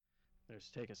There's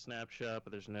take a snapshot,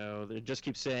 but there's no. It just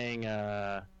keeps saying.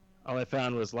 All I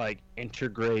found was like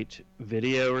integrate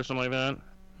video or something like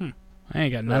that. I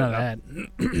ain't got none of that.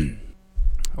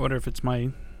 I wonder if it's my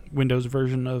Windows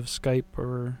version of Skype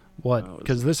or what,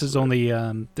 because this is only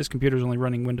this computer's only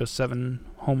running Windows 7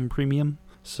 Home Premium,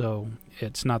 so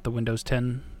it's not the Windows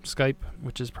 10 Skype,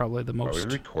 which is probably the most. Are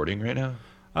we recording right now?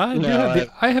 I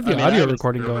have the audio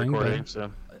recording going.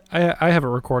 I have a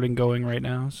recording going right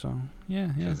now, so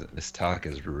yeah. This talk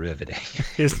is riveting,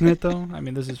 isn't it? Though I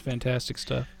mean, this is fantastic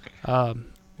stuff.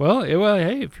 Well,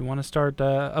 hey, if you want to start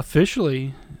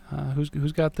officially,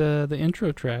 who's got the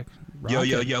intro track?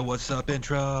 Yo, what's up,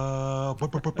 intro?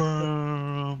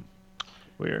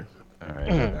 Weird. All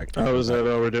right, back oh, is that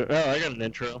what we're doing? Oh, I got an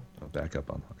intro. Oh, back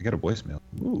up on. I got a voicemail.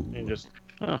 Ooh. You just.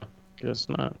 Oh, guess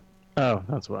not. Oh,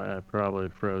 that's why I probably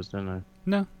froze, didn't I?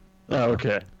 No. Oh,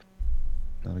 okay.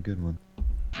 Not a good one.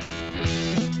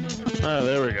 Oh,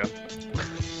 there we go.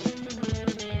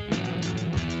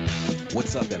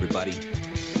 What's up, everybody?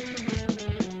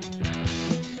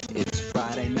 It's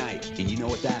Friday night, and you know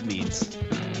what that means.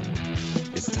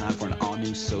 It's time for an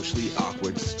all-new Socially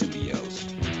Awkward Studios.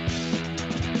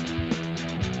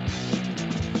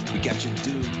 We got your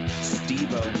dude,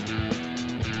 Steve-O.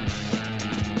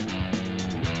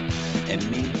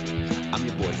 And me, I'm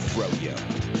your boy, Froyo.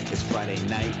 It's Friday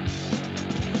night.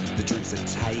 The drinks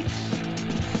are tight.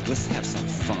 Let's have some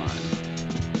fun.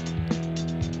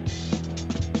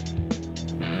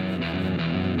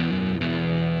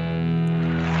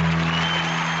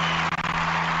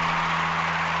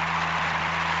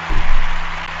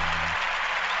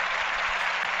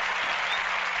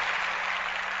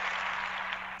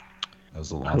 That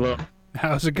was a long Hello. one.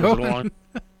 How's it Was it going? long?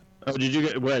 Oh, did you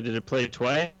get what? Did it play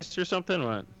twice or something?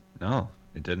 What? No,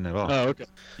 it didn't at all. Oh, okay.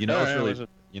 You know, All it's right, really, was it-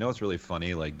 you know, what's really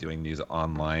funny, like doing these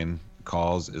online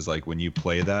calls is like when you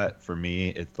play that, for me,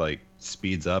 it's like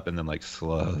speeds up and then like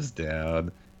slows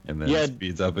down and then Yeah.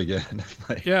 speeds up again.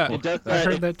 Like, Yeah, It does I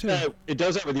heard that too. It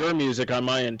does that with your music on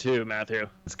my end too, Matthew.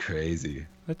 it's crazy.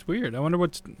 That's weird. I wonder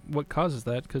what causes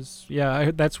that, because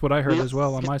that's what I heard as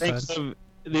well on my side.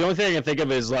 The only thing I can think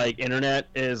of is like internet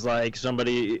is like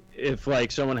somebody, if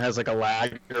like someone has like a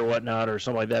lag or whatnot or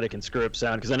something like that, it can screw up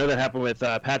sound. Because I know that happened with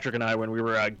Patrick and I when we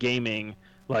were gaming.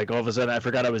 Like all of a sudden I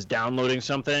forgot I was downloading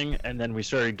something, and then we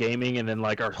started gaming, and then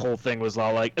like our whole thing was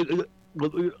all like, and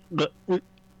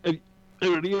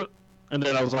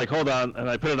then I was like, hold on, and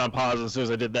I put it on pause. As soon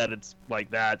as I did that, it's like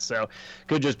that. So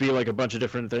could just be like a bunch of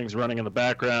different things running in the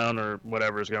background or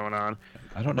whatever's going on.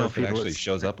 I don't know Or if it people actually it's-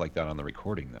 shows up like that on the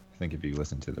recording, though. I think if you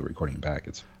listen to the recording back,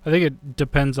 it's... I think it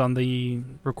depends on the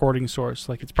recording source.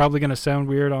 Like, it's probably going to sound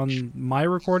weird on my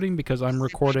recording because I'm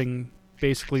recording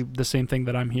basically the same thing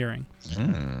that I'm hearing.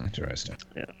 Interesting.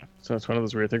 Yeah, so it's one of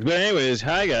those weird things. But anyways,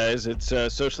 hi guys, it's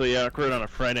Socially Awkward on a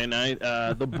Friday night.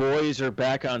 The boys are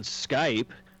back on Skype.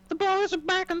 The boys are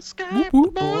back on Skype. Whoop,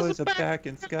 whoop. The Boys are back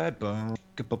in Sky. Boom.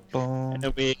 Boom.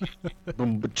 And we,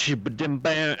 boom, ba-chee-ba-dim,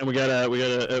 bam, and we got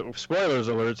spoilers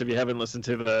alerts if you haven't listened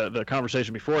to the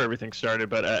conversation before everything started.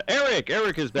 But Eric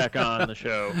is back on the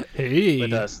show Hey.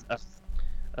 with us.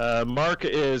 Mark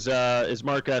is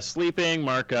Mark sleeping?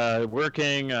 Mark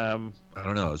working? I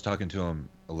don't know. I was talking to him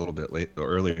a little bit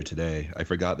earlier today. I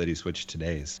forgot that he switched to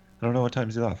days. I don't know what time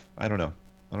he's off. I don't know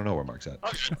where Mark's at.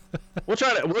 We'll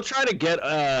try to get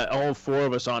all four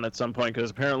of us on at some point, because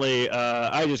apparently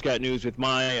I just got news with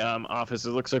my office.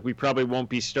 It looks like we probably won't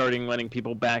be starting letting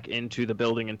people back into the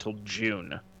building until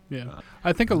June. Yeah,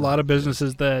 I think a lot of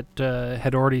businesses that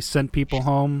had already sent people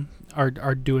home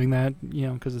are doing that,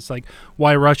 because it's like,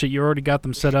 why rush it? You already got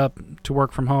them set up to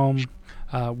work from home.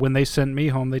 When they sent me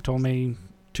home, they told me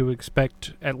to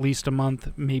expect at least a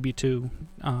month, maybe two,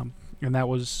 and that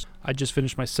was, I just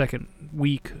finished my second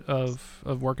week of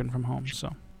working from home.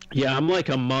 So Yeah, I'm like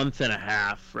a month and a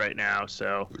half right now.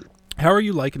 So how are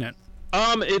you liking it?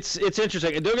 It's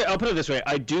interesting. I'll put it this way.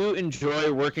 I do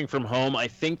enjoy working from home. I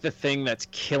think the thing that's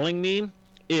killing me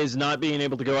is not being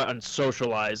able to go out and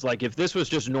socialize. Like, if this was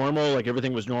just normal, like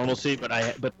everything was normalcy, but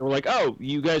they were like, oh,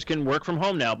 you guys can work from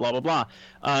home now, blah blah blah.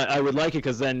 I would like it,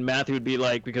 because then Matthew would be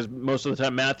like, because most of the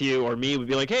time Matthew or me would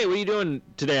be like, hey, what are you doing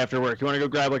today after work? You want to go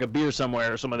grab like a beer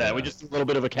somewhere or some of that? Yeah. We just do a little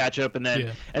bit of a catch up, and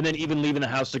then even leaving the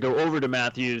house to go over to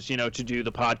Matthew's, to do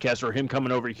the podcast, or him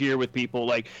coming over here with people,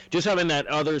 like just having that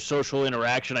other social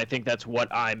interaction. I think that's what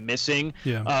I'm missing.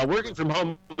 Yeah. Working from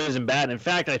home isn't bad. In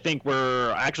fact, I think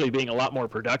we're actually being a lot more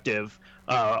productive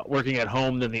working at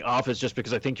home than the office, just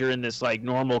because I think you're in this like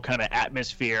normal kind of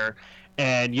atmosphere,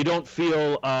 and you don't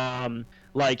feel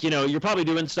like, you're probably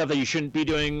doing stuff that you shouldn't be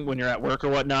doing when you're at work or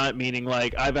whatnot, meaning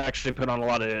like I've actually put on a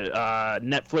lot of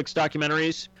Netflix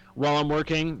documentaries while I'm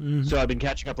working. So I've been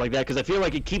catching up like that because I feel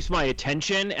like it keeps my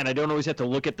attention, and I don't always have to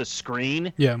look at the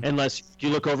screen. Yeah. Unless you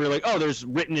look over, you're like, oh, there's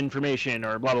written information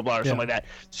or blah blah blah or something like that.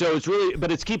 So it's really,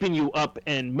 but it's keeping you up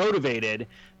and motivated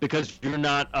because you're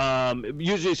not.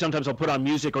 Usually, sometimes I'll put on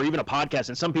music or even a podcast,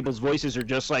 and some people's voices are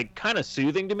just like kind of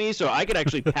soothing to me, so I could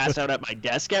actually pass out at my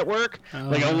desk at work.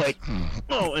 Like I'll like,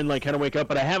 oh, and like kind of wake up,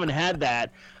 but I haven't had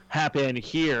that happen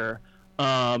here.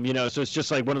 You know, so it's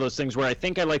just like one of those things where I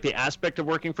think I like the aspect of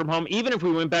working from home. Even if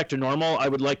we went back to normal, I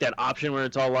would like that option where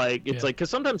it's all like, it's like,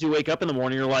 because sometimes you wake up in the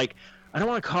morning, you're like, I don't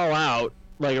want to call out,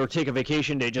 like, or take a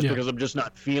vacation day just because I'm just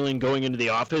not feeling going into the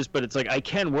office. But it's like, I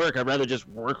can work. I'd rather just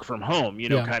work from home, you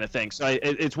know, kind of thing. So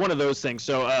it's one of those things.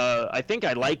 So I think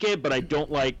I like it, but I don't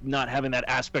like not having that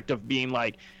aspect of being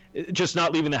like, just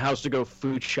not leaving the house to go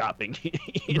food shopping,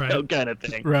 you know, kind of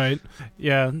thing. Right.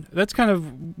 Yeah, that's kind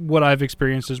of what I've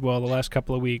experienced as well the last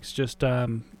couple of weeks. Just,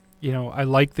 you know, I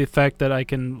like the fact that I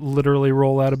can literally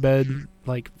roll out of bed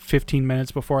like 15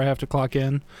 minutes before I have to clock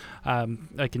in.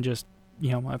 I can just,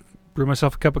 you know, I brew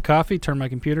myself a cup of coffee, turn my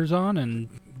computers on, and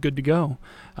good to go.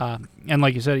 And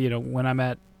like you said, you know, when I'm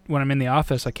in the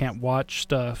office, I can't watch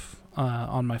stuff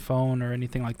on my phone or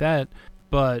anything like that.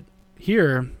 But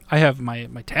here, I have my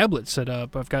tablet set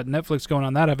up. I've got Netflix going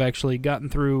on that. I've actually gotten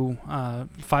through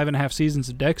 5.5 seasons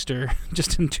of Dexter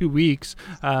just in 2 weeks.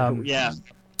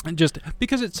 Just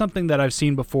because it's something that I've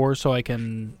seen before, so I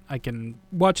can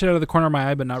watch it out of the corner of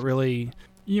my eye, but not really.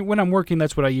 You know, when I'm working,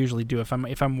 that's what I usually do. If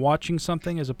I'm watching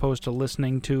something as opposed to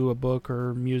listening to a book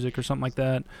or music or something like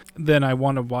that, then I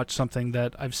want to watch something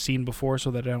that I've seen before,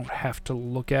 so that I don't have to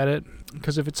look at it.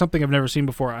 Because if it's something I've never seen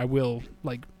before, I will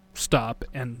like stop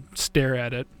and stare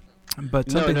at it. But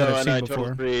something that I've seen before.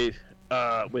 Totally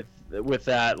agree with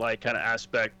that like kind of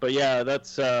aspect. But yeah,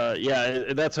 that's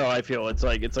that's how I feel. It's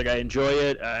like I enjoy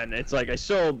it, and it's like I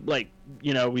still like,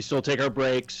 you know, we still take our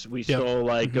breaks. We still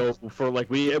like go for like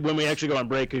when we actually go on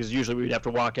break, because usually we'd have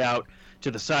to walk out to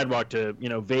the sidewalk to, you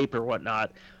know, vape or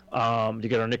whatnot, to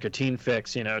get our nicotine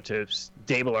fix, you know, to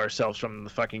stable ourselves from the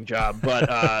fucking job. But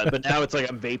but now it's like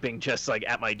I'm vaping just like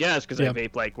at my desk, because I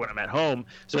vape like when I'm at home.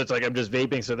 So it's like I'm just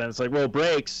vaping. So then it's like, well,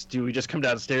 breaks, do we just come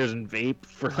downstairs and vape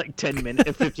for like 10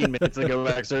 minutes, 15 minutes, and go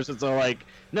back upstairs? So it's all like,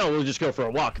 no, we'll just go for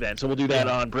a walk then. So we'll do that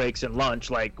on breaks and lunch.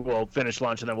 Like we'll finish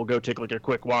lunch and then we'll go take like a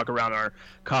quick walk around our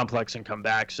complex and come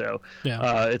back. So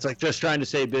it's like just trying to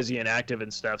stay busy and active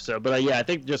and stuff. So, but yeah, I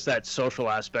think just that social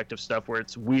aspect of stuff where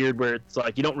it's weird, where it's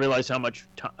like you don't realize how much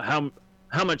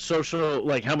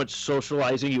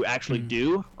socializing you actually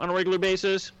do on a regular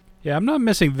basis. Yeah, I'm not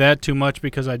missing that too much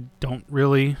because I don't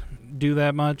really do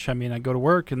that much. I mean, I go to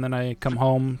work and then I come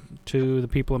home to the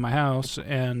people in my house,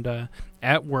 and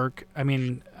at work, I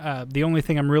mean, the only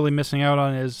thing I'm really missing out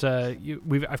on is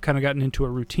I've kind of gotten into a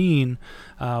routine.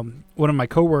 One of my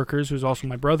coworkers, who's also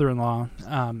my brother-in-law,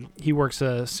 he works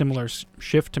a similar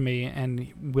shift to me,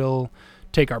 and we'll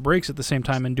take our breaks at the same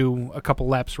time and do a couple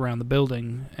laps around the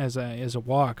building as a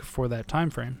walk for that time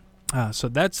frame. So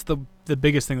that's the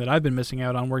biggest thing that I've been missing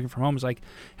out on working from home, is like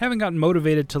haven't gotten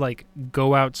motivated to like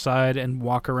go outside and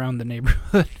walk around the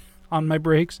neighborhood on my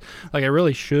breaks. Like I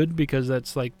really should, because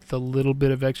that's like the little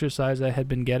bit of exercise I had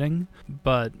been getting.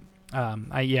 But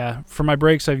for my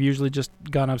breaks, I've usually just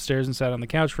gone upstairs and sat on the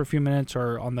couch for a few minutes,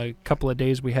 or on the couple of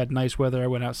days we had nice weather, I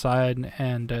went outside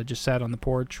and just sat on the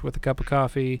porch with a cup of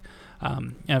coffee.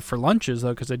 And for lunches,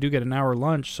 though, because I do get an hour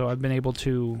lunch, so I've been able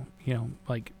to, you know,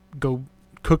 like go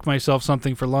cook myself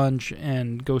something for lunch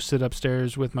and go sit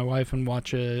upstairs with my wife and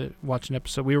watch an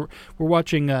episode. We're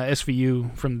watching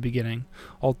SVU from the beginning,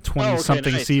 all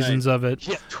 20-something seasons of it.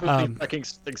 Yeah, 20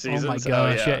 seasons. Oh my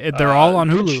gosh, they're all on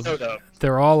Hulu.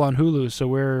 They're all on Hulu, so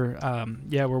we're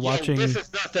watching. This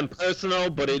is nothing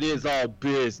personal, but it is all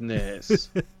business.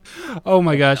 Oh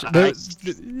my gosh,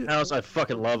 I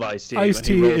fucking love Ice-T.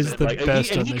 Ice-T is the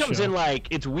best. And he comes in like,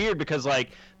 it's weird because like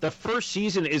the first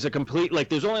season is a complete, like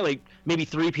there's only like maybe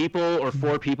 3 people or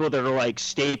 4 people that are like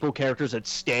staple characters that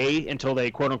stay until they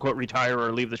quote unquote retire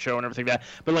or leave the show and everything like that.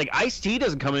 But like Ice-T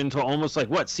doesn't come in until almost like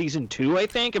season 2, I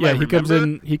think.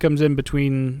 He comes in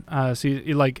between.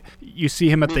 Like you see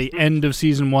him at the end of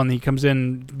season 1. He comes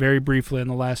in very briefly in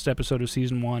the last episode of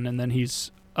season 1, and then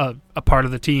he's a part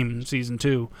of the team in season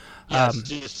 2.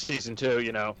 Season 2,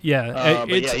 you know. Yeah,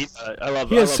 I love.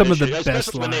 He has some of the especially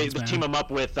best when lines, they team him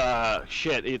up with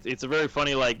It's a very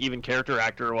funny like even character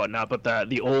actor or whatnot, but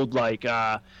the old like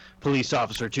police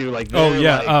officer too, like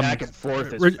back and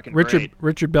forth is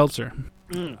Richard Belzer.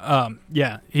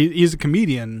 He's a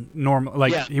comedian.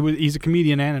 He's a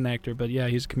comedian and an actor, but yeah,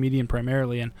 he's a comedian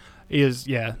primarily, and is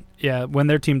when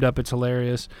they're teamed up, it's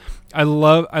hilarious.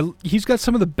 He's got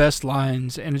some of the best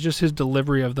lines, and it's just his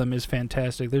delivery of them is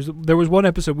fantastic. There was one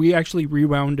episode we actually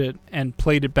rewound it and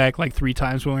played it back like 3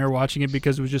 times when we were watching it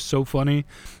because it was just so funny.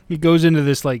 He goes into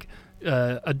this like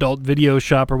adult video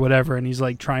shop or whatever, and he's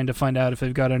like trying to find out if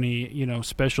they've got any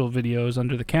special videos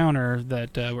under the counter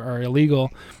that are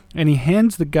illegal, and he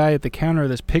hands the guy at the counter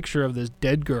this picture of this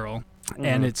dead girl.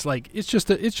 And it's like it's just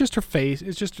her face.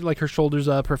 It's just like her shoulders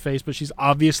up, her face, but she's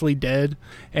obviously dead.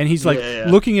 And he's like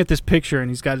looking at this picture,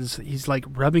 and he's like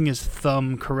rubbing his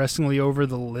thumb caressingly over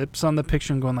the lips on the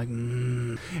picture and going like,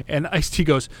 mm. And Ice-T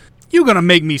goes, "You gonna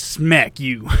make me smack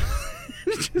you?"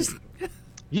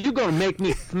 You gonna make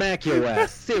me smack your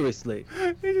ass? Seriously.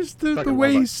 The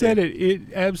way he said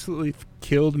it absolutely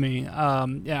killed me.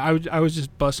 I was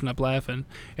just busting up laughing.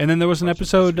 And then there was an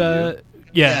episode.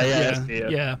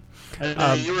 Yeah.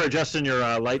 And you were adjusting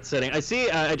your light setting. I see.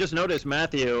 I just noticed,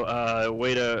 Matthew.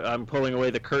 I'm pulling away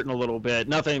the curtain a little bit.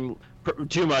 Nothing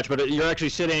too much, but you're actually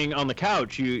sitting on the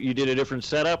couch. You did a different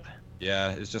setup.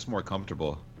 Yeah, it's just more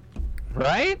comfortable.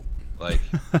 Right? Like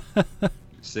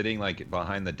sitting like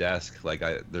behind the desk. Like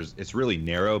it's really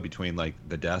narrow between like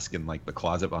the desk and like the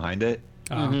closet behind it.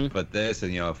 But this,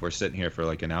 and if we're sitting here for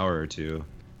like an hour or two,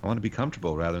 I want to be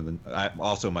comfortable rather than.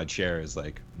 Also, my chair is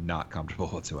like not comfortable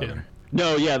whatsoever. Yeah.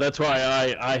 No, yeah, that's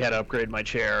why I had to upgrade my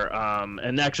chair.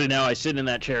 And actually now I sit in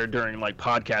that chair during like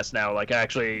podcasts now. Like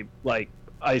actually I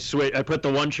put the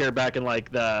one chair back in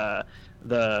like the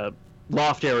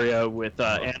loft area with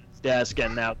Anna's desk,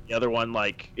 and now the other one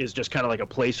like is just kind of like a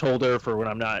placeholder for when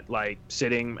I'm not like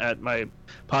sitting at my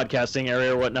podcasting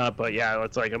area or whatnot. But yeah,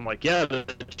 it's like I'm like, yeah, the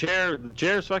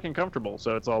chair's fucking comfortable.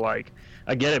 So it's all like,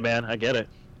 I get it, man, I get it.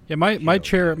 Yeah, my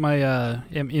chair at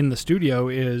in the studio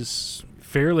is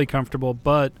fairly comfortable,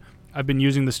 but I've been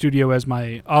using the studio as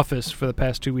my office for the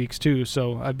past 2 weeks too,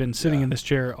 so I've been sitting in this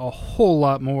chair a whole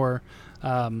lot more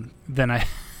than I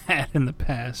had in the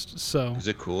past. So is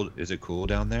it cool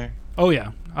down there? Oh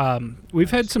yeah.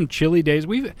 We've had some chilly days.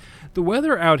 The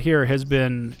weather out here has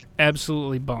been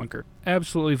absolutely bonkers.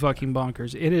 Absolutely fucking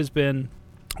bonkers. It has been.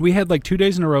 We had like 2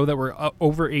 days in a row that were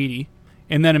over 80,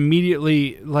 and then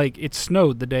immediately like it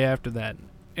snowed the day after that.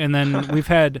 And then we've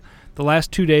had the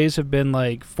last 2 days have been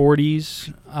like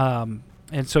 40s.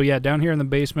 And so, yeah, down here in the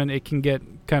basement, it can get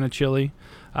kind of chilly.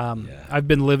 I've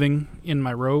been living in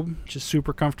my robe, which is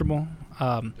super comfortable.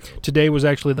 Today was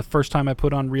actually the first time I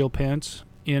put on real pants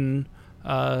in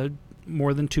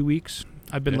more than 2 weeks.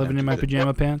 I've been living in my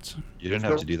pajama pants. You didn't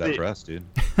have to do that for us, dude.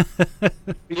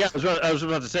 Yeah, I was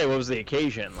about to say, what was the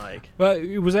occasion like? Well,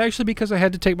 it was actually because I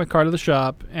had to take my car to the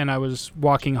shop, and I was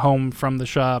walking home from the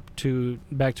shop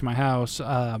back to my house.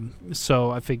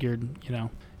 So I figured,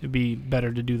 it'd be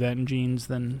better to do that in jeans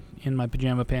than in my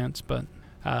pajama pants. But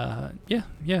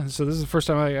yeah. So this is the first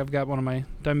time I've got one of my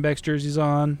Diamondbacks jerseys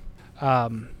on.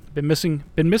 Been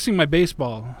missing my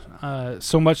baseball,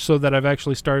 so much so that I've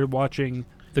actually started watching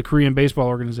the Korean Baseball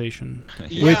Organization,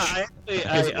 which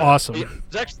is awesome.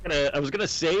 I was gonna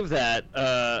save that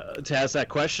to ask that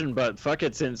question, but fuck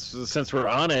it, since we're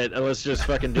on it, let's just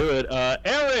fucking do it.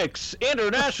 Eric's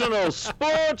International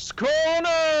Sports Corner.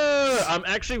 I'm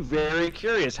actually very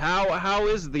curious. How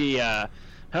is the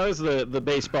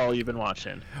baseball you've been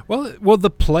watching? Well, the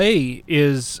play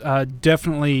is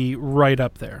definitely right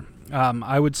up there.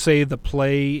 I would say the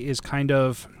play is kind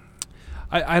of.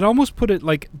 I'd almost put it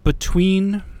like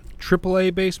between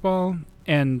AAA baseball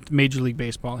and Major League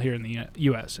Baseball here in the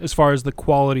U.S. as far as the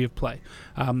quality of play.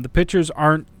 The pitchers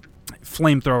aren't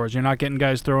flamethrowers. You're not getting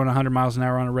guys throwing 100 miles an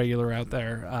hour on a regular out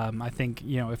there. I think,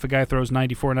 if a guy throws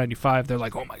 94, 95, they're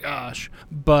like, oh my gosh.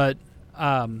 But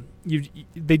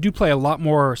they do play a lot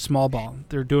more small ball.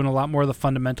 They're doing a lot more of the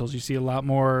fundamentals. You see a lot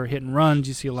more hit and runs.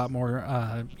 You see a lot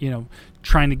more,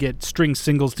 trying to get string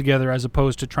singles together as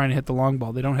opposed to trying to hit the long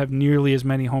ball. They don't have nearly as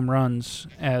many home runs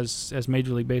as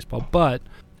Major League Baseball, but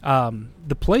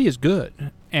the play is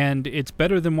good, and it's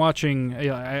better than watching.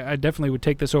 I definitely would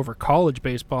take this over college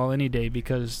baseball any day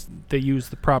because they use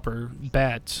the proper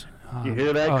bats. You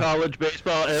hear that, college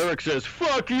baseball? Eric says,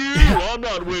 fuck you, I'm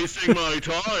not wasting my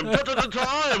time.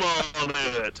 Time on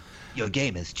it. Your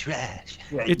game is trash.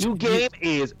 Yeah, your game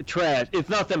is trash. It's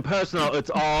nothing personal, it's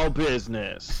all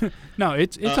business. No,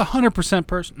 it's 100%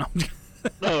 personal.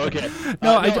 Oh, okay.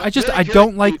 No, I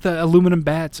don't like the aluminum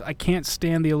bats. I can't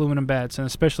stand the aluminum bats, and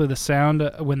especially the sound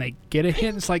when they get a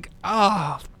hit. It's like,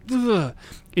 I'm going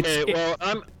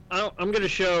to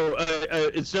show,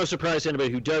 it's no surprise to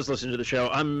anybody who does listen to the show,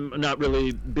 I'm not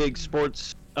really big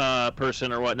sports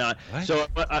person or whatnot. What? So,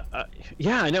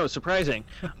 yeah, I know, it's surprising.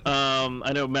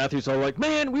 I know Matthew's all like,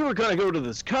 man, we were going to go to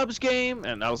this Cubs game.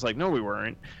 And I was like, no, we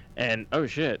weren't. And oh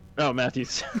shit! Oh,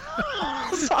 Matthew's.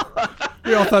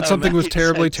 We all thought something was Matthew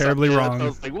terribly, said terribly something wrong. else. I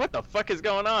was like, what the fuck is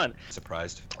going on?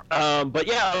 Surprised. But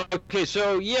yeah, okay,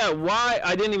 so yeah, why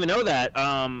I didn't even know that.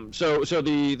 So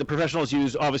the professionals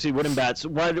use obviously wooden bats.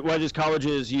 Why does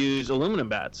colleges use aluminum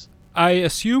bats? I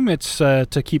assume it's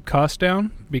to keep costs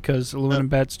down because aluminum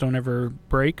bats don't ever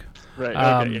break. Right.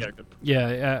 Okay. Good.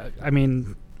 Yeah. I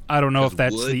mean, I don't know if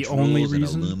that's the only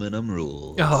reason. Aluminum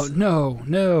rules. Oh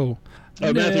no.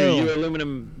 Oh, Matthew, are you an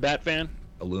aluminum bat fan?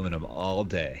 Aluminum all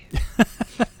day.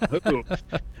 Ooh.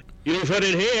 You've heard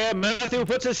it here. Matthew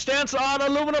puts his stance on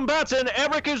aluminum bats, and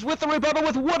Eric is with the rebuttal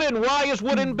with wooden. Why is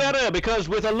wooden better? Because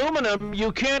with aluminum,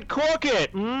 you can't cork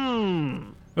it.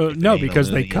 No, because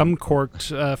they come corked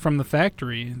from the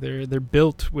factory. They're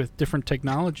built with different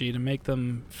technology to make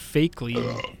them fakely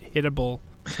hittable,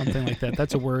 something like that.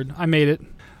 That's a word. I made it.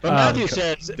 But Matthew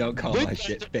says, "Don't call my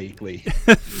shit fakely."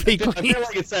 Fakely. I feel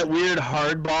like it's that weird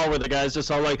hardball where the guy's just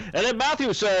all like, and then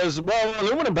Matthew says, "Well,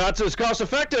 aluminum bats is cost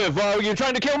effective. You're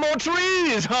trying to kill more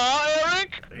trees, huh,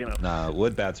 Eric?" You know. Nah,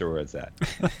 wood bats are where it's at.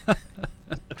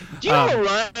 Do you have a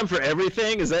rhyme for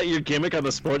everything? Is that your gimmick on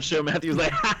the sports show? Matthew's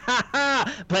like, ha ha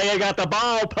ha, player got the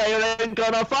ball, player ain't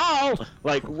gonna fall.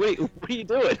 Like, what are you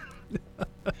doing?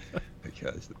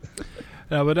 Because.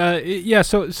 No, but yeah.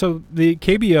 So the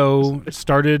KBO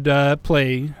started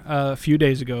play a few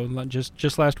days ago.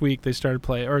 Just last week they started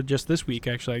play, or just this week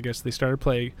actually. I guess they started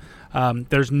play.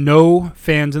 There's no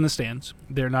fans in the stands.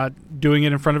 They're not doing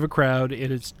it in front of a crowd.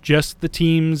 It is just the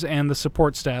teams and the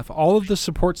support staff. All of the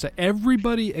support staff,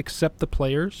 everybody except the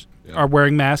players, are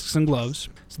wearing masks and gloves.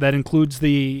 So that includes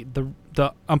the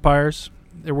umpires.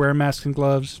 They're wearing masks and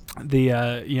gloves.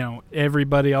 The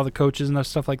everybody, all the coaches and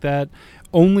stuff like that.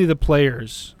 Only the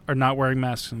players are not wearing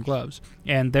masks and gloves,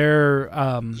 and they're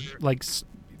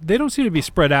they don't seem to be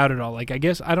spread out at all. Like, I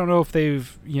guess I don't know if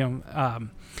they've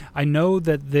I know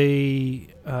that they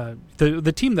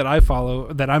the team that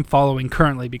I'm following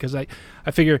currently, because I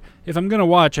figure if I'm gonna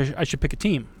watch, I should pick a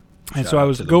team. And so I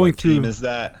was going through. Team is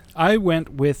that? I went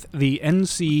with the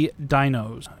NC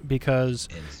Dinos because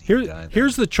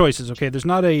here's the choices. Okay, there's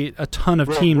not a ton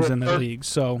of teams in the league.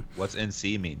 So what's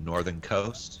NC mean? Northern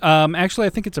Coast? Actually, I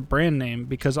think it's a brand name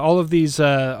because all of these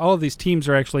teams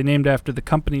are actually named after the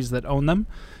companies that own them.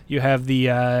 You have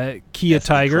the Kia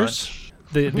Tigers,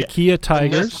 the Kia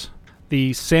Tigers,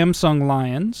 the Samsung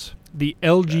Lions, the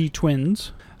LG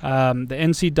Twins. The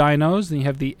NC Dinos, then you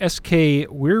have the SK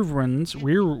Weirwins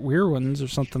or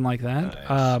something like that. Nice.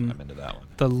 I'm into that one.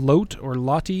 The Lotte or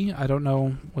Lottie, I don't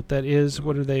know what that is.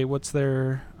 What are they? What's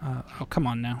their? Oh, come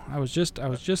on now. I was just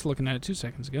looking at it 2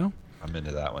 seconds ago. I'm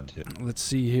into that one too. Let's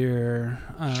see here.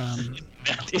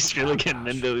 He's really getting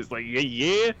into. He's like,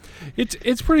 yeah.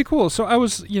 It's pretty cool. So I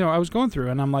was going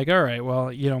through and I'm like, all right,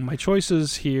 well, my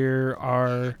choices here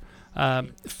are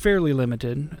fairly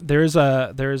limited. There's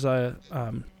a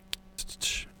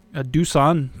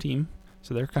Doosan team,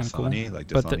 so they're kind of cool. Like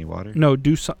Dasani water? No,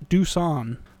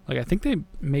 Doosan. Like, I think they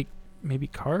make maybe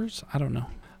cars. I don't know.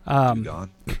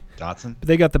 Datsun. But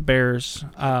they got the Bears.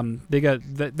 They got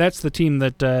that's the team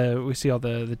that we see all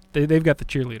they've got the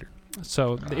cheerleader.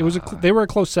 So they were a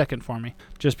close second for me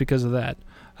just because of that.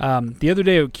 The other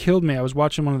day it killed me. I was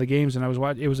watching one of the games and it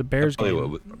was a Bears game. I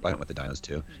went with the Dinos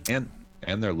too,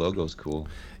 and their logo's cool.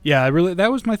 Yeah,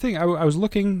 that was my thing. I was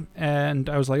looking and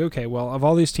I was like, okay, well, of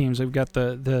all these teams, I've got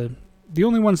the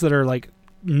only ones that are like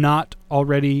not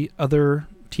already other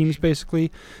teams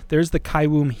basically. There's the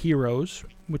Kaiwoom Heroes,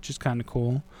 which is kind of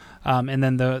cool, and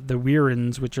then the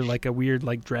Weirins, which are like a weird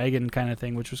like dragon kind of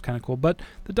thing, which was kind of cool. But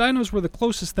the Dinos were the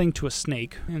closest thing to a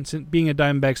snake, and since being a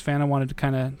Diamondbacks fan, I wanted to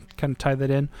kind of tie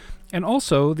that in. And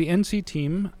also, the NC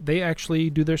team, they actually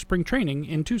do their spring training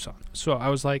in Tucson. So I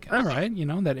was like, all right,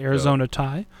 that Arizona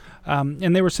tie.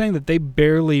 And they were saying that they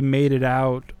barely made it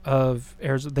out of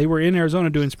Arizona. They were in Arizona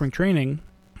doing spring training,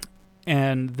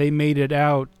 and they made it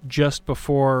out just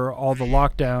before all the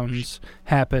lockdowns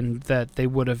happened, that they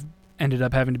would have ended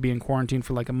up having to be in quarantine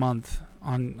for like a month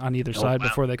on either side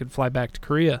before they could fly back to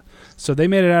Korea. So they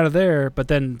made it out of there, but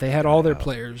then they had all their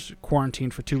players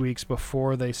quarantined for 2 weeks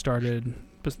before they started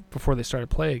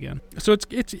play again. So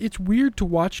it's weird to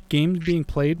watch games being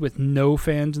played with no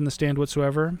fans in the stand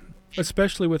whatsoever,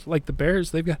 especially with like the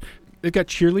Bears. They've got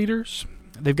cheerleaders,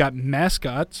 they've got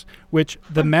mascots, which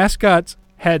the mascots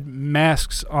had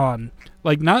masks on,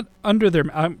 like not under their.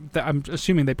 I'm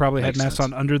assuming they probably had masks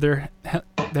on under their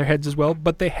heads as well,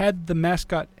 but they had the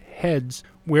mascot heads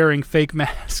wearing fake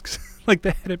masks. Like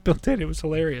they had it built in. It was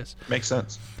hilarious. Makes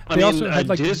sense. They also had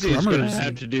like Disney's drummers. going to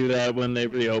have to do that when they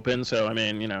reopen. So I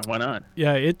mean, why not?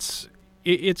 Yeah, it's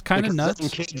it's kind of nuts. Some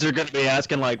kids are going to be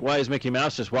asking, like, why is Mickey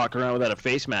Mouse just walking around without a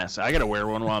face mask? I got to wear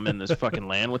one while I'm in this fucking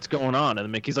land. What's going on?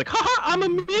 And Mickey's like, ha, I'm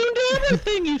immune to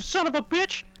everything, you son of a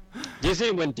bitch.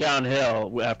 Disney went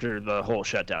downhill after the whole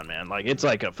shutdown, man. Like, it's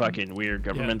like a fucking weird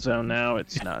government zone now.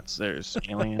 It's nuts. There's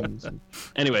aliens.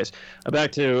 Anyways,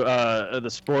 back to the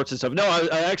sports and stuff. No,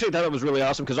 I actually thought it was really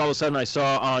awesome because all of a sudden I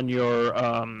saw on your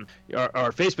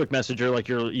our Facebook Messenger, like,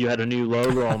 you had a new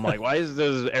logo. I'm like, why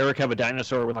does Eric have a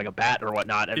dinosaur with like a bat or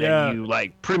whatnot? And then you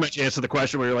like pretty much answer the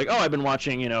question where you're like, oh, I've been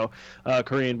watching,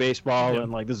 Korean baseball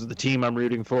and like this is the team I'm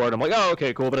rooting for. And I'm like, oh,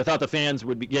 okay, cool. But I thought the fans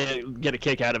would get a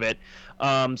kick out of it.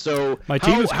 So my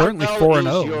team is currently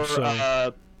 4-0.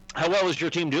 So. How well is your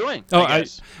team doing? They're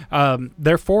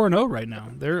 4-0 right now.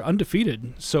 They're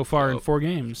undefeated so far in 4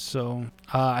 games. So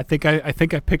I think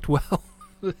I picked well,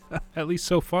 at least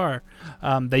so far.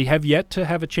 They have yet to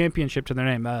have a championship to their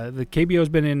name. The KBO has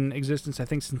been in existence, I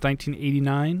think, since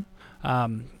 1989.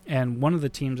 And one of the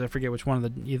teams, I forget which one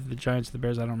of either the Giants or the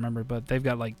Bears, I don't remember, but they've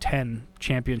got like 10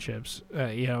 championships.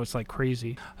 It's like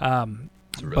crazy.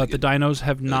 Really but the Dinos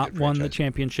have not won the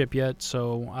championship yet,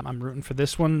 so I'm rooting for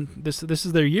this one. This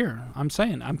is their year. I'm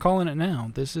calling it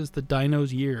now. This is the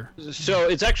Dinos' year. So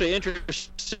it's actually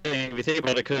interesting if you think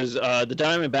about it, because the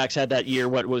Diamondbacks had that year.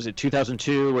 What was it,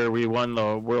 2002, where we won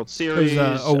the World Series? It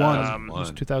was 2001. It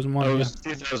was 2001. It was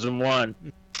 2001.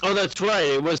 Oh, that's right.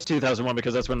 It was 2001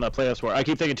 because that's when the playoffs were. I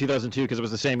keep thinking 2002 because it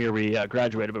was the same year we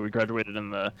graduated, but we graduated in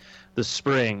the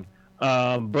spring.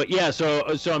 But yeah, so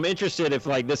I'm interested if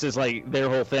like this is like their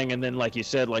whole thing, and then like you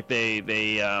said, like they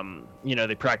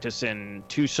practice in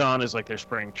Tucson as like their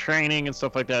spring training and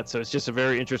stuff like that. So it's just a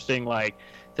very interesting like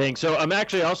thing. So I'm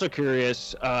actually also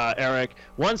curious, Eric,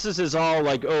 once this is all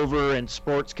like over and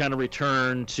sports kind of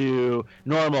return to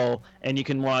normal and you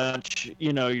can watch,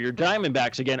 your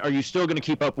Diamondbacks again, are you still going to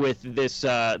keep up with this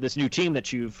new team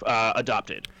that you've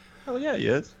adopted? Oh yeah,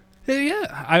 yes.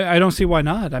 Yeah, I don't see why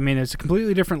not. I mean, it's a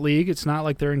completely different league. It's not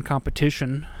like they're in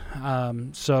competition,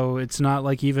 so it's not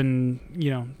like even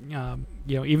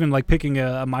even like picking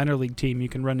a minor league team, you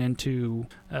can run into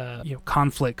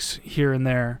conflicts here and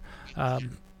there.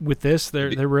 With this,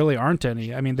 there really aren't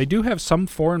any. I mean, they do have some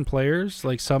foreign players,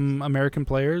 like some American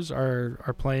players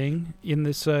are playing in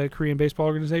this Korean baseball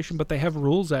organization, but they have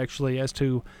rules actually as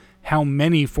to how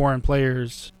many foreign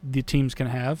players the teams can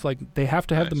have. Like they have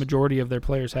to have the majority of their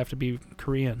players have to be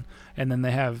Korean, and then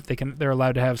they're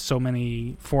allowed to have so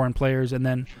many foreign players, and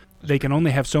then they can only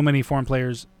have so many foreign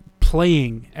players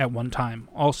playing at one time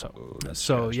also.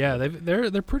 So yeah,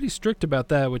 they're pretty strict about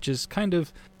that, which is kind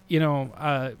of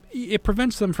it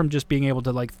prevents them from just being able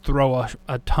to like throw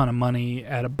a ton of money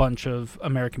at a bunch of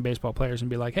American baseball players and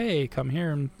be like, hey, come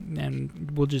here and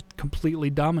we'll just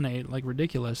completely dominate like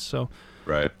ridiculous. So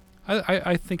right.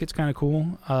 I think it's kind of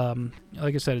cool.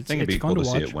 Like I said, it's it'd be fun cool to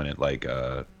watch. see it when it like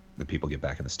the people get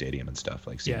back in the stadium and stuff,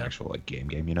 like see an actual like game,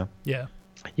 Yeah.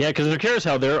 Yeah, because who cares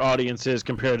how their audience is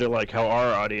compared to like how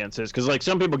our audience is? Because like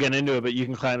some people get into it, but you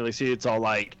can clearly see it's all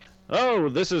like, oh,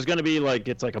 this is going to be like,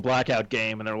 it's like a blackout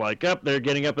game, and they're like, they're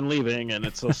getting up and leaving, and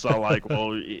it's just all like,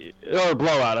 well, or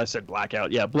blowout. I said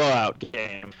blackout. Yeah, blowout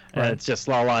game. And it's just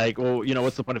all like, well,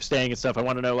 what's the point of staying and stuff? I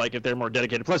want to know like if they're more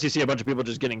dedicated. Plus, you see a bunch of people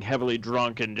just getting heavily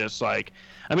drunk and just like,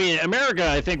 I mean, America,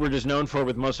 I think we're just known for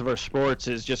with most of our sports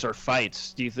is just our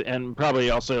fights. And probably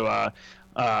also,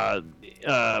 the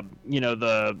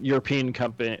European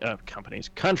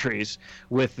countries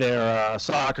with their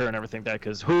soccer and everything that,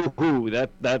 because that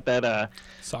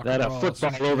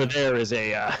football over there is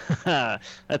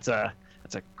that's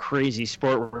a crazy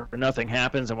sport where nothing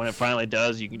happens, and when it finally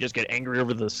does, you can just get angry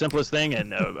over the simplest thing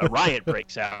and a riot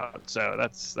breaks out. So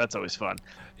that's always fun.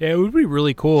 Yeah, it would be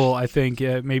really cool, I think,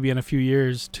 maybe in a few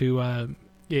years to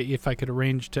if I could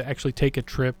arrange to actually take a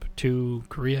trip to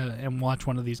Korea and watch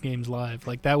one of these games live.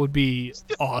 Like that would be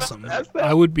awesome.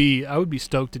 I would be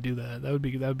stoked to do that. That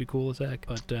would be cool as heck.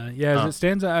 But as it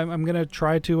stands, I'm gonna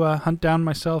try to hunt down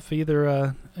myself either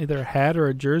a hat or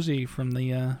a jersey from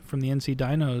the NC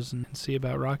Dinos and see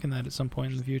about rocking that at some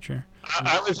point in the future.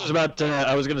 I was just about to,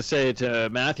 I was gonna say to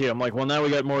Matthew, I'm like, well, now we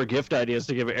got more gift ideas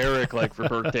to give Eric, like for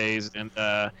birthdays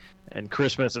and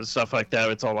Christmas and stuff like that.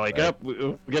 It's all like,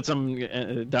 we get some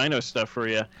Dino stuff for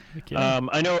you. Okay.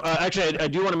 I know. Actually, I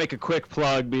do want to make a quick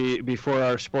plug before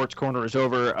our sports corner is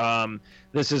over.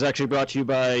 This is actually brought to you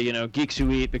by Geeks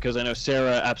Who Eat, because I know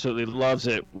Sarah absolutely loves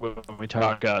it when we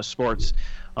talk sports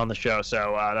on the show.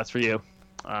 So that's for you.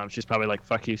 She's probably like,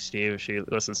 fuck you, Steve, if she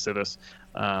listens to this.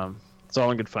 It's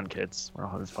all in good fun, kids. We're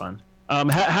all having fun.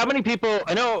 How many people?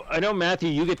 I know, Matthew,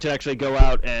 you get to actually go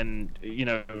out and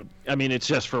I mean, it's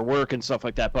just for work and stuff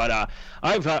like that. But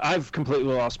I've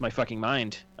completely lost my fucking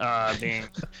mind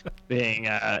being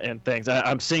and things.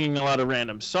 I'm singing a lot of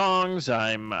random songs.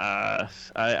 I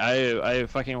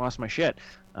fucking lost my shit.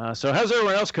 So how's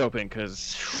everyone else coping?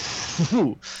 Because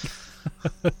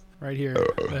right here,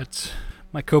 that's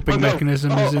my coping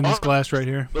mechanism is in this glass right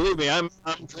here. Believe me, I'm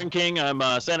drinking, I'm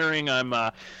centering, I'm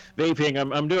vaping,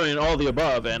 I'm doing all the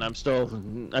above, and I'm still.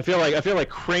 I feel like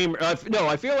Kramer. I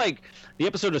feel like the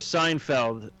episode of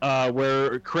Seinfeld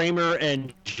where Kramer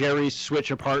and Jerry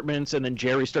switch apartments, and then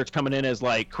Jerry starts coming in as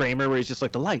like Kramer, where he's just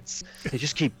like the lights, they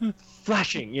just keep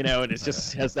flashing, and it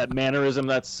just has that mannerism.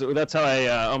 That's how I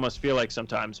almost feel like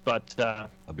sometimes. But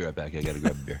I'll be right back. I gotta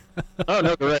grab a beer. Oh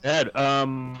no, go right ahead.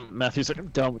 Matthew's like, I'm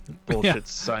done with the bullshit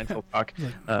Seinfeld talk.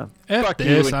 Fuck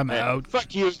this, I'm out.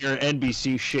 Fuck you and your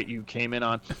NBC shit you came in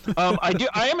on.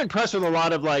 I am impressed with a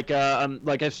lot of like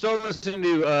I still listen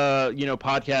to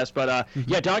podcasts, but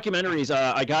yeah, documentaries.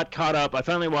 I got caught up. I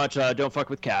finally watched Don't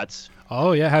Fuck with Cats.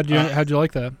 Oh yeah, how'd you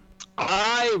like that?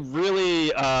 I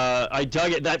really I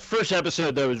dug it. That first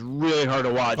episode though was really hard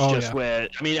to watch. I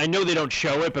mean, I know they don't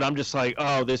show it, but I'm just like,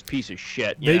 oh, this piece of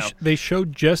shit. They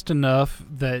showed just enough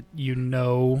that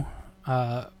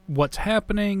what's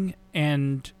happening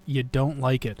and you don't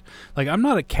like it. Like, I'm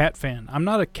not a cat fan. I'm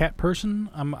not a cat person.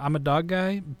 I'm a dog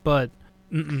guy, but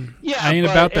I ain't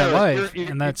about that life,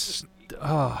 and that's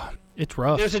it's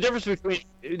rough. There's a difference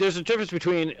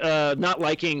between not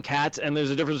liking cats, and there's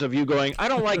a difference of you going, I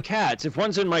don't like cats. If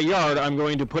one's in my yard, I'm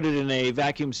going to put it in a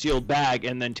vacuum sealed bag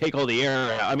and then take all the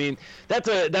air out. I mean, that's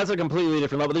a completely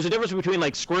different level. There's a difference between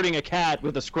like squirting a cat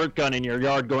with a squirt gun in your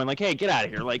yard, going like, hey, get out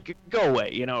of here, like go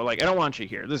away, like I don't want you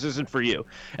here. This isn't for you.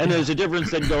 And there's a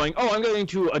difference than going, oh, I'm going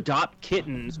to adopt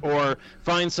kittens or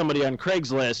find somebody on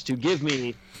Craigslist to give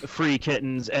me free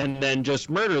kittens and then just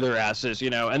murder their asses,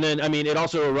 And then, I mean, it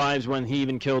also arrives when he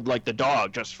even killed like the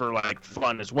dog just for like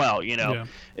fun as well, Yeah.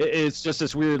 It's just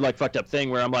this weird like fucked up thing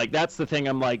where I'm like, that's the thing.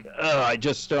 I'm like, I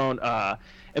just don't.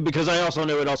 And because I also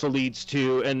know it also leads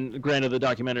to, and granted the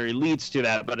documentary leads to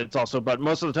that, but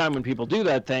most of the time when people do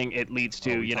that thing, it leads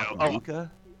to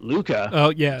Luca.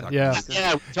 Oh yeah.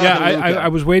 I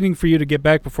was waiting for you to get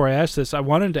back before I asked this. I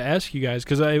wanted to ask you guys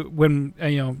because when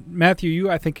Matthew,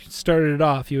 I think started it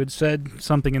off. You had said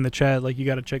something in the chat like, you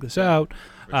got to check this out.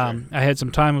 I had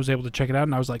some time. I was able to check it out,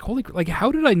 and I was like, holy, like,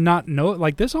 how did I not know it?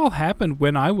 Like, this all happened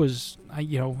when I was,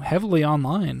 heavily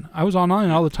online. I was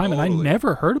online all the time, and I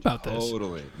never heard about this.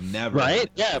 Totally, never.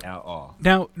 Right? Yeah. At all.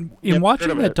 Now, in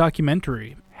watching that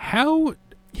documentary,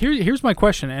 here's my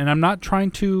question, and I'm not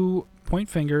trying to point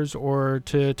fingers or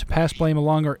to pass blame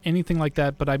along or anything like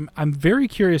that, but I'm very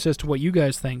curious as to what you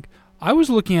guys think. I was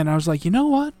looking at it and I was like, you know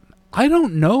what? I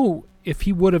don't know if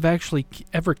he would have actually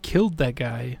ever killed that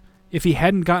guy if he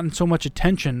hadn't gotten so much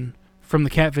attention from the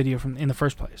cat video in the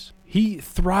first place. He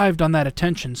thrived on that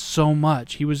attention so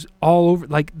much. He was all over.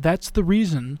 Like, that's the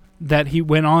reason that he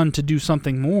went on to do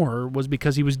something more, was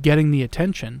because he was getting the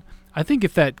attention. I think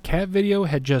if that cat video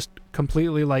had just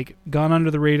completely, like, gone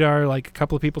under the radar, like, a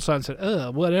couple of people saw it and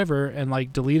said, whatever, and,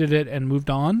 like, deleted it and moved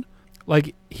on,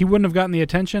 like, he wouldn't have gotten the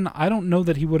attention. I don't know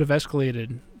that he would have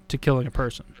escalated to killing a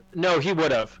person. No, he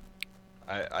would have.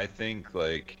 I think,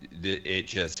 like, it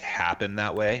just happened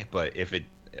that way, but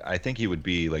I think he would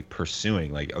be, like,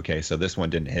 pursuing, like, okay, so this one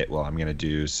didn't hit, well, I'm going to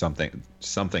do something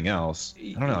else.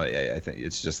 I don't know. I think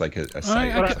it's just like a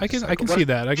cycle. I can see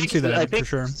that. I can see that for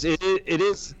sure.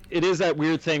 It is that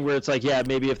weird thing where it's like, yeah,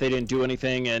 maybe if they didn't do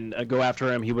anything and go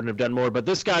after him, he wouldn't have done more. But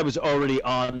this guy was already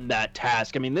on that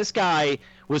task. I mean, this guy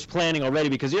was planning already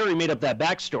because he already made up that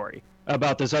backstory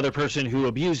about this other person who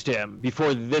abused him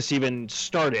before this even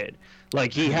started.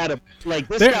 Like, he had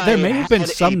there may have been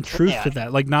some truth to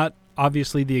that. Like, not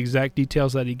obviously the exact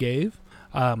details that he gave,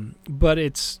 but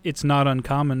it's not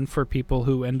uncommon for people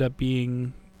who end up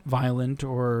being violent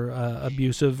or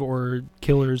abusive or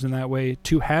killers in that way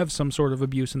to have some sort of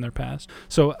abuse in their past.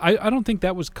 So I don't think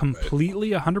that was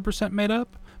completely 100% made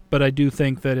up, but I do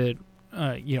think that it,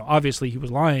 obviously he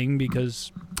was lying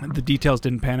because the details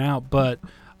didn't pan out, but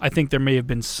I think there may have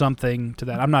been something to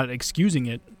that. I'm not excusing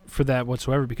it for that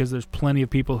whatsoever, because there's plenty of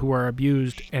people who are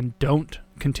abused and don't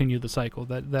continue the cycle,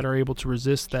 that are able to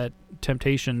resist that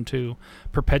temptation to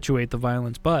perpetuate the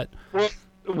violence. But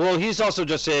well, he's also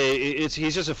just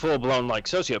he's just a full-blown, like,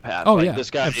 sociopath. Oh, like, yeah,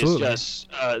 this guy absolutely. is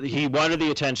just he wanted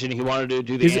the attention, he wanted to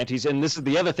do the antis, and this is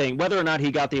the other thing, whether or not he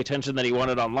got the attention that he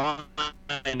wanted online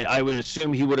I would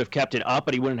assume he would have kept it up,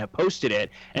 but he wouldn't have posted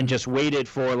it and just waited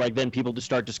for like then people to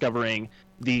start discovering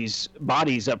these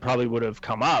bodies that probably would have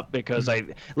come up because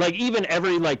even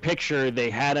every like picture they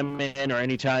had him in or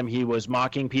anytime he was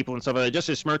mocking people and stuff like that, just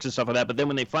his smirks and stuff like that. But then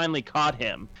when they finally caught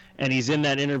him and he's in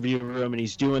that interview room and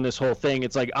he's doing this whole thing,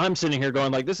 it's like I'm sitting here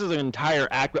going like, this is an entire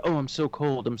act. Oh, I'm so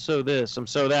cold. I'm so this. I'm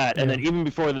so that. And then even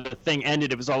before the thing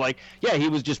ended, it was all like, yeah, he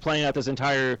was just playing out this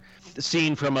entire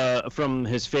scene from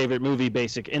his favorite movie,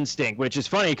 Basic Instinct, which is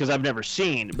funny because I've never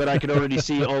seen, but I could already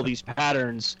see all these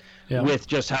patterns with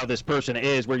just how this person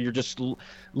is, where you're just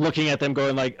looking at them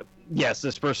going like, yes,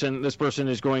 this person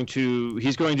is going to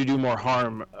do more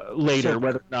harm later,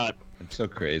 whether or not. It's so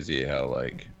crazy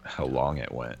how long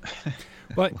it went.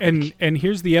 Well, and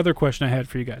here's the other question I had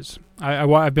for you guys.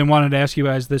 I've been wanting to ask you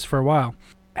guys this for a while.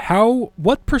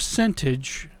 What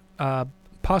percentage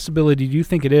possibility do you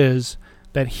think it is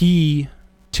that he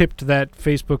tipped that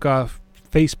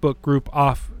Facebook group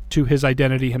off to his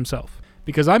identity himself?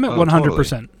 Because I'm at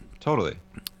 100%. Totally.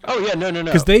 Oh yeah, no.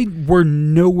 Because they were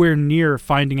nowhere near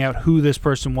finding out who this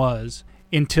person was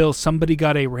until somebody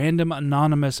got a random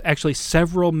anonymous. Actually,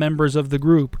 several members of the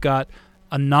group got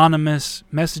anonymous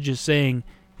messages saying,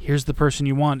 "Here's the person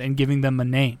you want," and giving them a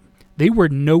name. They were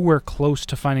nowhere close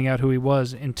to finding out who he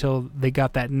was until they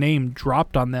got that name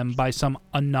dropped on them by some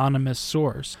anonymous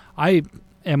source. I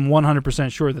am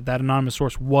 100% sure that anonymous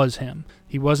source was him.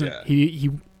 He wasn't. Yeah. He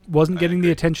wasn't getting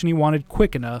the attention he wanted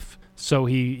quick enough, so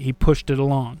he pushed it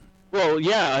along. Well,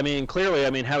 yeah, I mean, clearly,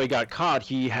 how he got caught,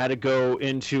 he had to go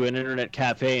into an internet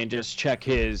cafe and just check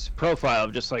his profile,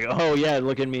 just like, oh yeah,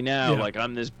 look at me now, like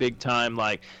I'm this big time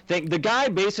thing. The guy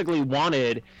basically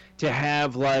wanted to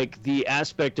have like the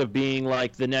aspect of being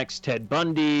like the next Ted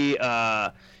Bundy,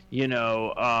 all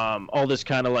this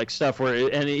kind of like stuff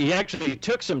and he actually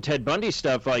took some Ted Bundy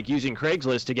stuff, like using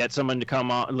Craigslist to get someone to come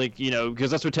on,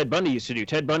 because that's what Ted Bundy used to do.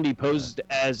 Ted Bundy posed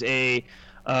as a,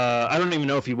 I don't even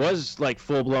know if he was like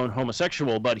full-blown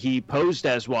homosexual, but he posed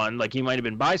as one, like he might have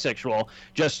been bisexual,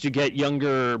 just to get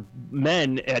younger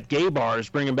men at gay bars,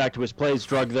 bring them back to his place,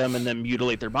 drug them, and then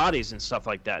mutilate their bodies and stuff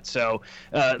like that. So,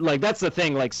 that's the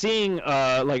thing. Like seeing,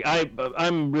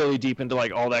 I'm really deep into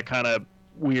like all that kind of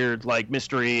weird like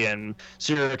mystery and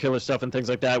serial killer stuff and things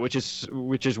like that, which is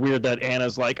weird that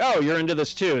Anna's like, oh, you're into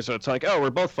this too, so it's like, oh, we're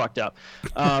both fucked up.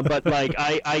 But like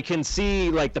I can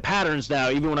see like the patterns now,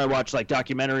 even when I watch like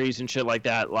documentaries and shit like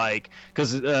that, like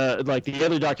because like the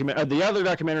other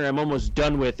documentary I'm almost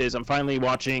done with is I'm finally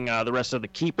watching the rest of The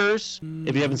Keepers,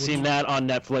 if you haven't seen that on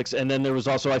Netflix. And then there was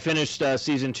also I finished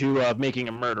season 2 of Making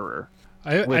a Murderer.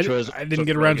 I didn't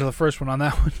get around to the first one on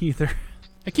that one either.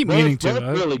 I keep meaning to.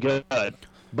 That's really good.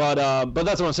 But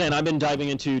that's what I'm saying. I've been diving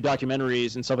into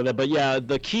documentaries and stuff like that. But yeah,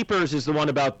 The Keepers is the one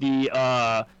about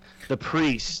the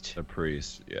priest. The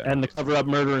priest, yeah. And the cover-up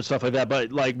murder and stuff like that.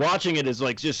 But like watching it is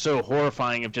like just so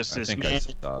horrifying of just this man. I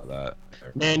saw that.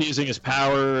 Man using his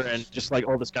power and just like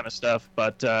all this kind of stuff.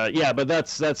 But but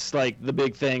that's like the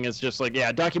big thing is just like,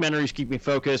 documentaries keep me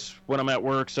focused when I'm at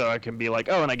work, so I can be like,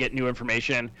 oh, and I get new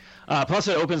information. Plus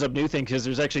it opens up new things because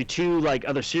there's actually 2 like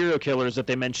other serial killers that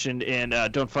they mentioned in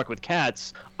Don't Fuck with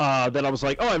Cats that I was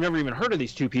like, oh, I've never even heard of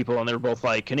these 2 people, and they're both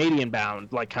like Canadian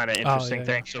bound, like kind of interesting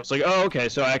things. So it's like, oh, okay,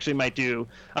 so I actually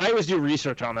I always do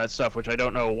research on that stuff, which I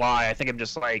don't know why. I think I'm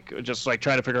just trying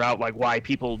to figure out like why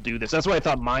people do this. That's why I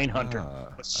thought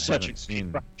Mindhunter was such a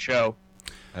good show.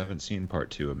 I haven't seen part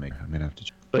 2 of Make. I'm gonna have to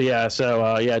check. But yeah, so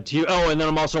and then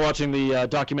I'm also watching the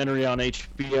documentary on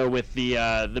HBO with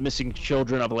the missing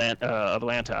children of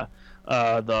Atlanta,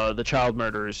 the child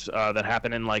murders that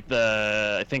happened in like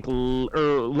the I think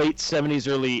late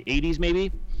 70s, early 80s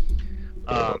maybe.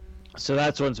 So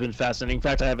that one's been fascinating. In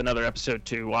fact, I have another episode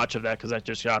to watch of that because I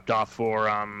just dropped off for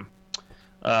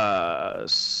I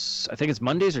think it's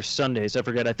Mondays or Sundays. I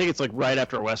forget. I think it's like right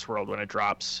after Westworld when it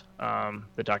drops.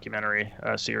 The documentary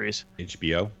series.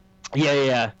 HBO.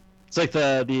 Yeah. It's like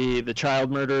the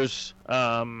child murders.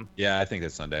 Yeah, I think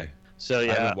it's Sunday. So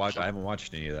yeah, I haven't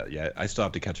watched any of that yet. I still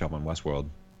have to catch up on Westworld.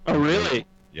 Oh really?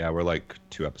 Yeah, we're like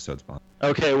 2 episodes behind.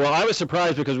 Okay, well, I was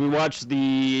surprised because we watched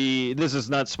this is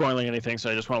not spoiling anything, so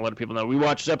I just want to let people know. We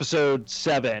watched episode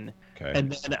 7,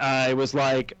 and then I was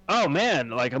like, oh, man,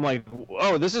 like, I'm like,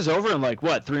 oh, this is over in, like,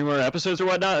 what, 3 more episodes or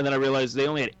whatnot? And then I realized they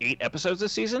only had 8 episodes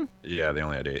this season? Yeah, they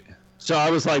only had 8. So I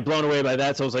was, like, blown away by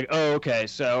that, so I was like, oh, okay.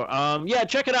 So,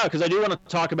 check it out, because I do want to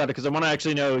talk about it, because I want to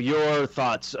actually know your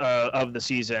thoughts of the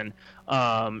season.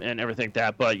 And everything like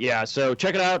that. But yeah, so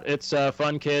check it out. It's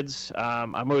fun, kids.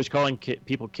 I'm always calling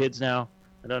people kids now.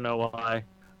 I don't know why.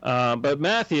 But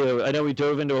Matthew, I know we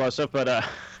dove into a lot of stuff, but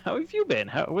how have you been?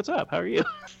 What's up? How are you?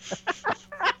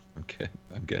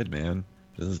 I'm good, man.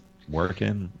 Just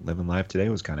working, living life. Today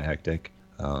was kind of hectic,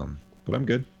 but I'm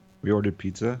good. We ordered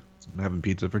pizza. I'm having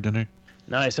pizza for dinner.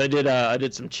 Nice. I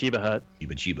did some Chiba Hut.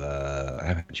 Chiba. I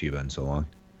haven't had Chiba in so long.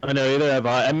 I know, either have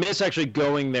I. I miss actually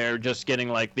going there, just getting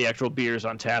like the actual beers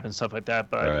on tap and stuff like that.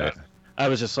 But Right. I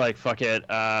was just like, fuck it.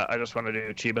 I just want to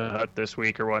do Chiba Hut this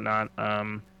week or whatnot.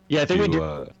 Yeah, I think we did.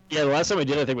 Yeah, the last time we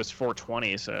did, I think was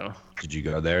 420. So. Did you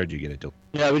go there? Did you get it?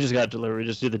 Yeah, we just got delivery. We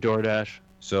just did the DoorDash.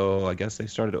 So I guess they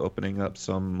started opening up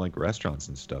some like restaurants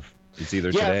and stuff. It's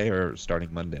either Yeah. today or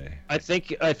starting Monday. I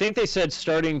think they said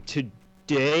starting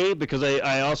today, because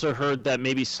I also heard that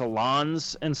maybe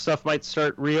salons and stuff might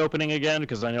start reopening again,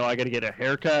 because I know I got to get a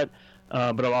haircut.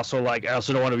 But I'm also like, I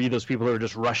also don't want to be those people who are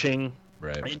just rushing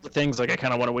Right. into things. Like, I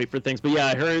kind of want to wait for things. But yeah,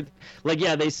 I heard, like,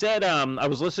 yeah, they said, I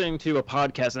was listening to a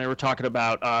podcast and they were talking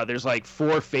about there's like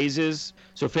 4 phases.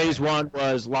 So phase 1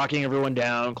 was locking everyone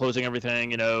down, closing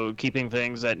everything, keeping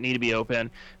things that need to be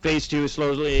open. Phase 2 is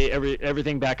slowly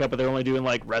everything back up, but they're only doing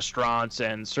like restaurants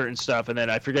and certain stuff. And then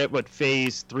I forget what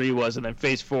phase 3 was. And then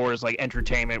phase 4 is like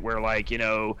entertainment, where like,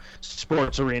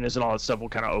 sports arenas and all that stuff will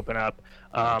kind of open up.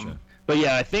 Gotcha. But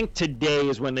yeah, I think today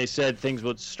is when they said things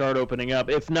would start opening up.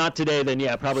 If not today, then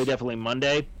yeah, probably definitely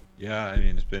Monday. Yeah, I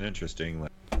mean, it's been interesting.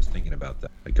 Like, I was thinking about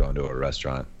that, like going to a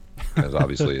restaurant, because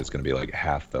obviously it's going to be like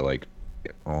half the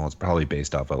it's probably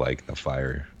based off of like the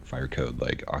fire code,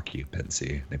 like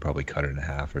occupancy. They probably cut it in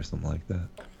half or something like that.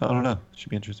 I don't know. Should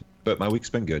be interesting. But my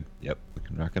week's been good. Yep,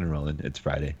 rocking and rolling. It's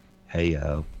Friday. Hey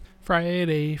yo.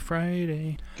 Friday.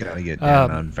 Gotta get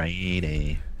down on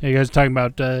Friday. Yeah, you guys talking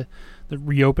about the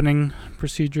reopening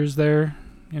procedures there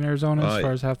in Arizona as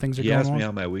far as how things are He going asked on? me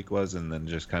how my week was, and then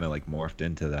just kind of like morphed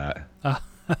into that.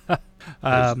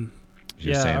 He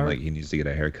was saying like he needs to get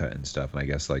a haircut and stuff, and I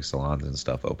guess like salons and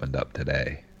stuff opened up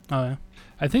today. I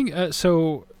think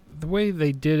so. The way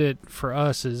they did it for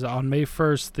us is on May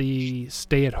 1st, the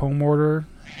stay-at-home order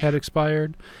had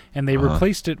expired, and they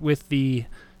replaced it with the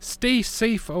Stay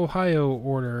Safe Ohio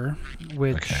order,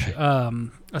 which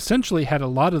essentially had a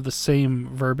lot of the same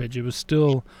verbiage. It was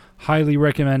still highly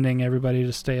recommending everybody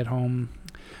to stay at home,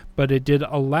 but it did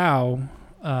allow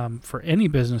for any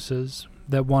businesses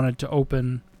that wanted to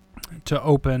open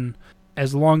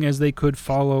as long as they could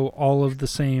follow all of the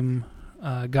same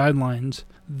guidelines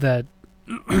that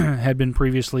had been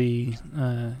previously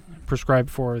prescribed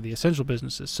for the essential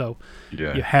businesses. So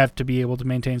you have to be able to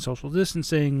maintain social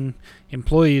distancing,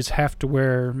 employees have to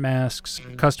wear masks,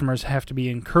 customers have to be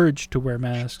encouraged to wear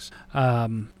masks,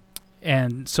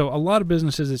 and so a lot of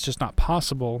businesses, it's just not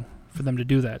possible for them to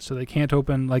do that. So they can't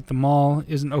open, like the mall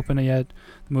isn't open yet,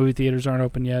 the movie theaters aren't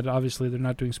open yet, obviously they're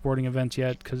not doing sporting events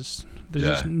yet because there's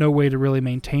just no way to really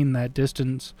maintain that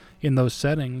distance in those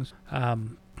settings.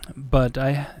 But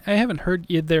I haven't heard,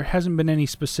 there hasn't been any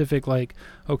specific like,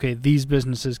 okay, these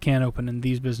businesses can open and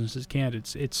these businesses can't.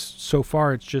 It's so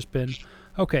far it's just been,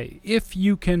 okay, if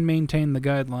you can maintain the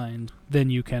guidelines, then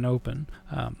you can open,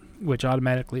 which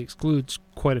automatically excludes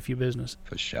quite a few businesses.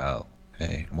 For sure.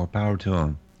 Hey, more power to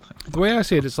them. The way I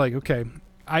see it, it's like, okay,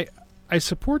 I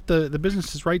support the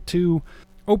business's right to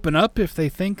open up if they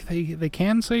think they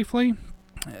can safely.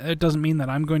 It doesn't mean that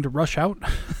I'm going to rush out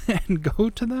and go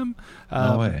to them.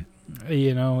 No way.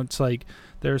 It's like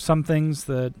there are some things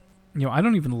that, I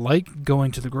don't even like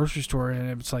going to the grocery store,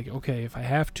 and it's like, okay, if I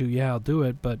have to, yeah, I'll do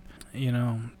it. But,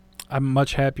 I'm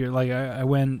much happier. Like I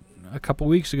went a couple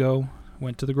weeks ago,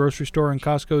 went to the grocery store in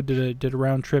Costco, did a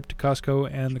round trip to Costco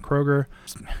and the Kroger,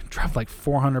 dropped like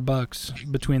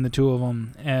 $400 between the two of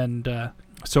them, and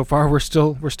so far we're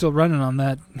still running on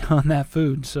that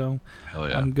food, so Hell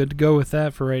yeah. I'm good to go with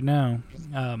that for right now.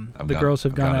 The girls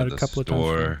have gone out a couple of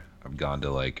times. I've gone to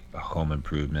like home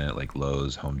improvement, like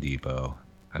Lowe's, Home Depot.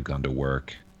 I've gone to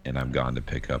work, and I've gone to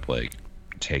pick up like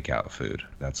takeout food.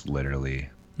 That's literally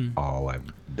all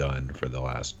I've done for the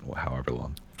last however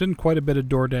long. Done quite a bit of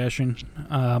door dashing.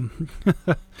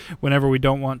 Whenever we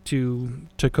don't want to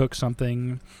cook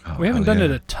something, we haven't done it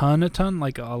a ton,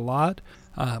 like a lot.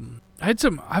 I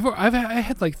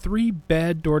had like 3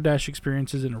 bad DoorDash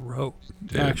experiences in a row.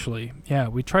 Dude. Actually, yeah,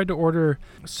 we tried to order.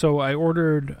 So I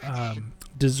ordered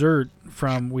dessert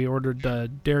we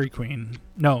ordered Dairy Queen.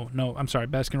 No, I'm sorry,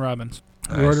 Baskin Robbins.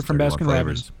 Nice, we ordered from Baskin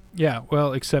flavors. Robbins. Yeah,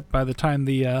 well, except by the time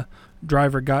the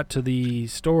driver got to the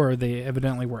store, they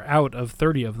evidently were out of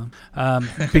 30 of them.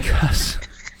 Because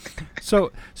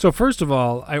so first of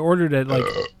all, I ordered at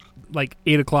like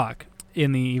 8:00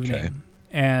 in the evening,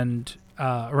 and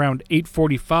around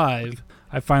 8:45,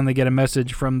 I finally get a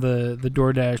message from the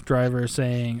DoorDash driver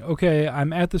saying, "Okay,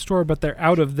 I'm at the store, but they're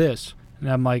out of this." And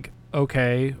I'm like,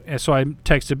 "Okay." And so I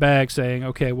texted back saying,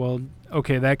 "Okay,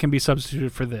 that can be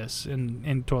substituted for this,"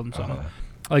 and told them so.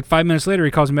 Like 5 minutes later,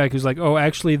 he calls me back. He's like, "Oh,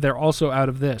 actually, they're also out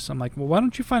of this." I'm like, "Well, why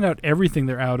don't you find out everything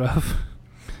they're out of?"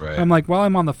 Right. I'm like, "Well,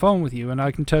 I'm on the phone with you, and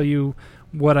I can tell you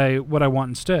what I want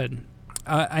instead."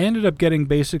 I ended up getting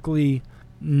basically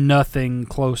nothing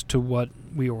close to what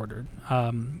we ordered.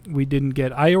 We didn't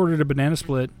get. I ordered a banana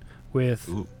split with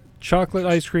chocolate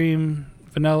ice cream,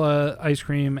 vanilla ice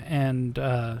cream, and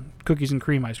cookies and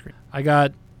cream ice cream. I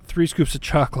got 3 scoops of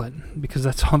chocolate because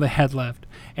that's all they had left,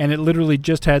 and it literally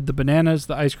just had the bananas,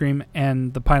 the ice cream,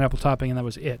 and the pineapple topping, and that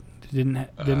was it. It didn't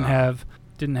have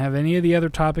any of the other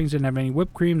toppings. Didn't have any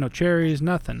whipped cream, no cherries,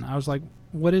 nothing. I was like,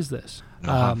 what is this?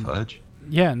 No hot fudge.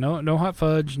 Yeah, no hot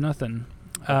fudge, nothing.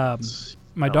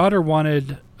 My daughter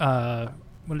wanted what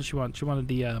did she want? She wanted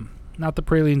the not the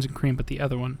pralines and cream, but the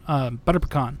other one, butter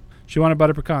pecan. She wanted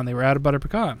butter pecan. They were out of butter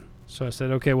pecan, so I said,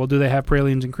 okay, well, do they have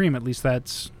pralines and cream? At least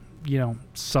that's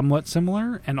somewhat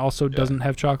similar, and also doesn't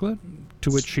have chocolate,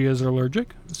 to which she is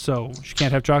allergic, so she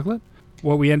can't have chocolate.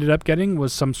 What we ended up getting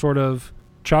was some sort of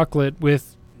chocolate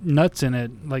with nuts in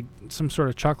it, like some sort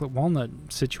of chocolate walnut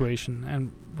situation,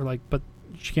 and we're like, but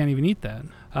she can't even eat that.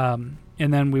 And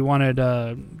then we wanted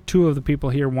 2 of the people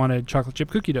here wanted chocolate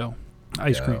chip cookie dough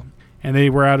ice cream, and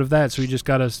they were out of that, so we just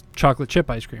got us chocolate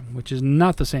chip ice cream, which is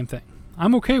not the same thing.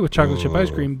 I'm okay with chocolate chip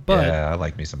ice cream, but I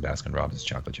like me some Baskin Robbins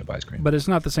chocolate chip ice cream. But it's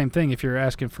not the same thing if you're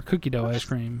asking for cookie dough ice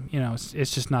cream.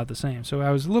 It's just not the same. So I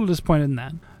was a little disappointed in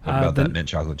that. What about that mint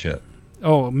chocolate chip?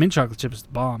 Oh, mint chocolate chip is the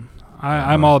bomb.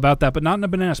 I'm all about that, but not in a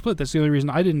banana split. That's the only reason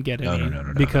I didn't get any.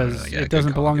 No, because it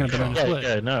doesn't belong in a banana split.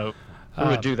 Yeah, no. Who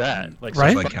would do that?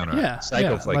 Right? Like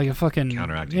Like a fucking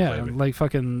counteracting flavor. like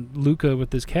fucking Luca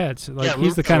with his cats. Like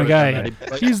he's the Luca kind of guy.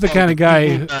 would- He's the kind of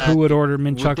guy who would order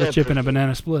mint chocolate chip in a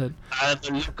banana split.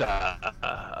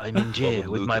 I'm in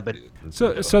jail with my banana.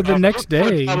 So the next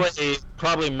day,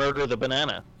 Probably murder the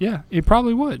banana. yeah, he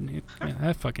probably would. Yeah,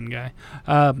 that fucking guy.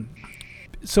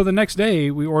 So the next day,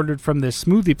 we ordered from this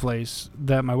smoothie place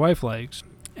that my wife likes.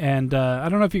 And I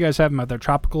don't know if you guys have them at their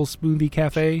Tropical Smoothie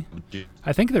Cafe.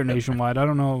 I think they're nationwide. I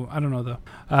don't know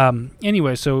though.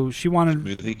 Anyway, so she wanted.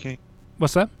 Smoothie King?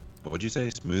 What's that? What would you say?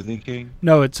 Smoothie King?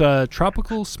 No, it's a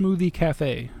Tropical Smoothie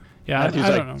Cafe. Yeah, Matthew's I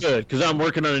like, don't know. good, because I'm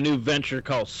working on a new venture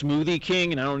called Smoothie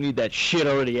King, and I don't need that shit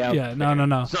already out Yeah, there.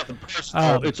 no. It's nothing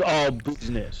personal. It's all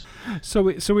business. So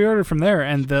we ordered from there,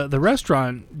 and the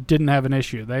restaurant didn't have an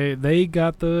issue. They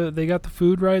got the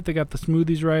food right. They got the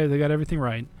smoothies right. They got everything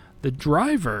right. The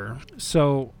driver.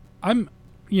 So I'm.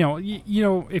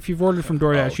 If you've ordered from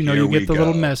DoorDash, you get the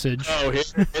little message. Oh,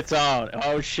 it's on.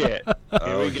 Oh shit.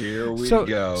 Here we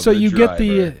go. So the you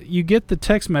driver. get the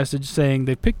text message saying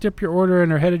they picked up your order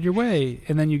and are headed your way,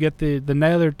 and then you get the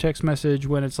other text message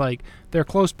when it's like they're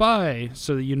close by,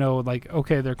 so that like,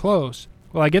 okay, they're close.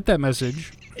 Well, I get that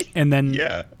message, and then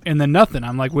and then nothing.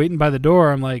 I'm like waiting by the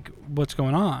door. I'm like, what's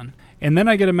going on? And then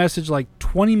I get a message like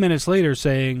 20 minutes later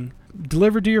saying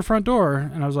delivered to your front door,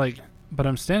 and I was like, but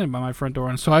I'm standing by my front door.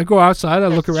 And so I go outside, I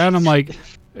look around, I'm like,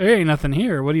 there ain't nothing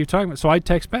here. What are you talking about? So I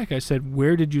text back. I said,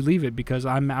 where did you leave it? Because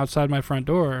I'm outside my front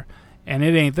door, and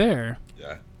it ain't there.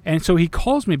 Yeah. And so he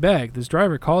calls me back. This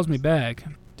driver calls me back.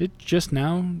 Did just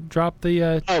now drop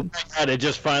the... Oh, my God, it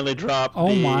just finally dropped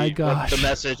my gosh. the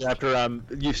message after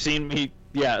you've seen me...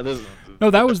 Yeah. No,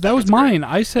 that was mine.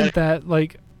 I sent that,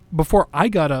 like, before I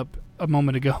got up a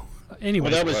moment ago.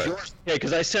 Anyway. Well, that was yours. Yeah,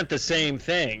 because I sent the same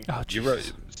thing. Oh,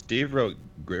 Steve wrote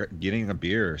getting a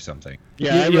beer or something.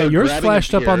 Yeah, yours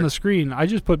flashed up on the screen. I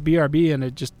just put BRB and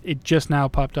it just now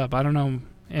popped up. I don't know.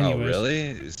 Anyways. Oh,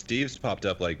 really? Steve's popped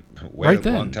up like right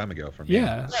a long time ago from me.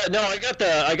 Yeah. No,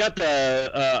 I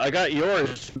got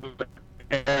yours.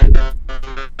 And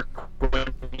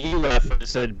when you left, it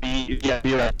said be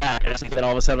right back. And then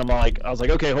all of a sudden I was like,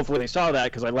 okay, hopefully they saw that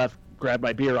because I left, grabbed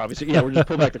my beer. Obviously, yeah, we're just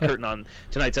pulling back the curtain on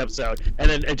tonight's episode, and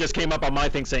then it just came up on my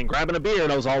thing saying grabbing a beer,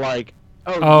 and I was all like,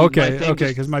 oh okay,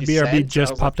 because my BRB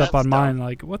just popped up on mine.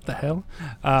 Like, what the hell?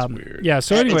 Weird. Yeah.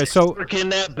 So anyway, in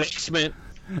that basement.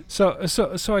 So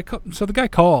the guy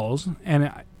calls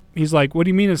and he's like, "What do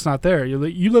you mean it's not there?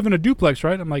 You live in a duplex,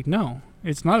 right?" I'm like, "No,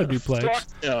 it's not a duplex."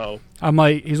 No. I'm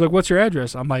like, he's like, "What's your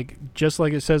address?" I'm like, "Just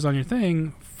like it says on your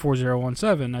thing,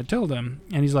 4017." I told him,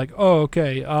 and he's like, "Oh,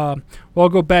 okay. Well, I'll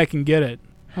go back and get it."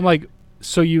 I'm like,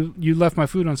 "So you left my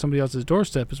food on somebody else's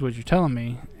doorstep, is what you're telling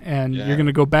me, and you're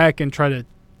gonna go back and try to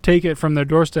take it from their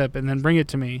doorstep and then bring it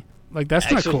to me? Like, that's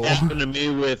not cool." Actually happened to me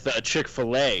with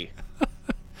Chick-fil-A.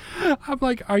 I'm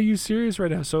like, are you serious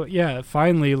right now? So yeah,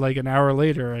 finally, like an hour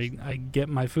later, I get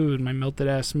my food, my melted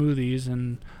ass smoothies,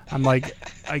 and I'm like,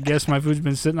 I guess my food's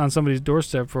been sitting on somebody's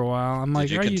doorstep for a while. I'm like,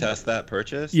 did you contest that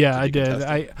purchase? Yeah, I did.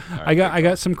 I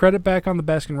got some credit back on the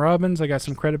Baskin Robbins. I got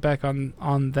some credit back on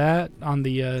the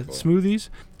smoothies.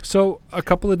 So a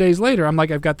couple of days later, I'm like,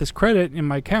 I've got this credit in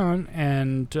my account,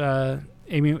 and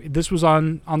Amy, this was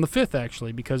on the 5th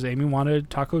actually, because Amy wanted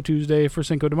Taco Tuesday for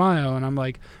Cinco de Mayo, and I'm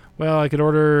like, well, I could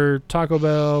order Taco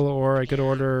Bell, or I could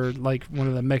order like one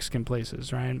of the Mexican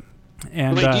places, right?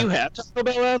 And wait, do you have Taco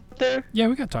Bell out there? Yeah,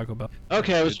 we got Taco Bell.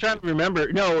 Okay, I was trying to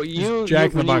remember. No,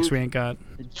 Jack in the Box we ain't got.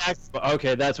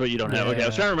 Okay, that's what you don't have. Okay, I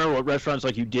was trying to remember what restaurants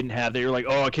like you didn't have that you're like,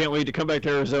 oh, I can't wait to come back to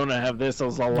Arizona and have this. I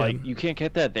was all like, you can't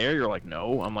get that there. You're like,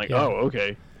 no. I'm like, oh,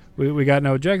 okay. We got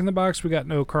no Jack in the Box. We got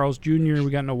no Carl's Jr.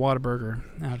 We got no Whataburger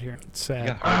out here. It's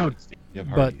sad. You have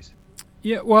Hardee's.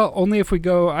 Yeah, well, only if we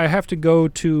go. I have to go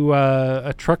to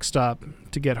a truck stop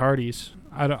to get Hardee's.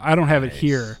 I don't have it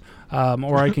here.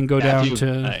 Or I can go down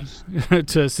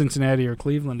to Cincinnati or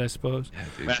Cleveland, I suppose.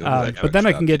 But then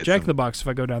I can get Jack in the Box if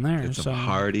I go down there. Get some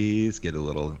Hardee's, get a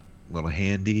little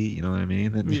handy, you know what I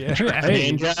mean? Yeah,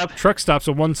 hey, truck stop's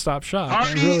a one-stop shop.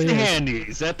 Hardee's really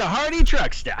Handies at the Hardy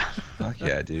Truck Stop. Fuck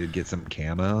yeah, dude. Get some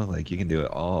camo. Like, you can do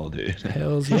it all, dude.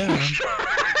 Hells yeah.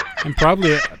 And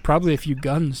probably a few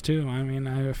guns, too. I mean,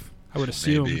 I would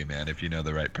assume. Maybe, man, if you know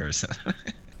the right person.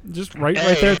 Just right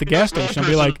there at the gas station. I'll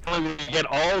be like, you get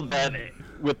all that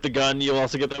with the gun. You'll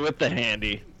also get that with the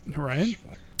handy. Right.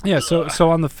 Yeah. So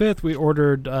on the 5th, we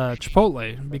ordered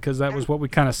Chipotle because that was what we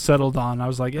kind of settled on. I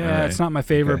was like, yeah, it's not my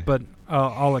favorite, but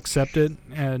I'll accept it.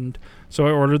 And so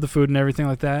I ordered the food and everything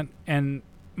like that. And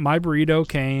my burrito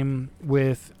came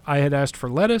with, I had asked for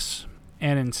lettuce,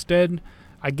 and instead,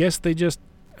 I guess they just,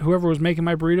 whoever was making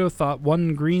my burrito thought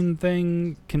one green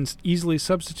thing can easily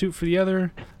substitute for the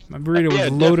other. My burrito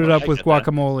was loaded up with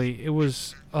guacamole. It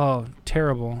was,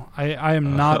 terrible. I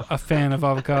am not a fan of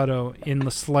avocado in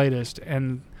the slightest,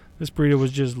 and this burrito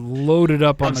was just loaded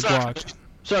up on the guac.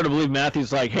 Starting to believe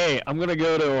Matthew's like, hey, I'm going to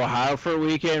go to Ohio for a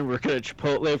weekend. We're going to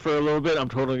Chipotle for a little bit. I'm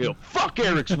totally going to go, fuck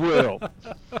Eric's World.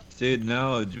 Dude,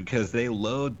 no, because they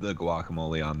load the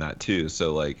guacamole on that, too.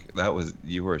 So, like,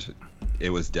 it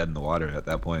was dead in the water at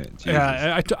that point. Jesus.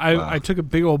 Yeah, I took a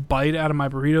big old bite out of my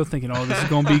burrito thinking, oh, this is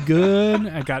going to be good.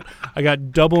 I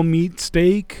got double meat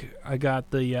steak. I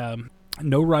got the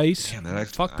no rice. Damn,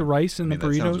 fuck the rice in the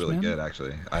burritos, that sounds really good,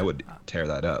 actually. I would tear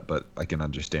that up, but I can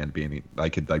understand I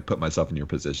could like put myself in your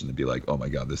position and be like, oh my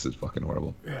god, this is fucking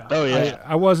horrible. Yeah. Oh yeah.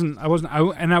 I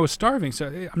was starving, so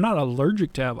I'm not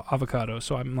allergic to avocado,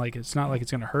 so I'm like, it's not like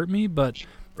it's gonna hurt me, but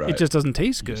it just doesn't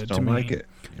taste good to me. Like it.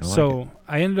 So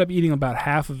I ended up eating about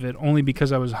half of it only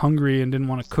because I was hungry and didn't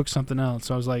want to cook something else.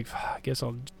 So I was like, I guess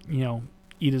I'll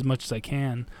eat as much as I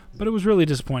can. But it was really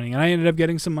disappointing, and I ended up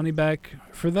getting some money back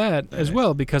for that as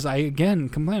well, because I again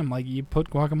complained. I'm like, you put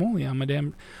guacamole on my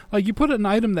damn, like, you put an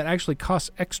item that actually costs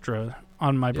extra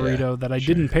on my burrito that I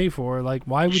didn't pay for. Like,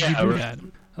 why would you do that?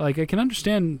 Like, I can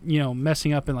understand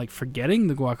messing up and like forgetting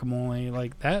the guacamole,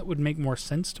 like that would make more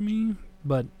sense to me,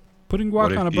 but putting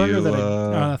guac on a burger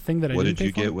on a thing that I didn't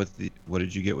pay for. What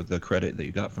did you get with the credit that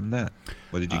you got from that?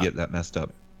 What did you get that messed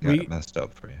up? Messed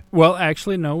up for you. Well,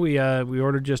 actually, no. We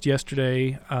ordered just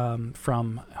yesterday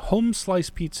from Home Slice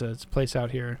Pizza. It's a place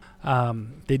out here.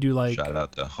 They do like, shout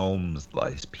out to Home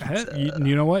Slice Pizza.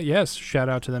 You know what? Yes, shout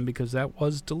out to them because that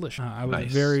was delicious. I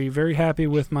was very, very happy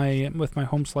with my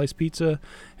Home Slice Pizza,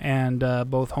 and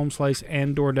both Home Slice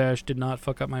and DoorDash did not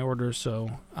fuck up my orders.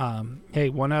 So, hey,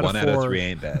 1 out of 4. 1 out of 3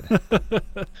 ain't bad.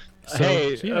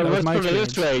 Let's put it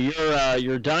this way: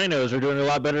 your dinos are doing a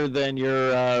lot better than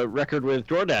your record with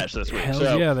DoorDash this week. Hells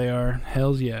yeah, they are.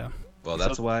 Hells yeah. Well,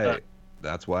 that's why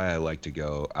I like to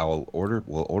go. We'll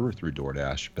order through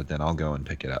DoorDash, but then I'll go and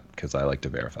pick it up because I like to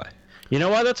verify. You know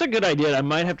what? That's a good idea. I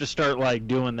might have to start like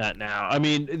doing that now. I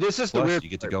mean, this is the weird. You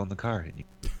get to go in the car.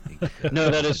 No,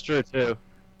 that is true too.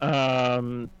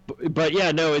 But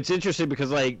yeah, no, it's interesting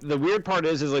because like the weird part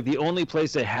is like the only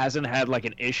place that hasn't had like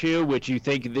an issue, which you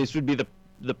think this would be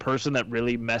the person that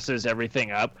really messes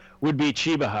everything up, would be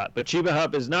Cheba Hut. But Cheba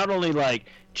Hut is not only like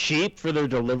cheap for their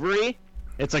delivery,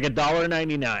 it's like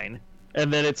 $1.99,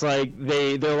 and then it's like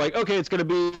they're like, okay, it's gonna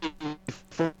be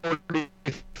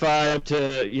 45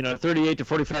 to 38 to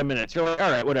 45 minutes. You're like,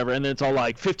 all right, whatever, and then it's all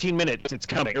like 15 minutes, it's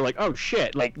coming. You're like, oh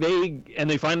shit, like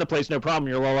they find the place, no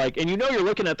problem. You're all like, and you're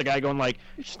looking at the guy going like,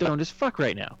 you're stoned as fuck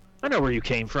right now. I know where you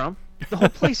came from. The whole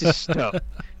place is stoned.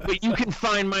 But you can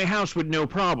find my house with no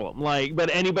problem. Like,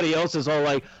 but anybody else is all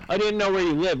like, I didn't know where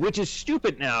you live, which is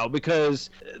stupid now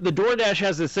because the DoorDash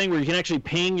has this thing where you can actually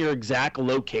ping your exact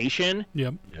location.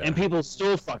 Yep. And people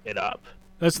still fuck it up.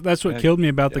 That's what killed me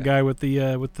about the guy with the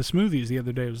smoothies the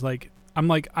other day. It was like,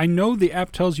 I know the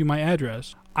app tells you my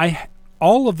address.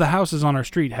 All of the houses on our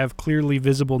street have clearly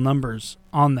visible numbers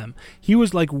on them. He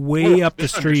was like way up the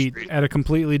street at a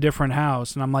completely different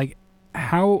house, and I'm like,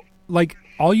 how? Like,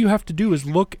 all you have to do is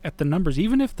look at the numbers.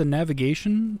 Even if the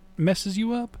navigation messes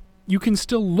you up, you can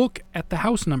still look at the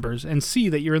house numbers and see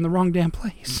that you're in the wrong damn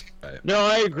place. No,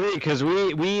 I agree, because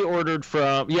we ordered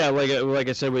from, like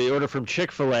I said, we ordered from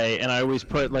Chick-fil-A, and I always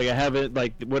put, like, I have it,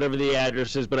 like, whatever the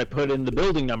address is, but I put in the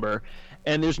building number,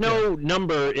 and there's no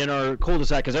number in our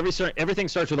cul-de-sac, because everything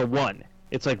starts with a 1.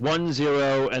 It's like 1,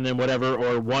 0, and then whatever,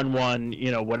 or 1, 1,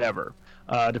 whatever,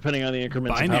 depending on the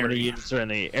increments of how many units are in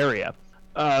the area.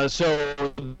 So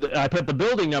I put the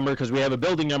building number because we have a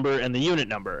building number and the unit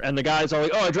number, and the guy's all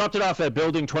like, "Oh, I dropped it off at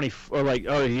building 24," or like,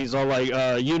 "Oh, he's all like,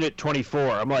 unit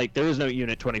 24." I'm like, "There is no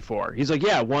unit 24." He's like,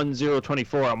 "Yeah,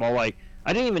 1024." I'm all like,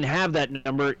 "I didn't even have that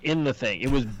number in the thing. It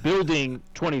was building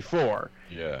 24."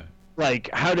 Yeah. Like,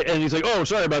 how did? And he's like, "Oh,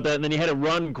 sorry about that." And then he had to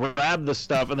run, grab the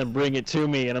stuff, and then bring it to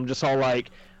me, and I'm just all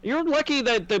like, "You're lucky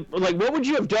that what would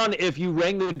you have done if you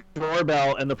rang the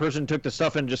doorbell and the person took the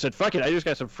stuff and just said, 'Fuck it, I just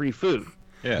got some free food'?"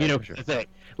 Yeah, sure. Thing.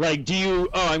 Like,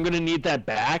 I'm going to need that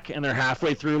back, and they're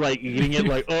halfway through, like, eating it,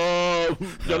 like, oh.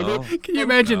 No. Can you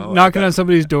imagine knocking on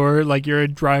somebody's door, like, you're a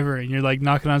driver, and you're, like,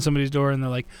 knocking on somebody's door, and they're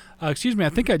like, excuse me, I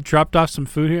think I dropped off some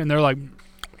food here, and they're like,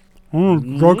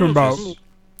 talking about.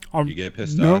 You get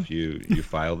pissed off, you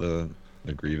file the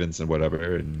grievance and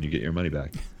whatever, and you get your money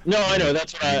back. No, I know,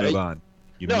 that's right. You move on.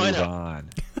 You move on.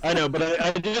 I know, but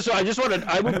I just wanted.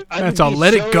 That's all.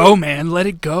 Let it go, man. Let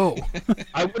it go.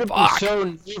 I would have been so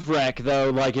nerve-wracked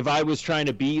though. Like if I was trying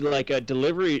to be like a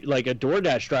delivery, like a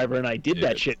DoorDash driver, and I did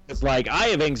that shit. It's like I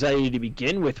have anxiety to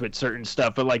begin with certain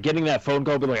stuff, but like getting that phone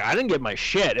call, but like I didn't get my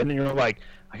shit, and then you're like,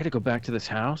 I gotta go back to this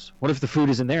house. What if the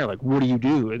food isn't there? Like, what do you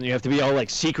do? And you have to be all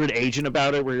like secret agent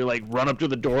about it, where you're like run up to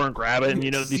the door and grab it, and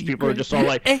these people are just all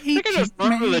like, I can just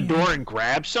run to the door and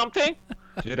grab something.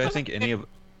 Dude, I think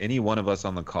any one of us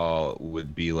on the call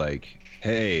would be like,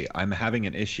 hey, I'm having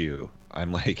an issue.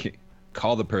 I'm like,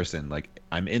 call the person. Like,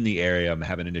 I'm in the area. I'm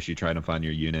having an issue trying to find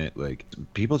your unit. Like,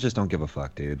 people just don't give a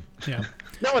fuck, dude. Yeah.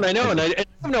 No, and I know, and I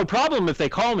have no problem if they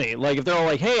call me. Like, if they're all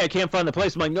like, hey, I can't find the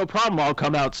place, I'm like, no problem. I'll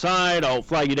come outside. I'll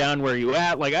flag you down where you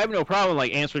at. Like, I have no problem,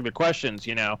 like, answering the questions,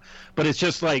 But it's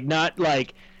just, like, not,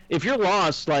 like, if you're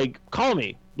lost, like, call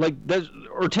me. Like,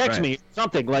 or text me,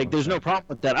 something. Like, there's no problem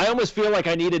with that. I almost feel like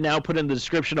I need to now put in the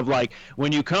description of, like,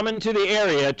 when you come into the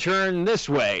area, turn this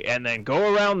way, and then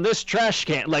go around this trash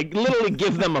can. Like, literally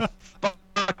give them a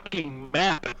fucking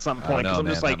map at some point. Because I'm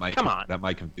just like, come on. That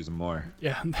might confuse them more.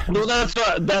 Yeah. Well, that's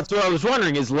what I was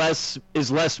wondering. Is less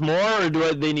more, or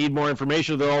do they need more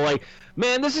information? They're all like,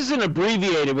 man, this isn't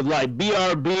abbreviated with, like,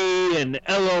 BRB and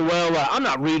LOL. I'm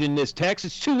not reading this text.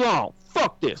 It's too long.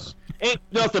 Fuck this. Ain't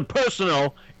nothing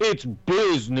personal, it's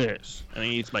business. And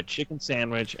he eats my chicken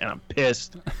sandwich, and I'm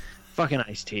pissed. Fucking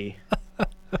iced tea.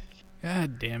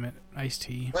 God damn it, iced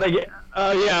tea. But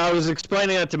I was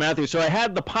explaining that to Matthew. So I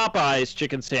had the Popeyes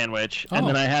chicken sandwich, and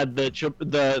then I had the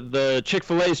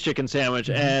Chick-fil-A's chicken sandwich,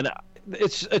 and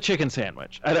it's a chicken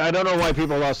sandwich. I don't know why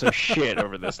people lost their shit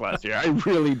over this last year. I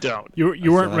really don't.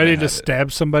 You weren't ready to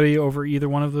stab somebody over either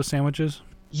one of those sandwiches?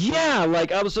 Yeah,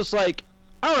 like, I was just like,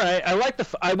 all right, I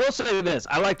will say this.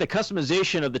 I like the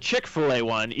customization of the Chick-fil-A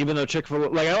one, even though Chick-fil-A,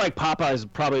 like, I like Popeyes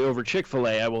probably over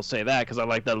Chick-fil-A. I will say that because I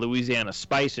like that Louisiana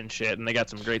spice and shit, and they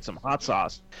got some hot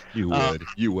sauce. You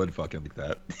would fucking like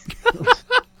that.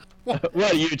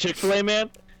 What, you a Chick-fil-A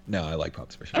man? No, I like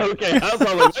Popeyes for sure. Okay, I was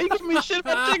all like, why are you giving me shit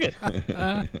about chicken? Why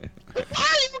are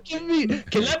you giving me?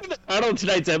 Can that be the title of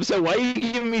tonight's episode? Why are you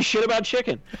giving me shit about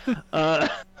chicken?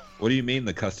 What do you mean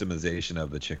the customization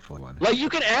of the Chick-fil-A one? Like, you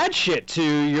can add shit to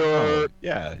your...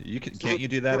 yeah, you can. Can't you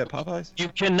do that at Popeyes? You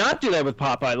cannot do that with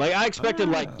Popeye. Like, I expected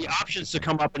like the options to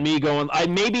come up and me going.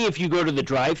 Maybe if you go to the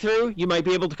drive-thru, you might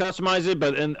be able to customize it.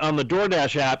 But on the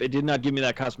DoorDash app, it did not give me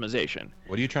that customization.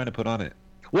 What are you trying to put on it?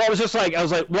 Well, I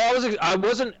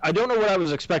don't know what I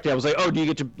was expecting. I was like, oh, do you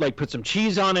get to like put some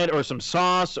cheese on it or some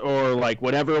sauce or like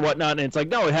whatever or whatnot? And it's like,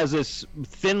 no, it has this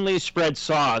thinly spread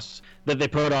sauce that they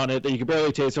put on it that you can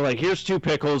barely taste. They're like, here's 2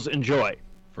 pickles, enjoy.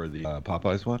 For the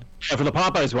Popeyes one? Yeah, for the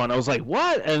Popeyes one. I was like,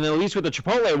 what? And then at least with the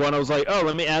Chipotle one, I was like, oh,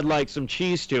 let me add like some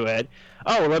cheese to it.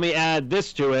 Oh, let me add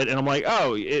this to it. And I'm like,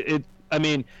 oh, it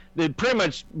pretty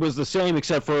much was the same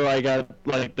except for I got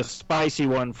like the spicy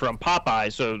one from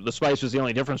Popeye, so the spice was the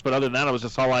only difference. But other than that, I was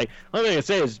just all like, the only thing I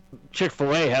say is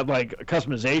Chick-fil-A had like a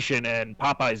customization and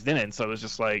Popeyes didn't, so it was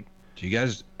just like. Do you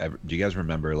guys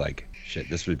remember, like, shit,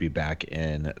 this would be back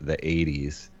in the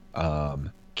 80s.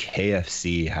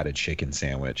 KFC had a chicken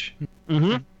sandwich.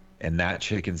 Mm-hmm. And that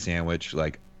chicken sandwich,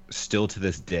 like, still to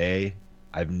this day,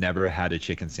 I've never had a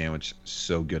chicken sandwich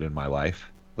so good in my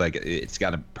life. Like, it's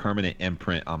got a permanent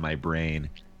imprint on my brain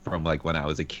from like when I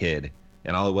was a kid.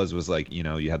 And all it was like, you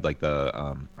know, you had like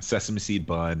the sesame seed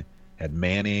bun, had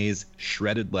mayonnaise,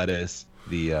 shredded lettuce,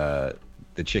 the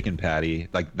chicken patty.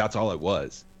 Like, that's all it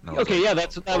was. Okay, like, yeah,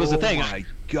 that was the thing. Oh my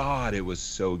God, it was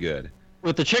so good.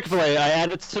 With the Chick-fil-A, I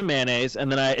added some mayonnaise,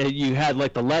 and then you had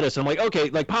like the lettuce. I'm like, okay,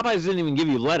 like Popeyes didn't even give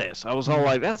you lettuce. I was all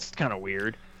like, that's kind of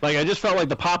weird. Like, I just felt like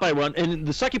the Popeye one, and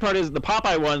the sucky part is the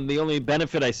Popeye one, the only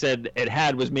benefit I said it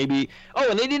had was maybe,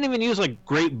 and they didn't even use like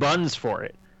great buns for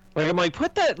it. Like, I'm like,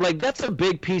 put that, like, that's a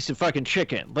big piece of fucking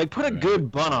chicken. Like, put a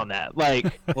good bun on that.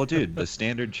 Like, well, dude, the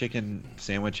standard chicken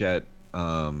sandwich at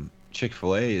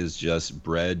Chick-fil-A is just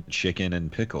bread, chicken, and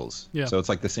pickles. Yeah. So it's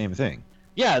like the same thing.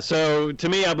 Yeah, so to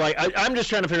me, I'm like, I'm just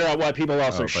trying to figure out why people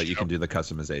also. But you can do the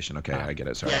customization. Okay, I get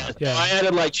it. Sorry. Yeah, I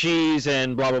added like cheese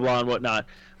and blah blah blah and whatnot.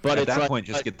 But at that like, point,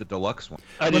 just get the deluxe one.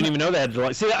 I didn't even know they had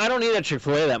deluxe. See, I don't eat at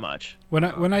Chick-fil-A that much. When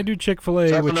I do Chick-fil-A,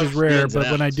 So which is rare, but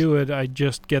when I do it, I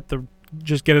just get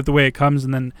it the way it comes,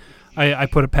 and then I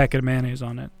put a packet of mayonnaise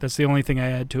on it. That's the only thing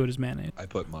I add to it is mayonnaise. I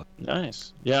put mustard.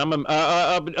 Nice. Yeah,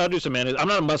 I'll do some mayonnaise. I'm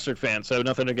not a mustard fan, so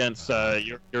nothing against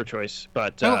your choice.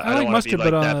 But I like mustard,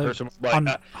 but on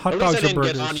hot dogs at least I or didn't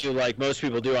get on burgers. you like most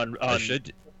people do on. I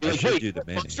should do the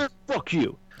mayonnaise. Mustard? Fuck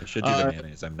you. I should do the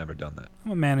mayonnaise. I've never done that.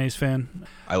 I'm a mayonnaise fan.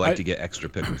 I like to get extra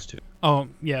pickles too. Oh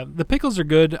yeah, the pickles are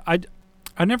good.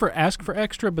 I never ask for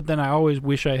extra, but then I always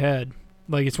wish I had.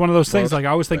 Like, it's one of those things. Like, I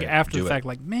always think after the fact,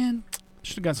 like, man, I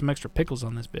should have got some extra pickles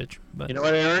on this bitch. But you know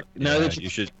what, Eric? You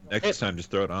should next time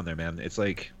just throw it on there, man. It's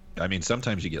like, I mean,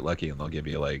 sometimes you get lucky and they'll give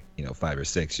you like 5 or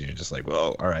 6, and you're just like,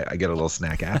 well, all right, I get a little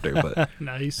snack after. But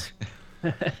nice.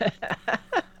 But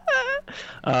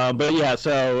yeah,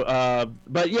 I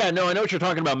know what you're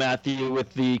talking about, Matthew,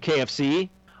 with the KFC.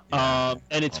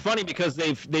 And it's funny because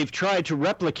they've tried to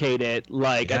replicate it,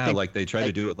 like I think, like they try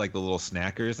to do it like the little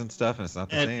snackers and stuff, and it's not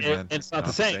the same, man. It's not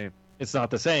the same. It's not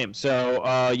the same. So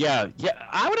yeah,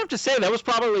 I would have to say that was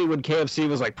probably when KFC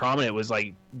was like prominent. It was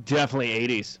like definitely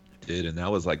 80s. Dude, and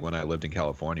that was like when I lived in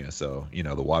California, so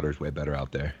the water's way better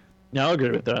out there. No, I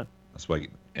agree with that. That's why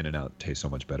In-N-Out tastes so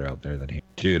much better out there than here.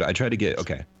 Dude, I tried to get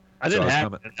I didn't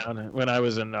have it when I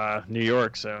was in New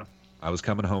York, so I was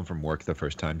coming home from work the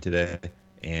first time today,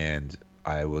 and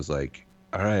I was like,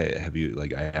 all right, have you,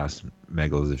 like, I asked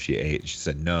Meggles if she ate. She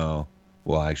said no.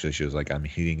 Well, actually, she was like, I'm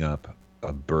heating up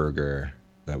a burger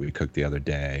that we cooked the other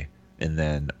day, and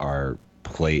then our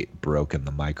plate broke in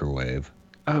the microwave.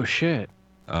 Oh, shit.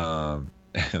 And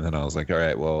then I was like, all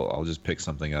right, well, I'll just pick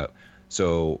something up.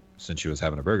 So since she was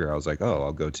having a burger, I was like, oh,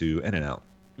 I'll go to In-N-Out.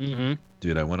 Mm-hmm.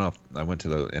 Dude, I went to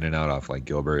the In-N-Out off like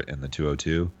Gilbert and the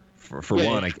 202. For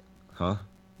one, huh?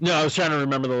 No, I was trying to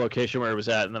remember the location where it was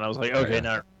at, and then I was like, okay,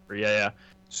 now yeah.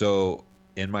 So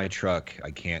in my truck, I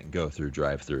can't go through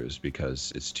drive-throughs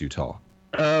because it's too tall.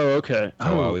 Oh, okay. So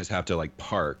I always have to like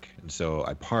park, and so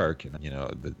I park, and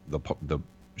the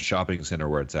shopping center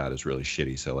where it's at is really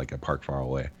shitty. So like I park far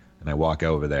away, and I walk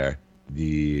over there.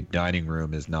 The dining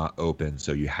room is not open,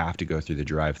 so you have to go through the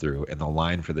drive-through, and the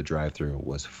line for the drive-through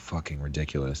was fucking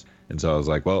ridiculous. And so I was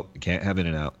like, well, I can't have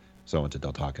In-N-Out, so I went to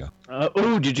Del Taco.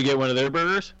 Did you get one of their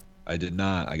burgers? I did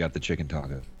not. I got the chicken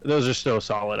taco. Those are so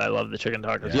solid. I love the chicken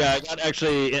tacos. Yeah,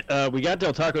 we got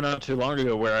Del Taco not too long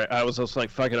ago where I was just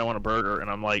like, fuck it, I want a burger. And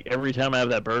I'm like, every time I have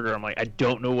that burger, I'm like, I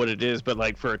don't know what it is, but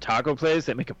like for a taco place,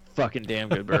 they make a fucking damn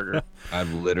good burger.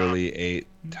 I've literally ate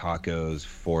tacos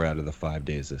 4 out of the 5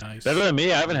 days this nice. Better than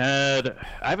me. I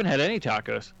haven't had any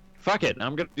tacos. Fuck it.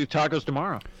 I'm going to do tacos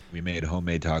tomorrow. We made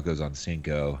homemade tacos on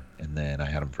Cinco, and then I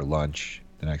had them for lunch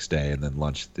the next day, and then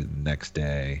lunch the next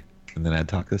day. And then I had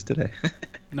tacos today.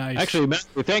 Nice. Actually,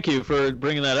 Matthew, thank you for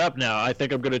bringing that up now. I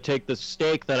think I'm going to take the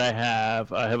steak that I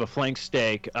have. I have a flank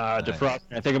steak, defrost.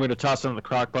 I think I'm going to toss it in the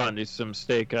crock pot and do some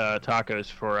steak tacos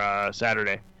for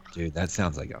Saturday. Dude, that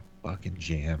sounds like a fucking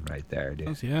jam right there,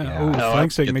 dude. Yeah. Oh,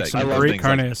 flank steak makes some great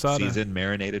carne asada. Seasoned,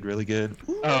 marinated really good.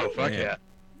 Oh, fuck yeah.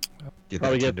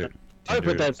 Probably get that. I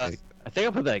put that. I think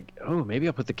I'll put that. Oh, maybe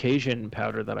I'll put the Cajun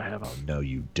powder that I have on. Oh, no,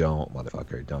 you don't,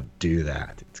 motherfucker. Don't do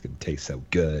that. It's going to taste so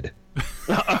good.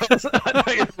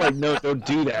 Like, no, don't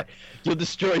do that. You'll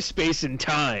destroy space and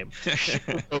time.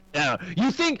 Now, you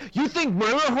think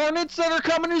murder hornets that are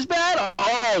coming is bad?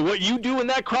 Oh, what you do in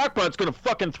that crockpot's gonna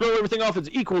fucking throw everything off its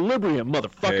equilibrium,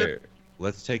 motherfucker. Hey,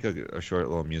 let's take a short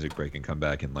little music break and come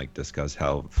back and like discuss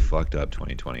how fucked up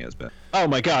 2020 has been. Oh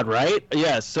my God, right?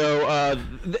 Yes. So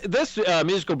this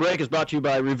musical break is brought to you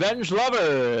by Revenge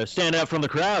Lover. Stand out from the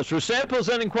crowds. For samples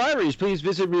and inquiries, please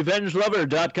visit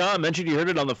revengelover.com. Mention you heard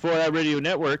it on the 4i Radio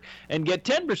Network and get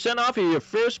 10% off of your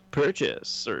first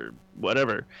purchase or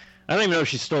whatever. I don't even know if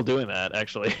she's still doing that,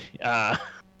 actually. I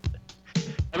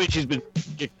mean, she's been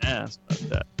kicking ass.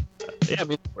 But, yeah,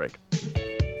 music break.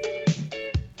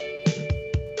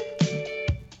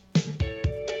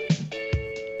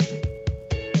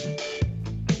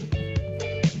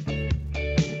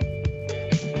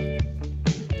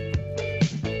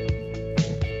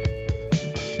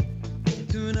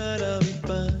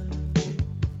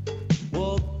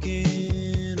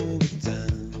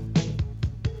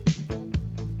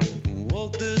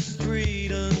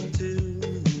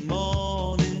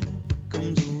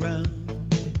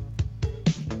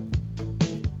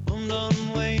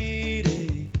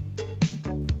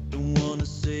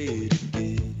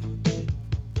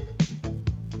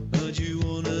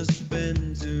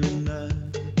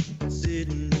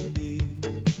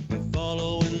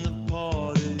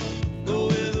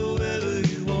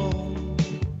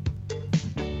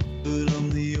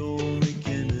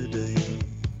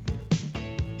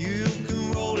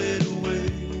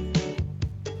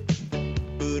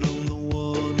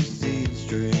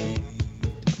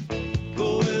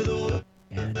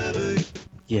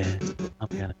 Yeah, I'm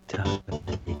gonna talk a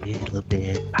little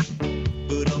bit.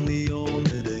 But I'm the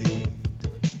only day,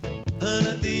 and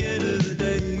at the end of the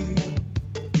day,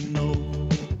 you know,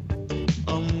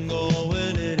 I'm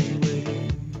going anyway.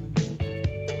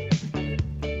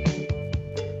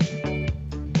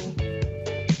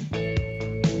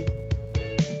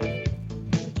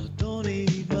 I don't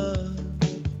need much,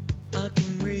 I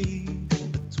can read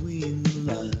between the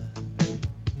lines.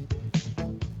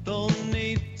 Don't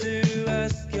need to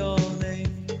ask your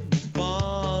name,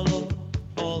 follow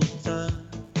all the time.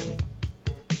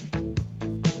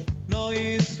 No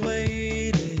use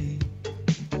waiting,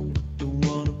 don't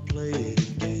wanna play the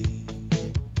game.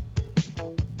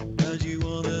 How'd you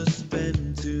wanna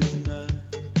spend tonight?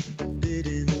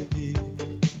 Didn't you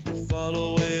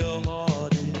follow where your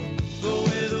heart is? Go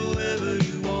with whoever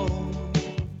you want,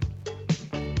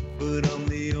 but I'm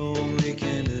the only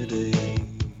candidate.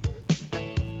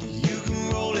 You can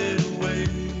roll it away,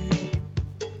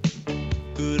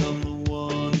 but I'm the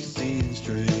one who's seeing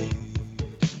straight.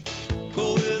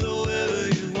 Go with whoever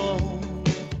you want,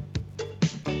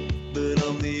 but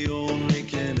I'm the only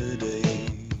candidate.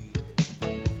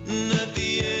 And at the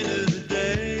end of the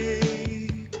day,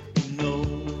 you know,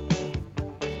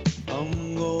 I'm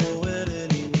going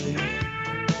anyway.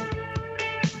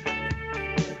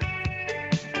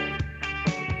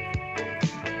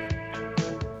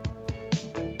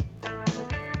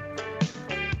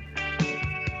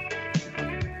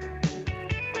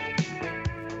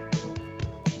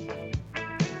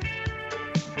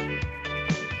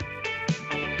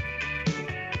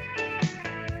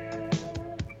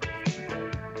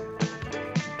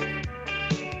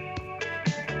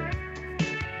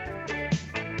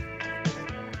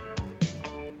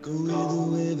 Go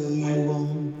with whoever you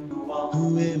want,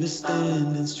 whoever's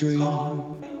standing straight.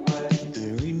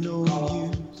 There ain't no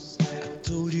use, I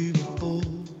told you before.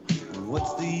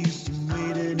 What's the use in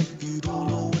waiting if you don't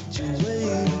know what you're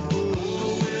waiting for? Go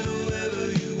with whoever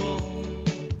you want,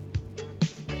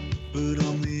 but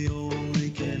I'm the only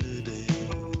candidate.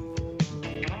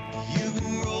 You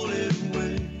can roll it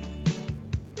away,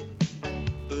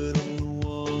 but I'm the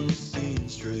one who's seeing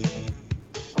straight.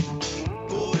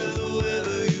 Go with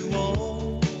whoever you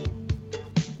want,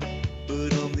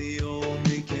 but I'm the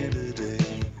only candidate.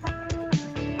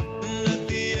 And at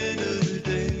the end of the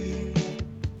day,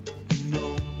 you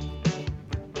know,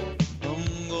 I'm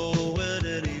going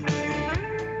anyway.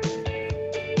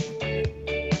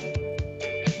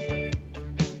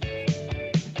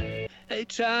 They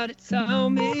try to tell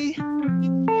me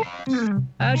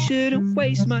I shouldn't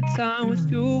waste my time with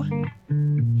you.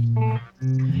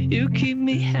 You keep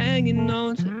me hanging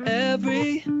on to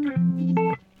every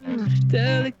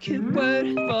delicate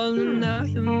word falling out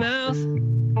your mouth.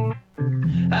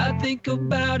 I think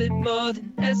about it more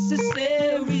than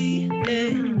necessary,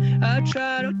 and I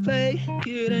try to play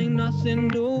it ain't nothing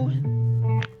new.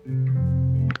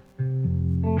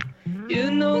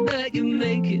 You know that you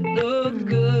make it look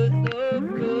good,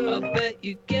 look good. I bet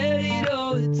you get it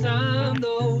all the time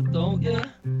though, don't you?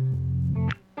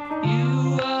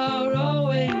 You are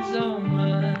always on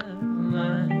my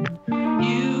mind.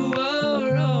 You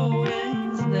are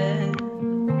always there.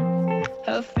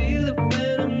 I feel it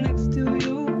when I'm next to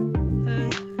you.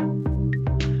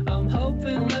 I'm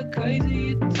hoping like crazy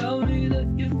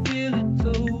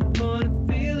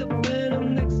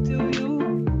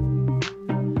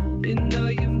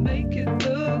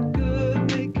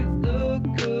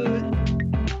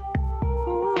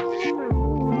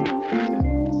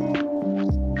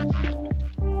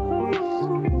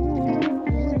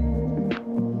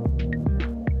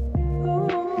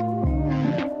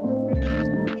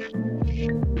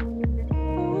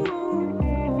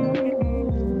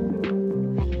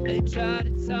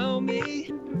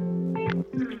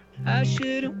I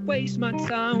shouldn't waste my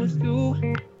time with you.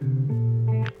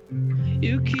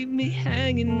 You keep me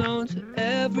hanging on to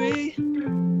every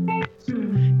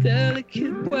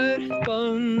delicate word,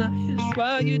 but not just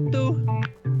what you do.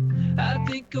 I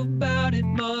think about it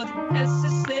more than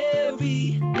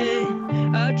necessary.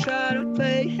 Yeah. I try to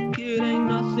play, it ain't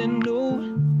nothing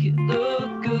new. It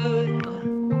look good.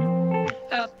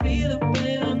 I feel it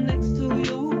when I'm next to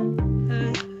you.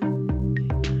 Yeah.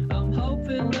 I'm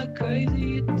hoping like crazy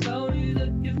you tell me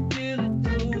that you feel it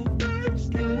too.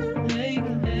 You make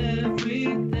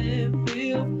everything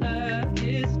feel like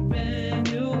it's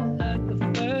brand new, like the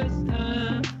first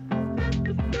time.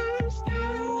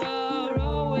 You are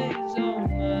always on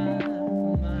my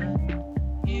mind.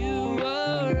 You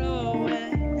are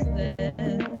always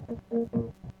there.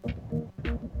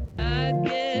 I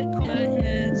get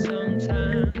quiet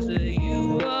sometimes, but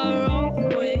you are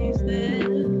always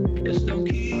there. Just don't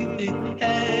keep me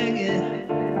hanging.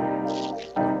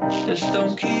 Just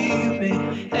don't keep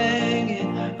me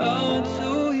hanging on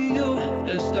to you.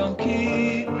 Just don't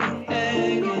keep me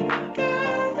hanging.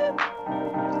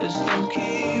 Just don't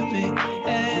keep me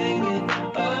hanging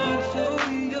on to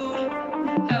you.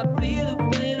 I feel it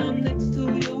when I'm next to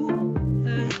you.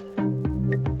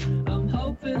 I'm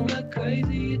hoping like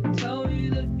crazy you tell me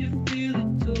that you feel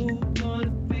it too.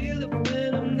 Wanna feel it when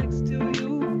I'm next to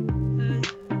you.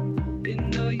 You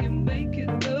know you make it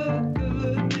look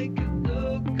good, make it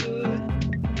look good.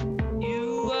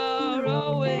 You are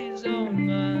always on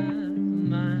my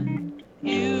mind.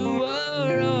 You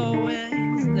are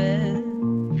always there.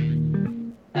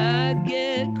 I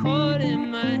get caught in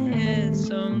my head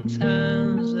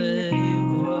sometimes, but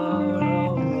you are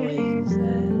always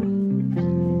there.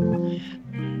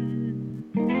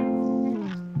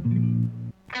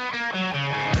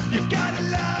 You got a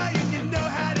lie and you know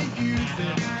how to use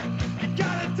it. You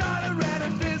got a dollar and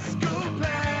a fiscal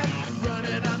plan,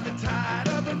 running on the tide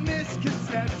of a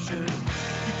misconception.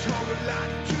 You told a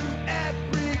lie to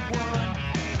everyone.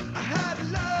 I had a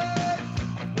life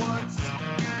once,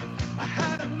 I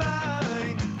had a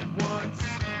mind once.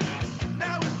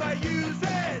 Now if I use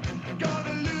it, I'm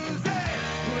gonna lose it.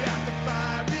 Put out the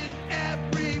fire in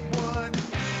everyone.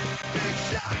 Big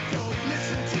shot, don't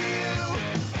listen to you.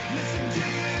 Listen to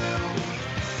you.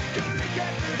 Gonna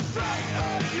get the fright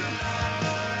of your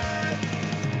life.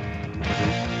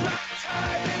 Black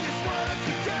tie, they just wanna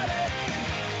forget it.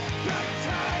 Black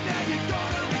tie, now you're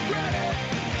gonna regret it.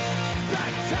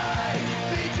 Black tie,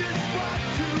 they just want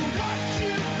to watch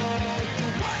you fall, to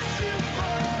watch you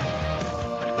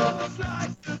fall. Another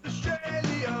slice of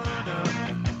Australia,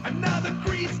 another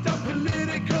greased up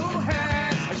political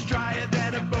hand. It's drier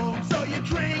than a bone, so you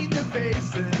drain the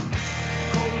basin.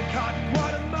 Cold cotton,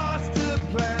 what a master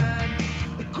plan.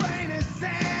 A grain of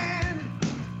sand,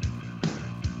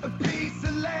 a piece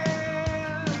of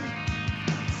land.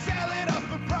 Sell it up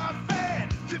for profit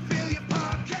to fill your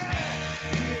pocket.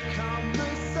 Here come the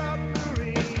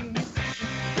submarines.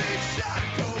 Big shot,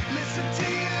 don't listen to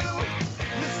you.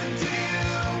 Listen to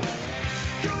you.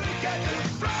 Gonna get the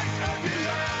fright of your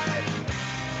life.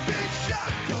 Big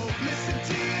shot, don't listen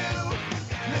to you.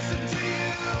 Listen to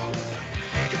you.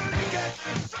 Gonna get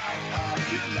the fright of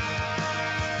your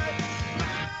life.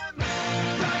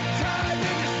 Black tie,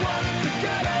 they just wanna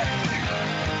forget it.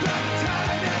 Black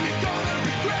tie, now you're gonna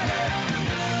regret it.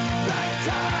 Black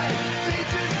tie, they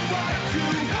just want to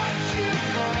watch you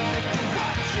fall, to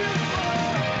watch you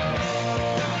fall.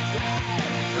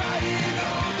 Flying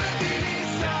over the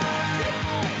side,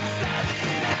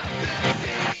 standing out the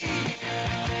sea.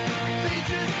 They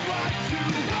just want to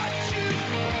watch you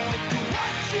fall, to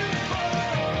watch you fall.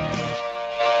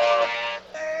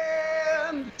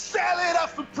 And sell it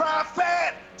off for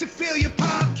profit to fill your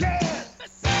pocket.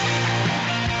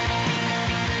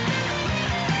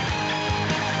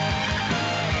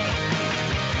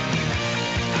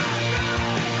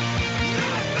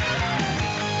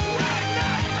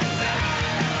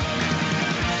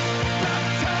 Black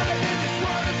tie, they just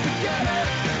wanna forget it.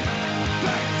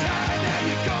 Black tie, now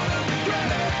you're gonna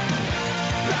regret it.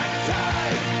 Black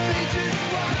tie, they just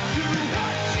want to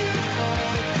watch you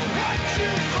fall, to watch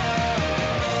you fall.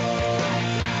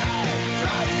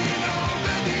 Flying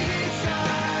over the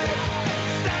side,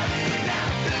 standing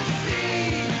out the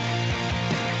sea.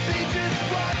 They just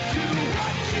want to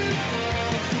watch you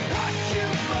fall, to watch you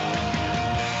fall.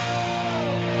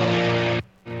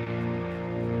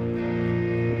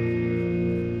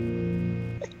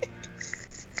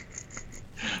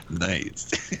 Nice.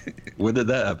 When did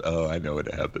that happen? Oh, I know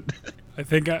what happened. I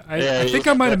think I Yeah, think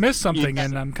I might have missed something,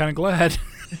 and I'm kind of glad.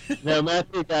 No,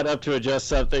 Matthew got up to adjust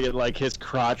something, and like his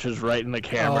crotch was right in the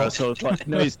camera, Oh. so it's like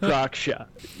nice crotch shot.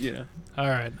 You know. All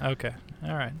right. Okay.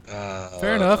 All right.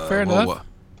 Fair enough. Fair enough.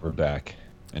 We're back,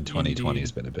 and 2020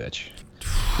 has been a bitch.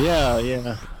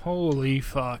 Yeah. Holy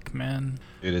fuck, man.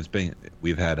 Dude,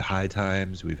 we've had high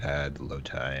times, we've had low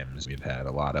times, we've had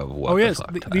a lot of what Oh the yes,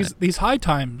 fuck these high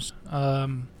times.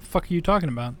 Fuck are you talking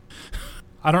about?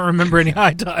 I don't remember any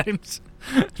high times.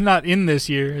 Not in this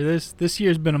year. This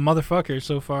year's been a motherfucker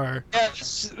so far. Yeah,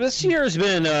 this year's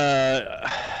been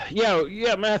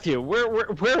yeah, Matthew. Where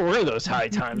were those high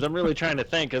times? I'm really trying to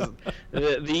think, because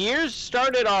the years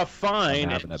started off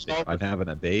fine. I'm having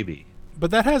a baby. But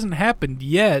that hasn't happened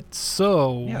yet,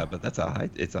 so... Yeah, but it's a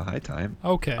high time.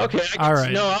 Okay. Okay, all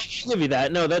right. No, I'll give you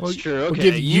that. No, that's true. Okay,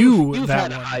 We'll give you've that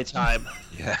had one. a high time.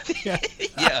 Yeah.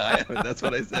 Yeah, that's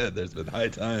what I said. There's been high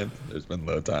times, there's been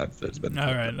low times, there's been...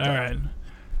 All right.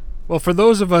 Well, for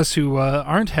those of us who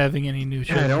aren't having any new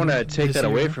children... I don't want to take that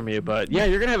year, away from you, but yeah,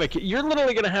 you're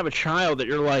literally going to have a child that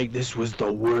you're like, this was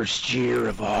the worst year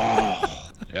of all.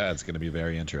 Yeah, it's going to be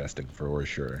very interesting for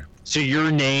sure. So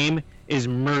your name is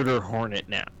Murder Hornet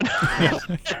now.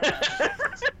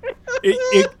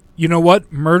 You know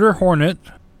what? Murder Hornet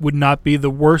would not be the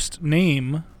worst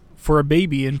name for a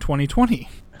baby in 2020.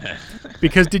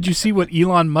 Because did you see what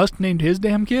Elon Musk named his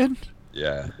damn kid?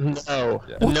 Yeah. No.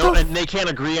 Yeah. No, and they can't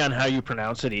agree on how you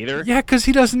pronounce it either. Yeah, because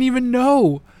he doesn't even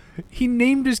know. He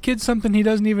named his kid something he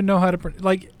doesn't even know how to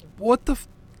like, what the...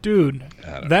 Dude,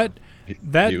 that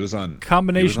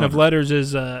combination of letters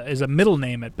is a middle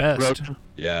name at best.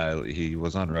 Yeah, he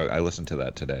was on Rogue. I listened to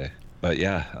that today. But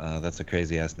yeah, that's a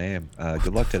crazy-ass name.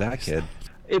 Good luck to that kid.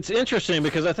 It's interesting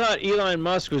because I thought Elon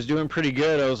Musk was doing pretty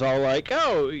good. I was all like,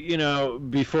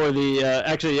 before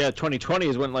the... 2020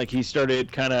 is when he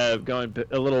started kind of going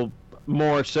a little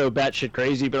more so batshit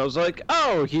crazy. But I was like,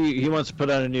 he wants to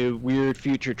put out a new weird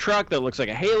future truck that looks like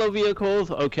a Halo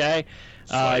vehicle. Okay.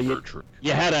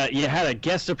 You had a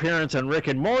guest appearance on Rick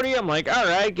and Morty. I'm like, all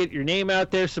right, get your name out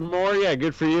there some more. Yeah,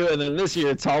 good for you. And then this year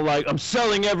it's all like, I'm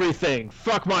selling everything.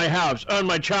 Fuck my house. Own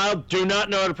my child. Do not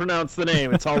know how to pronounce the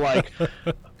name. It's all like,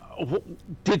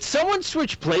 did someone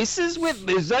switch places with?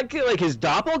 Is that like his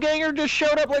doppelganger just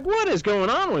showed up? Like, what is going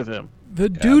on with him? The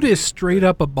dude is straight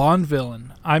up a Bond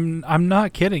villain. I'm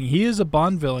not kidding. He is a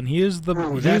Bond villain. He is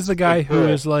the guy who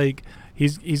is like.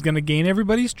 He's going to gain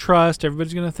everybody's trust.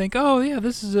 Everybody's going to think, oh yeah,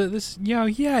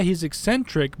 he's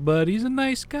eccentric, but he's a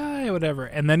nice guy, or whatever.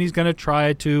 And then he's going to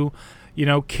try to,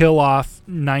 kill off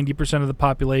 90% of the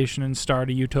population and start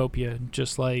a utopia,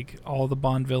 just like all the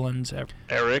Bond villains ever.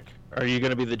 Eric, are you going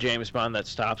to be the James Bond that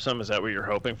stops him? Is that what you're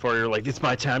hoping for? You're like, it's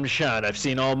my time to shine. I've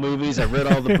seen all movies. I've read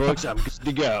all the books. I'm good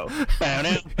to go. Bow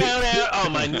down. Oh,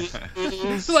 my knees.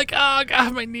 It's like, oh,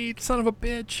 God, my knee, son of a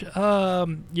bitch.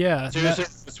 Yeah. Seriously,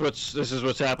 this is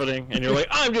what's happening? And you're like,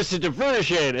 I'm just a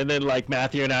differentiate. And then,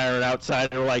 Matthew and I are outside,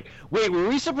 and we're like, wait, were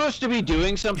we supposed to be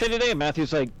doing something today? And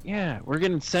Matthew's like, yeah, we're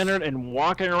getting centered and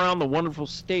walking around the wonderful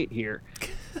state here.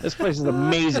 This place is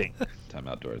amazing. Time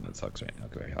outdoors and it sucks right now.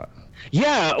 Very hot.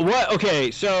 Yeah. What?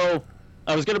 Okay. So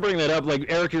I was gonna bring that up. Like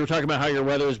Eric, you were talking about how your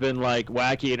weather has been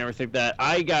wacky and everything.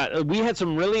 We had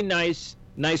some really nice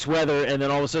weather, and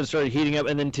then all of a sudden it started heating up.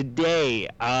 And then today,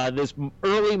 this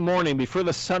early morning, before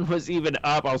the sun was even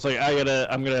up, I was like,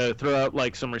 I'm gonna throw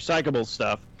out some recyclable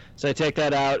stuff. So I take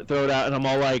that out, throw it out, and I'm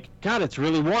all like, God, it's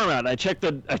really warm out. And I checked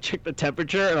the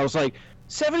temperature, and I was like,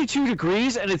 72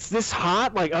 degrees, and it's this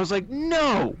hot? I was like,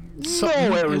 no,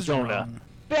 Arizona.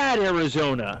 Bad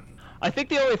Arizona. I think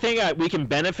the only thing we can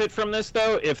benefit from this,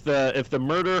 though, if the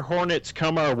murder hornets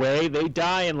come our way, they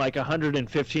die in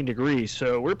 115 degrees.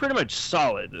 So we're pretty much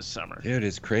solid this summer. Dude,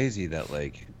 it's crazy that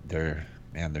they're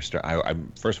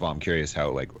first of all, I'm curious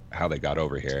how they got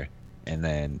over here, and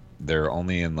then they're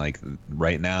only in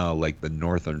right now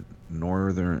the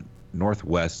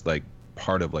northwest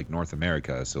part of North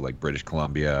America, so British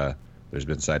Columbia. There's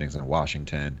been sightings in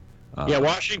Washington.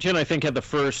 Washington I think had the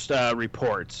first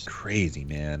reports. Crazy,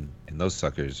 man. And those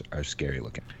suckers are scary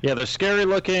looking. Yeah, they're scary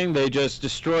looking. They just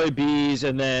destroy bees,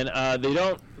 and then they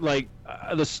don't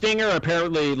the stinger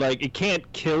apparently it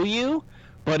can't kill you,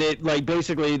 but it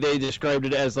basically they described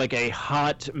it as a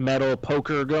hot metal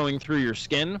poker going through your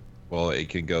skin. Well, it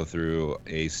can go through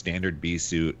a standard bee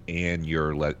suit and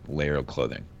your layer of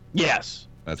clothing. Yes.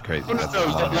 That's crazy.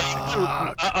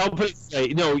 I'll put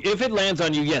it no. If it lands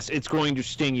on you, yes, it's going to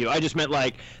sting you. I just meant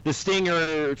the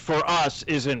stinger for us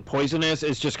isn't poisonous.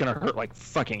 It's just gonna hurt like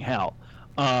fucking hell.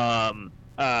 But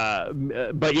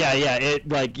yeah,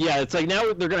 it's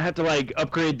now they're gonna have to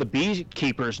upgrade the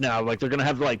beekeepers now. They're gonna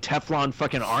have Teflon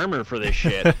fucking armor for this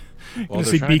shit. You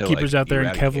see beekeepers out there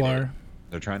in Kevlar.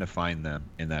 They're trying to find them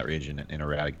in that region and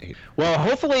eradicate. Well,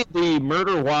 hopefully the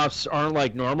murder wasps aren't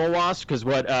like normal wasps, because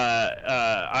what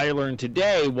I learned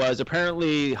today was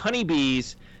apparently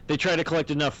honeybees, they try to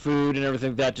collect enough food and everything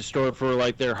like that to store for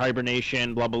like their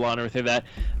hibernation, blah blah blah, and everything like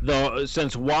that. Though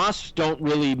since wasps don't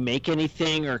really make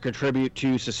anything or contribute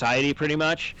to society pretty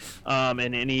much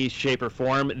in any shape or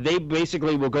form, they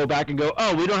basically will go back and go,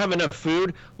 oh, we don't have enough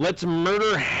food, let's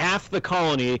murder half the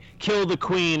colony, kill the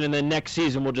queen, and then next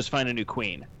season we'll just find a new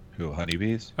queen. Who,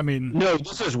 honeybees? I mean, No,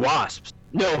 this is wasps.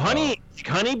 No,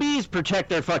 honeybees protect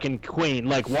their fucking queen.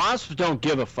 Like, wasps don't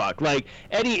give a fuck. Like,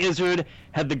 Eddie Izzard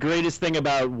had the greatest thing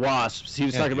about wasps. He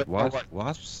was talking dude, about...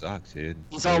 wasps suck, dude.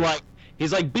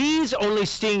 He's like, bees only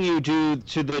sting you due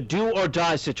to the do or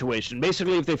die situation.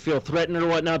 Basically, if they feel threatened or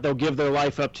whatnot, they'll give their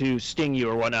life up to sting you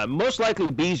or whatnot. Most likely,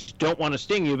 bees don't want to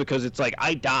sting you because it's like,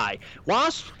 I die.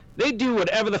 Wasps... they do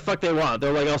whatever the fuck they want.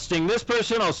 They're like, I'll sting this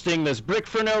person, I'll sting this brick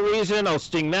for no reason, I'll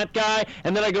sting that guy,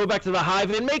 and then I go back to the hive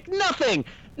and make nothing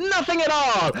at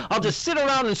all. I'll just sit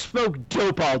around and smoke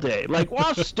dope all day. Like,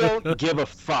 wasps don't give a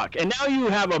fuck. And now you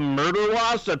have a murder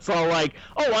wasp that's all like,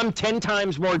 oh, I'm 10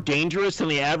 times more dangerous than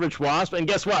the average wasp, and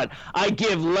guess what? I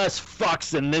give less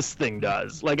fucks than this thing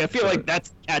does. Like, I feel like that's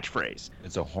the catchphrase.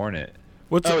 It's a hornet.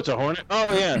 It's a hornet? Oh,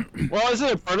 yeah. Well, isn't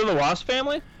it part of the wasp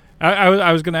family?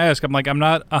 I was going to ask. I'm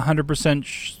not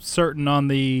 100% certain on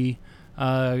the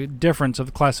difference of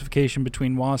the classification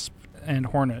between wasp and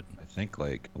hornet. I think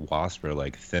like wasps are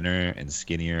like thinner and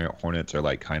skinnier. Hornets are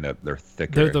like they're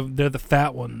thicker. They're the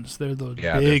fat ones. They're the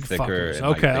they're big thicker fuckers. and,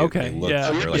 like, Okay. they look-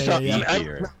 Yeah. they're, like,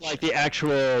 beefier. Like the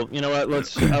actual, you know what?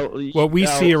 Let's. What we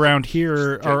see around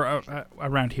here, or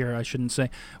around here, I shouldn't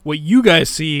say. What you guys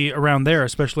see around there,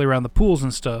 especially around the pools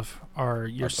and stuff, are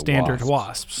your the standard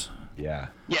wasps. wasps. Yeah.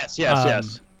 Yes.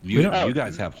 You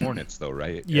guys have hornets though,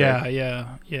 right? Yeah. They're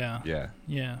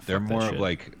fuck more that of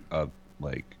shit.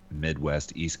 like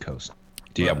Midwest, East Coast.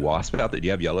 Do you have wasps out there? Do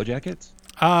you have yellow jackets?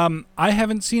 I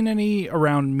haven't seen any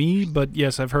around me, but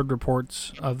yes, I've heard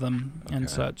reports of them and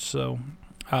such. So,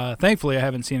 thankfully, I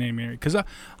haven't seen any because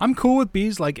I'm cool with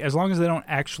bees. Like as long as they don't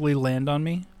actually land on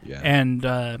me. Yeah. And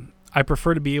I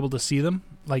prefer to be able to see them.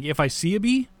 Like if I see a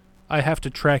bee, I have to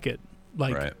track it.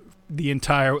 Like Right. the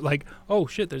entire oh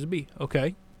shit, there's a bee.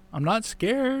 Okay, I'm not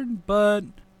scared, but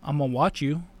I'm gonna watch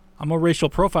you. I'm gonna racial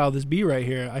profile this bee right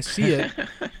here. I see it,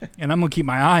 and I'm gonna keep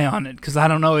my eye on it because I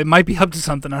don't know. It might be up to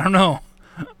something. I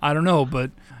don't know,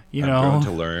 but you know.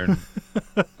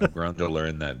 I've grown to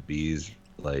learn that bees,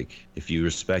 like, if you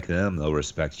respect them, they'll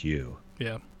respect you.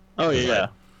 Yeah. Oh yeah.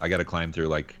 I got to climb through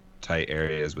like tight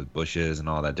areas with bushes and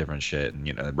all that different shit.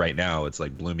 And right now it's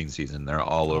like blooming season. They're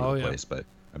all over the place. But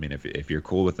I mean, if you're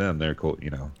cool with them, they're cool.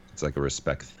 It's like a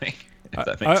respect thing. If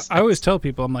that makes sense. I always tell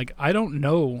people, I'm like, I don't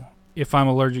know if I'm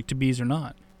allergic to bees or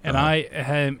not, and I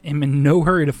am in no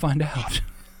hurry to find out.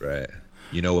 Right.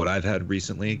 You know what I've had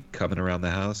recently coming around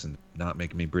the house and not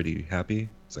making me pretty happy?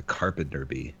 It's a carpenter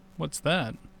bee. What's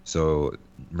that? So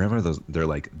remember those? They're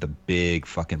like the big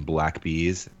fucking black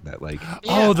bees that like.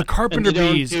 Oh, the carpenter And they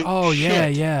don't bees. do Oh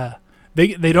shit. yeah.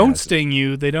 They don't sting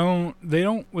you. They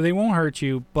won't hurt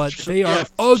you, but they are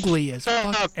ugly as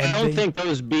fuck. I don't think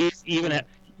those bees even have.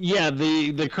 Yeah,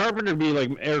 the carpenter bee,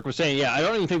 like Eric was saying, I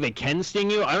don't even think they can sting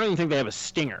you. I don't even think they have a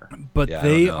stinger. But Yeah, I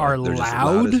they don't know. are They're just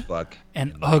loud as loud fuck.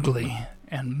 and ugly.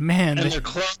 And man, And they're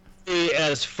clumsy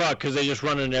as fuck because they just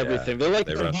run into everything. They're like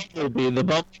they the run. bumblebee. The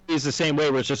bumblebee is the same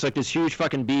way, where it's just like this huge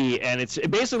fucking bee, and it's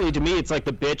basically, to me, it's like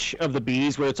the bitch of the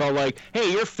bees, where it's all like, hey,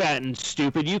 you're fat and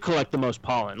stupid, you collect the most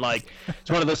pollen. Like,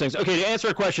 it's one of those things. Okay, to answer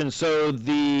a question, so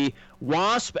the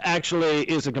wasp actually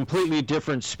is a completely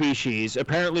different species.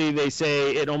 Apparently, they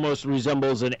say it almost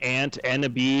resembles an ant and a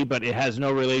bee, but it has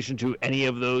no relation to any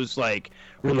of those like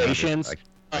relations.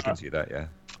 I can see that, yeah.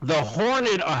 The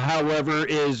hornet, however,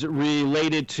 is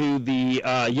related to the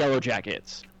yellow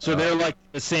jackets, so they're like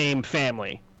the same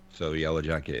family. So yellow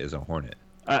jacket is a hornet.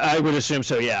 I would assume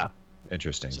so, yeah.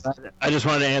 Interesting. I just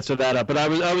wanted to answer that up, but I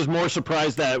was more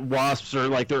surprised that wasps are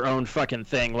like their own fucking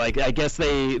thing. Like, I guess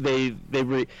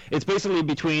it's basically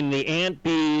between the ant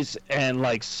bees and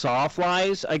like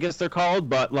sawflies, I guess they're called,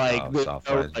 but like,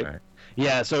 sawflies, like right.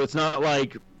 yeah, so it's not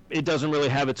like it doesn't really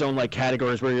have its own like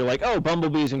categories where you're like, oh,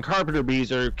 bumblebees and carpenter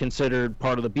bees are considered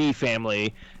part of the bee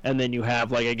family, and then you have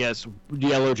like, I guess,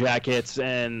 yellow jackets,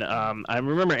 and I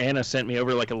remember Anna sent me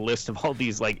over like a list of all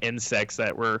these like insects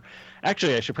that were.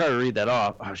 Actually, I should probably read that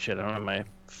off. Oh shit, I don't have my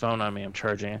phone on me. I'm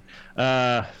charging it.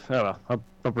 Oh well,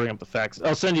 I'll bring up the facts.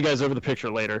 I'll send you guys over the picture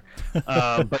later.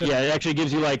 But yeah, it actually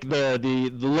gives you like the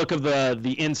look of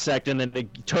the insect, and then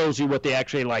it tells you what they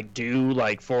actually like do,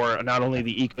 like for not only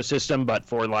the ecosystem but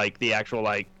for like the actual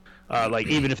like like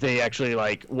even if they actually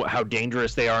like how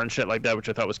dangerous they are and shit like that, which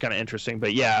I thought was kind of interesting.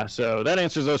 But yeah, so that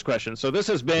answers those questions. So this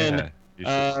has been you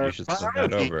should send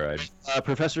that over.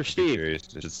 Professor Steve. Curious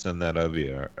to just send that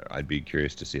over. I'd be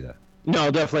curious to see that. No,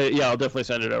 I'll definitely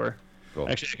send it over. Cool.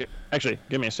 Actually,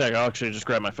 give me a sec. I'll actually just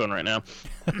grab my phone right now.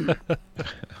 You don't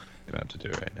have to do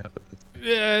it right now. But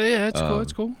Yeah, it's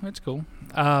cool. It's cool.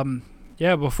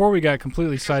 Yeah, before we got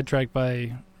completely sidetracked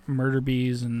by murder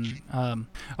bees and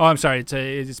I'm sorry,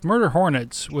 it's murder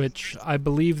hornets, which I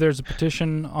believe there's a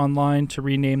petition online to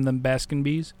rename them Baskin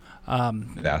bees.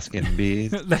 Baskin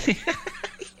bees.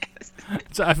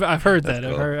 So I've heard that.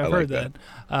 Cool. I've heard that.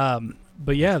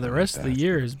 But yeah, the rest of the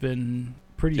year has been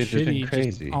pretty shitty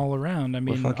just all around. I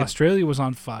mean, Australia was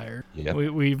on fire. Yep.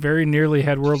 We very nearly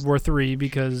had World War III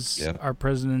because our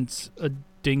president's a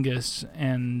dingus,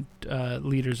 and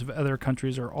leaders of other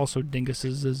countries are also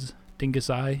dinguses. As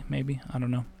dingus eye, maybe, I don't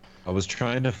know. I was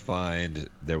trying to find,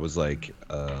 there was like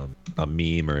a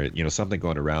meme or something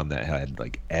going around that had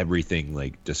like everything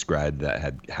like described that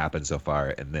had happened so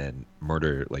far, and then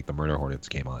the murder hornets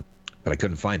came on, but I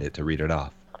couldn't find it to read it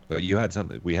off. But you had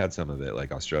some. We had some of it.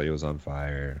 Like Australia was on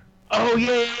fire. Oh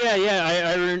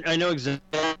yeah. I know exactly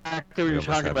what you're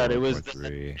talking about. It was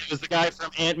the guy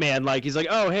from Ant-Man. Like he's like,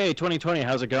 oh hey, 2020,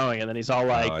 how's it going? And then he's all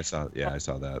like, I saw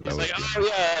that. He's like,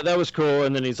 oh yeah, that was cool.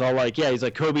 And then he's all like, yeah, he's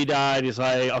like, Kobe died. He's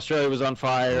like, Australia was on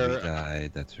fire. Kobe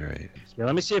died. That's right. Yeah,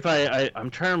 let me see if I'm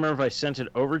trying to remember if I sent it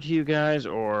over to you guys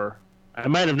or I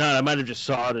might have not. I might have just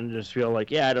saw it and just feel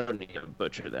like, yeah, I don't need to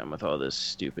butcher them with all this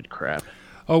stupid crap.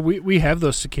 Oh, we have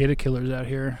those cicada killers out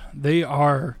here. They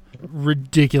are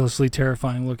ridiculously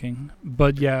terrifying looking.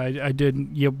 But yeah, I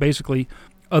did. Basically,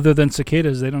 other than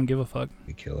cicadas, they don't give a fuck.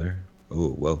 The killer. Oh,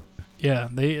 whoa. Yeah,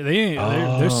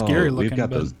 they're scary looking. We've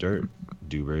got those dirt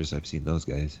dubers. I've seen those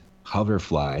guys.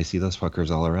 Hoverfly. I see those fuckers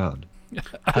all around.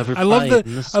 I love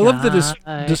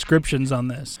the descriptions on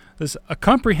this. This a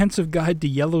comprehensive guide to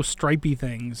yellow stripy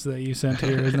things that you sent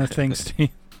here in the thing, Steve.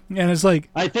 And it's like,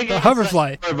 I think the it's hoverfly.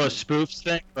 Like more of a spoof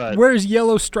thing, but wears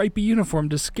yellow stripy uniform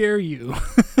to scare you.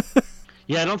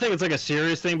 Yeah, I don't think it's like a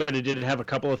serious thing, but it did have a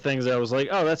couple of things that I was like,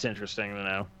 oh, that's interesting to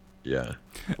know. Yeah.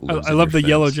 I love the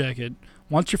yellow jacket.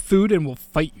 Wants your food and will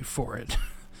fight you for it.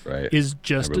 Right. Is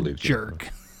just a jerk.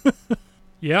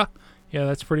 Yeah,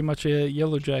 that's pretty much a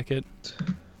yellow jacket.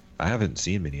 I haven't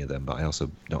seen many of them, but I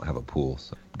also don't have a pool.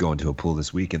 So going to a pool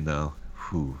this weekend, though.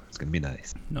 Whew, it's going to be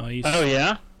nice. Nice. Oh,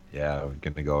 yeah? Yeah, we're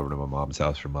going to go over to my mom's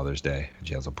house for Mother's Day.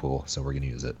 She has a pool, so we're going to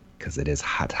use it because it is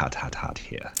hot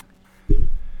here.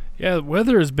 Yeah, the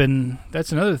weather has been,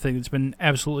 that's another thing that's been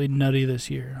absolutely nutty this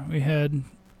year. We had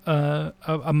a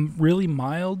really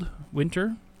mild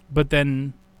winter, but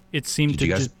then it seemed to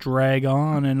just drag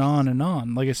on and on and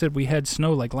on. Like I said, we had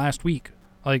snow like last week.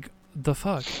 Like, the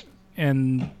fuck?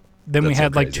 And then we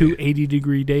had like 2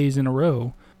 80-degree days in a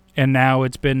row, and now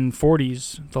it's been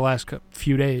 40s the last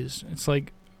few days. It's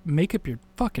like, make up your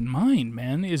fucking mind,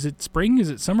 man. Is it spring?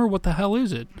 Is it summer? What the hell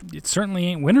is it? It certainly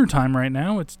ain't wintertime right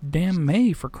now. It's damn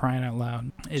May, for crying out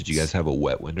loud. Did you guys have a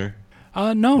wet winter?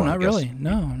 No, not really.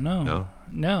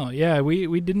 No. Yeah,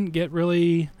 we didn't get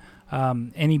really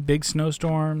any big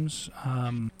snowstorms.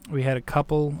 We had a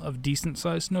couple of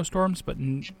decent-sized snowstorms, but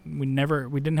we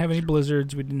didn't have any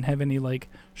blizzards. We didn't have any, like,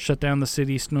 shut down the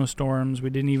city snowstorms.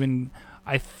 We didn't even...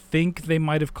 I think they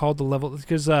might have called the level,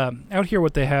 because out here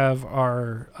what they have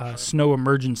are snow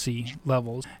emergency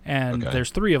levels, and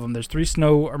there's 3 of them. There's 3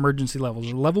 snow emergency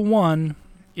levels. Level 1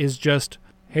 is just,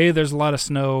 hey, there's a lot of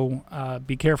snow,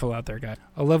 be careful out there, guys.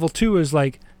 A level 2 is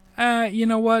like, you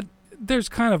know what, there's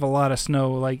kind of a lot of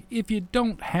snow, like, if you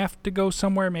don't have to go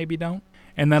somewhere, maybe don't.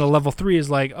 And then a level 3 is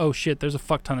like, oh shit, there's a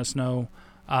fuck ton of snow,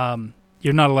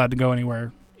 you're not allowed to go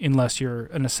anywhere unless you're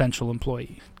an essential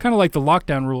employee. Kind of like the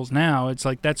lockdown rules now. It's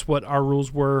like that's what our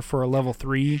rules were for a level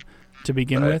 3 to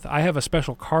begin with. I have a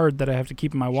special card that I have to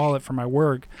keep in my wallet for my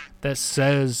work that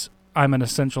says I'm an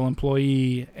essential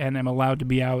employee and am allowed to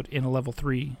be out in a level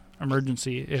 3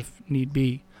 emergency if need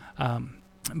be.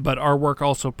 But our work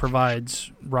also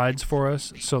provides rides for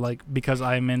us. So, like, because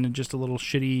I'm in just a little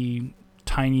shitty,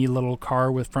 tiny little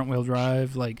car with front-wheel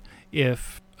drive, like,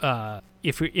 if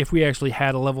we actually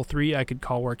had a level 3, I could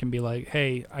call work and be like,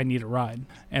 "Hey, I need a ride,"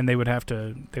 and they would have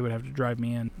to drive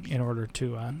me in order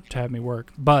to have me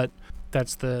work. But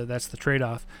that's the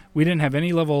trade-off. We didn't have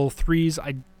any level 3s.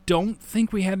 I don't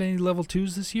think we had any level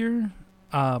 2s this year.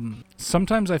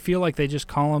 Sometimes I feel like they just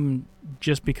call them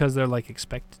just because they're like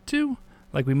expected to.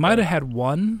 Like we might have had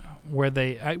one where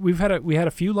we had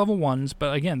a few level 1s,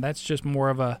 but again, that's just more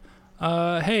of a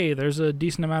hey, there's a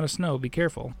decent amount of snow. Be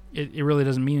careful. It really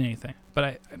doesn't mean anything.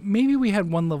 But maybe we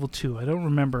had one level 2. I don't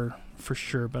remember for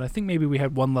sure, but I think maybe we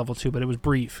had one level 2, but it was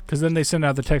brief. Because then they sent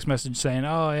out the text message saying,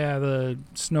 oh, yeah, the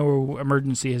snow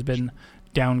emergency has been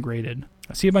downgraded.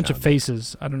 I see a bunch of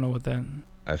faces. I don't know what that...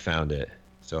 I found it.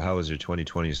 So how was your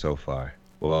 2020 so far?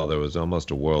 Well, there was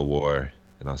almost a world war,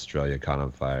 and Australia caught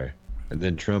on fire. And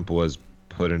then Trump was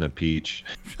put in a peach.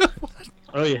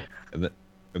 Oh, yeah. And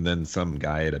then some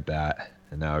guy ate a bat,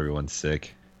 and now everyone's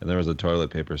sick. And there was a toilet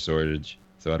paper shortage,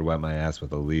 so I'd wipe my ass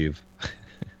with a leave.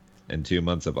 And 2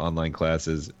 months of online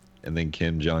classes, and then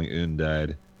Kim Jong-un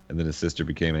died, and then his sister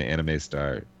became an anime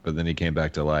star, but then he came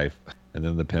back to life. And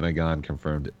then the Pentagon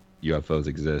confirmed UFOs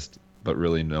exist, but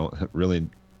really no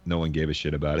one gave a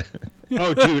shit about it.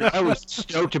 Oh, dude, I was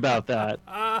stoked about that.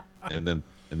 And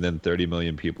then 30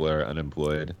 million people are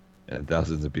unemployed, and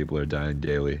thousands of people are dying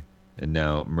daily. And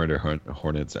now murder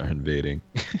hornets are invading.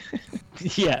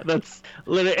 Yeah, that's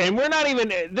literally, and we're not even.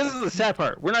 This is the sad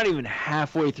part. We're not even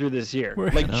halfway through this year.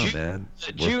 Man,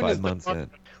 we're 5 months in.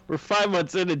 We're 5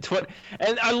 months in,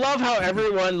 and I love how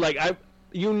everyone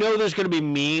there's going to be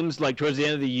memes like towards the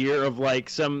end of the year of like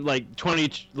some like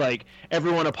 20 like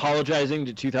everyone apologizing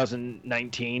to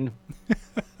 2019.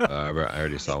 I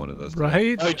already saw one of those.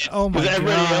 Right? Oh my gosh.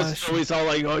 Everybody else is always all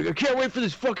like, I can't wait for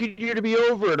this fucking year to be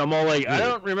over. And I'm all like, I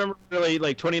don't remember really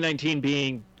like 2019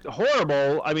 being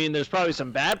horrible. I mean, there's probably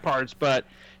some bad parts, but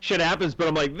shit happens. But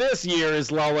I'm like, this year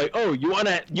is all like, oh, you want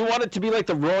it to be like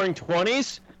the Roaring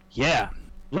 20s? Yeah.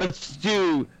 Let's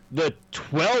do the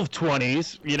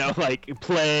 1220s, like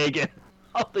plague and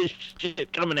all this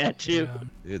shit coming at you. Yeah.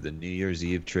 Dude, the New Year's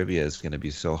Eve trivia is going to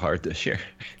be so hard this year.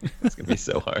 It's going to be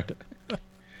so hard.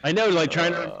 I know, like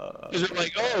trying to, because they're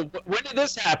like, oh, when did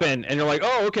this happen? And you're like,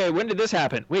 oh, okay, when did this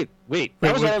happen? Wait,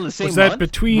 that was all in the same month? Was that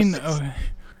between?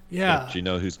 Yeah. But you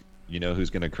know who's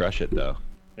going to crush it though?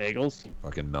 Bagels.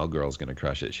 Fucking Mel Girl's going to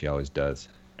crush it. She always does.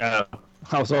 I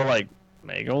was all like,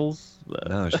 Bagels?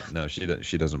 No,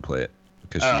 she doesn't play it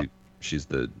because she's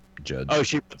the judge. Oh,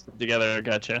 she puts them together.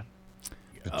 Gotcha.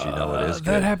 But you know it is good.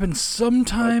 That happened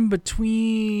sometime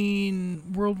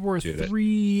between World War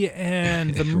III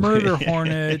and the Murder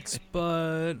Hornets,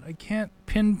 but I can't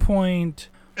pinpoint.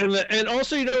 And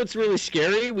also, it's really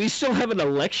scary. We still have an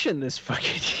election this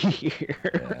fucking year.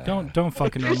 Yeah. Don't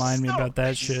fucking remind me about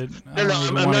that shit. No,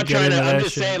 I'm not trying to. I'm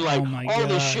just saying, like, all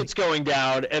this shit's going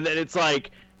down, and then it's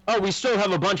like, oh, we still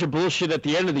have a bunch of bullshit at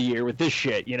the end of the year with this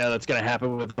shit, that's going to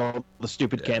happen with all the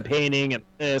stupid campaigning and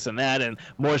this and that and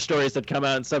more stories that come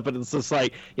out and stuff. But it's just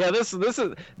like, yeah, this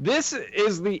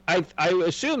is the, I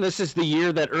assume this is the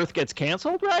year that Earth gets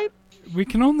canceled, right? We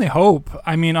can only hope.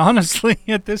 I mean, honestly,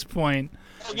 at this point.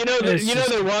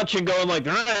 They're watching going like,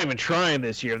 they're not even trying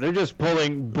this year. They're just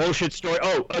pulling bullshit story.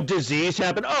 Oh, a disease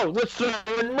happened. Oh, let's throw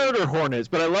in murder hornets.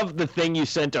 But I love the thing you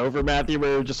sent over, Matthew,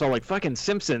 where we're just all like, fucking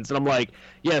Simpsons. And I'm like,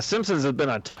 yeah, Simpsons have been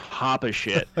on top of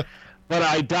shit. But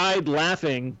I died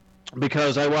laughing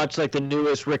because I watched like the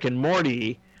newest Rick and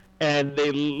Morty, and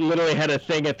they literally had a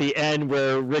thing at the end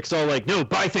where Rick's all like, no,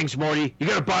 buy things, Morty. You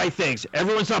gotta buy things.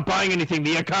 Everyone's not buying anything.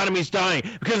 The economy's dying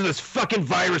because of this fucking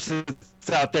virus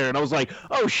that's out there. And I was like,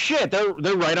 oh shit, they're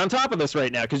right on top of this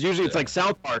right now. Because usually it's like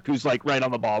South Park who's like right on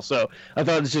the ball. So I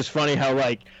thought it's just funny how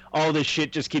like all this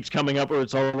shit just keeps coming up where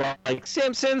it's all like,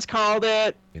 Simpsons called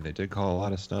it. I mean, they did call a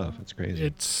lot of stuff. It's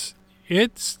crazy.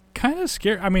 It's kind of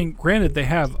scary. I mean, granted, they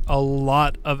have a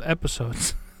lot of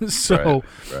episodes. So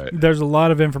right. There's a lot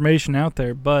of information out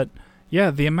there, but yeah,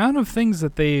 the amount of things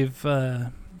that they've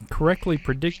correctly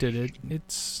predicted,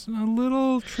 it's a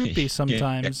little trippy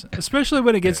sometimes, especially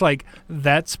when it gets like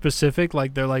that specific.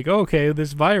 Like they're like, okay,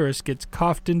 this virus gets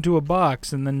coughed into a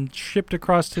box and then shipped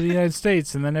across to the United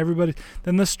States, and then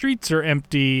then the streets are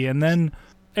empty, and then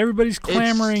everybody's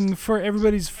clamoring for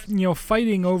everybody's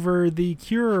fighting over the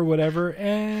cure or whatever,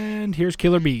 and here's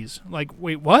killer bees. Like,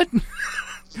 wait, what?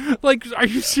 Like, are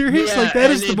you serious? Yeah, like, that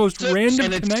is the most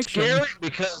random it's connection. Scary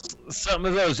because some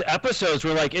of those episodes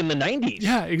were like in the 90s.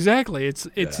 Yeah, exactly. It's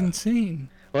insane.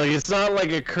 Like, it's not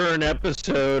like a current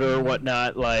episode or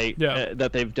whatnot, like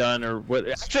that they've done or what.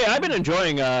 Actually, I've been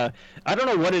enjoying. I don't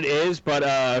know what it is, but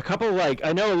a couple like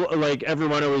I know like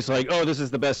everyone always like, oh, this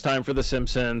is the best time for The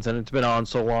Simpsons, and it's been on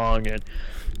so long, and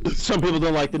some people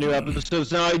don't like the new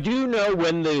episodes. Now, I do know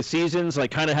when the seasons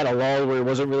like kind of had a lull where it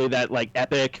wasn't really that like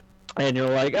epic. And you're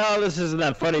like, oh, this isn't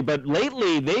that funny. But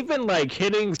lately, they've been like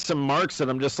hitting some marks that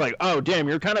I'm just like, oh, damn,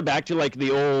 you're kind of back to like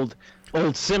the old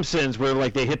Simpsons where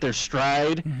like they hit their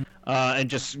stride, and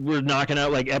just we're knocking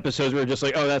out like episodes where we're just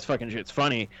like, oh, that's fucking shit's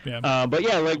funny. Yeah. But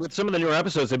yeah, like with some of the newer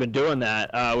episodes, they've been doing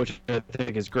that, which I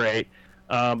think is great.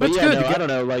 But That's yeah, good no, to get- I don't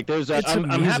know. Like, there's, it's I'm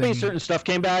happy amazing. certain stuff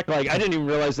came back. Like, I didn't even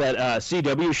realize that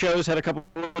CW shows had a couple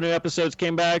of new episodes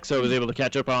came back, so I was able to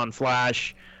catch up on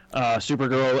Flash,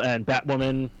 Supergirl, and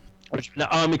Batwoman. Which,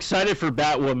 I'm excited for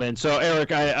Batwoman. So,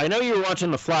 Eric, I know you were watching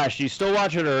The Flash. Do you still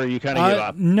watch it, or you kind of give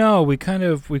up? No, we kind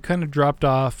of dropped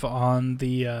off on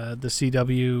the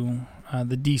CW,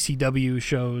 the DCW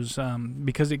shows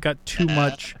because it got too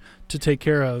much to take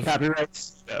care of.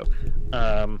 Copyrights. So,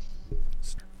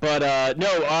 but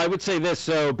no, I would say this.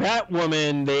 So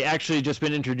Batwoman, they actually just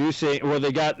been introducing, or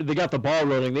they got the ball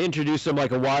rolling. They introduced them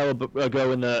like a while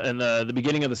ago in the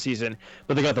beginning of the season,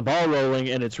 but they got the ball rolling,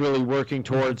 and it's really working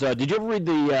towards. Did you ever read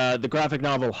the graphic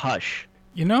novel Hush?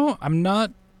 You know, I'm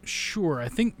not sure. I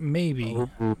think maybe,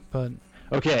 but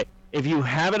Okay, if you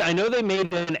haven't, I know they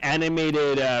made an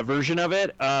animated version of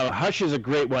it. Hush is a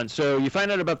great one. So you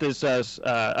find out about this.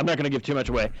 I'm not going to give too much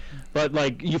away, but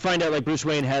like you find out like Bruce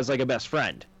Wayne has like a best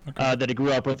friend that he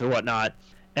grew up with or whatnot,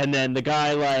 and then the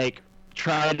guy like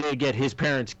tried to get his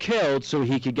parents killed so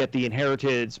he could get the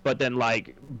inheritance, but then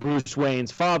like Bruce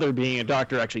Wayne's father, being a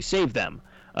doctor, actually saved them.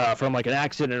 From like an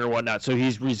accident or whatnot, so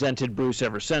he's resented Bruce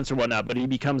ever since or whatnot. But he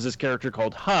becomes this character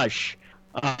called Hush,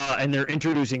 and they're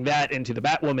introducing that into the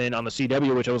Batwoman on the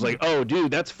CW, which I was like, oh, dude,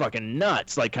 that's fucking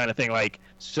nuts, like kind of thing. Like,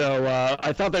 so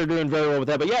I thought they were doing very well with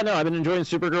that. But yeah, no, I've been enjoying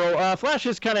Supergirl. Flash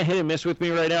is kind of hit and miss with me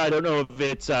right now. I don't know if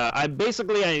it's. I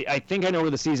think I know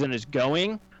where the season is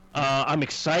going. I'm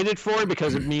excited for it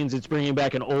because it means it's bringing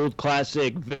back an old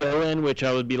classic villain, which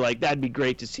I would be like, that'd be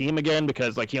great to see him again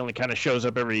because like he only kind of shows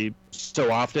up every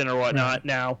so often or whatnot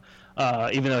now,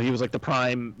 even though he was like the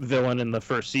prime villain in the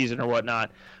first season or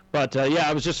whatnot. But yeah,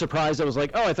 I was just surprised. I was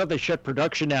like, oh, I thought they shut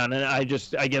production down, and I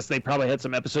guess they probably had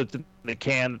some episodes in the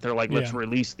can that they're like, let's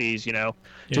release these, to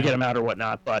get them out or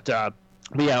whatnot. But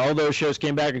yeah, all those shows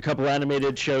came back. A couple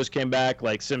animated shows came back,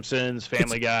 like Simpsons,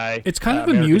 Family Guy. it's kind of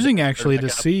amusing actually to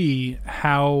see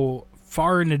how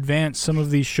far in advance some of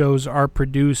these shows are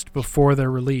produced before they're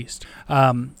released.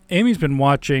 Amy's been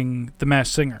watching The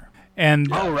Masked Singer. And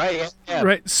Oh right, yeah.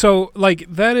 right, so like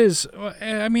that is,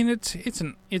 I mean, it's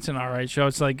an alright show.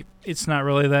 It's like it's not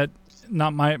really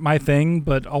not my thing,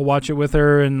 but I'll watch it with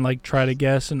her and like try to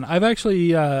guess. And I've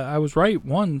actually I was right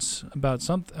once about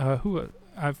something.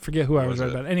 I forget who I was right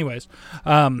about. Anyways,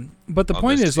 but the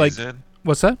point is like,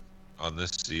 what's that? On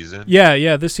this season?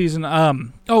 Yeah, this season.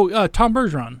 Tom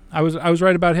Bergeron. I was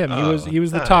right about him. He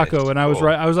was the taco, and I was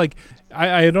right. I was like,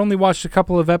 I had only watched a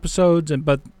couple of episodes,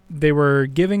 but they were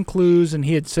giving clues, and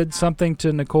he had said something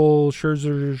to Nicole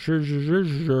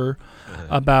Scherzer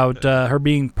about her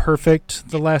being perfect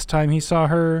the last time he saw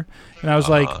her, and I was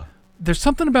like, there's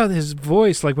something about his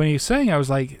voice. Like when he was saying, I was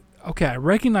like, okay, I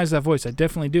recognize that voice. I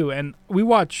definitely do. And we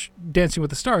watch Dancing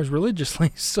with the Stars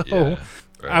religiously, so. Yeah.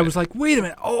 Right. I was like, wait a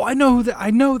minute. Oh, I know that.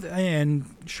 And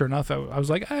sure enough, I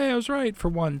was like, hey, I was right for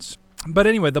once. But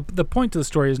anyway, the point of the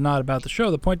story is not about the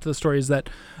show. The point of the story is that,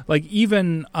 like,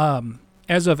 even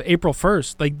as of April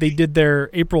 1st, like, they did their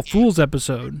April Fool's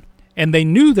episode, and they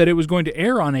knew that it was going to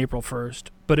air on April 1st,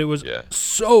 but it was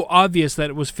so obvious that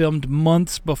it was filmed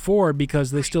months before because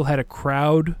they still had a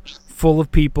crowd full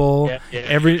of people.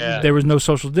 There was no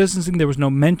social distancing. There was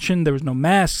no mention. There was no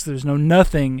masks. There was no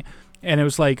nothing. And it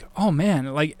was like, oh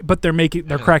man, like, but they're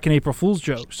cracking April Fool's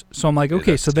jokes. So I'm like,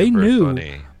 okay, so they knew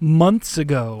months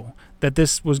ago that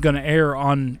this was going to air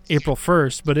on April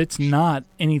 1st, but it's not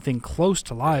anything close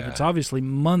to live. It's obviously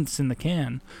months in the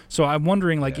can. So I'm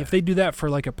wondering, like, if they do that for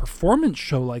like a performance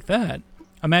show like that,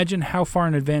 imagine how far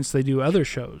in advance they do other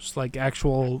shows, like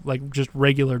actual, like just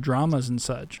regular dramas and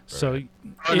such. Right. So,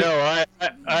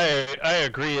 I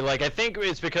agree. Like, I think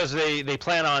it's because they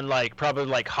plan on like probably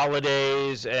like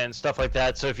holidays and stuff like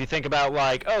that. So if you think about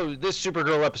like, oh, this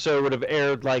Supergirl episode would have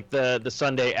aired like the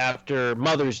Sunday after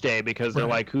Mother's Day because they're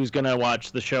like, who's gonna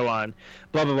watch the show on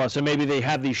blah blah blah. So maybe they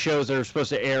have these shows that are supposed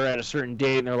to air at a certain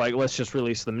date and they're like, let's just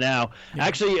release them now.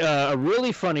 Actually, a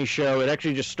really funny show. It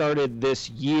actually just started this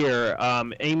year.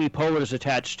 Amy Poehler's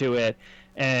attached to it,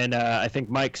 and I think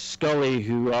Mike Scully,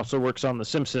 who also works on The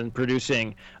Simpsons,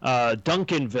 producing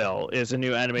Duncanville is a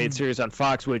new animated series on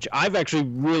Fox, which I've actually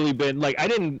really been like,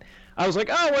 I was like,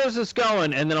 oh, where's this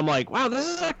going? And then I'm like, wow, this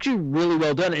is actually really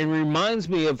well done. It reminds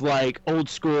me of like old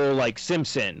school like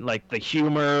Simpson, like the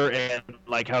humor and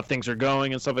like how things are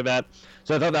going and stuff like that.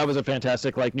 So I thought that was a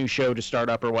fantastic like new show to start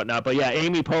up or whatnot. But yeah,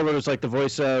 Amy Poehler is like the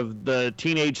voice of the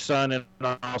teenage son and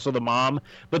also the mom.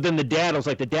 But then the dad, I was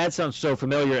like, the dad sounds so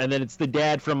familiar. And then it's the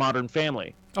dad from Modern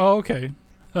Family. Oh, okay.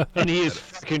 And he is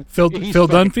fucking Phil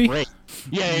Dunphy. Great.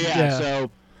 Yeah.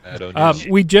 So.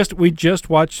 We just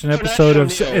watched an episode of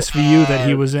SVU that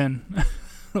he was in.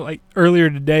 like earlier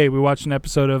today, we watched an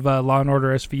episode of Law and Order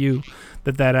SVU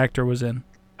that actor was in.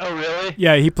 Oh, really?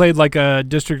 Yeah, he played like a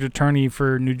district attorney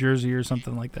for New Jersey or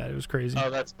something like that. It was crazy.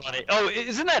 Oh, that's funny. Oh,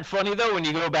 isn't that funny though when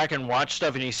you go back and watch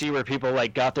stuff and you see where people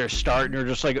like got their start and you're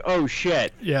just like, oh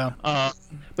shit. Yeah.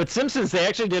 But Simpsons, they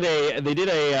actually did a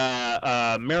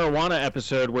marijuana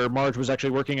episode where Marge was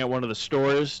actually working at one of the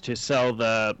stores to sell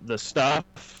the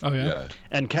stuff. Oh yeah.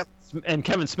 And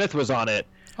Kevin Smith was on it.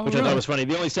 Oh, Which I really? thought was funny.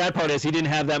 The only sad part is he didn't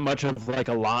have that much of like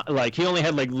a line. Like he only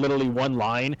had like literally one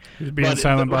line. He was being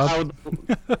Silent Bob.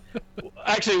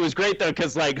 Actually, it was great though,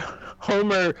 because like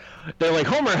Homer, they're like,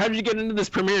 Homer, how did you get into this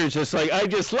premiere? It's just like, I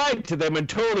just lied to them and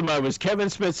told them I was Kevin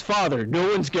Smith's father. No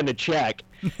one's gonna check.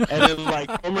 And then like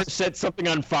Homer sets something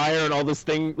on fire and all this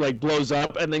thing like blows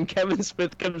up, and then Kevin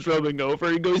Smith comes roaming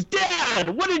over. He goes, Dad,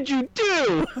 what did you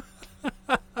do?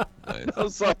 I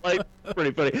was like,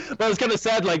 pretty funny. But I was kind of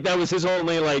sad, like that was his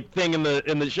only like thing in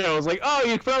the show. I was like, oh,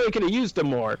 you probably could have used him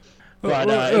more. But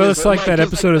it's like that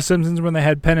episode of Simpsons when they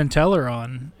had Penn and Teller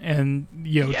on, and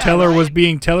Teller was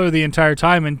being Teller the entire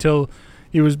time until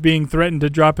he was being threatened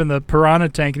to drop in the piranha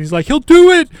tank, and he's like, he'll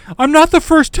do it. I'm not the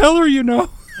first Teller, Yeah.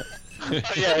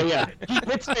 He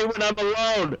hits me when I'm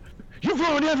alone. You've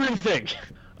ruined everything.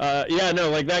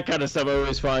 Like that kind of stuff I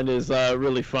always find is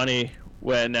really funny.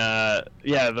 When oh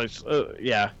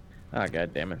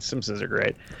god damn it, Simpsons are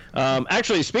great.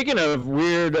 Actually, speaking of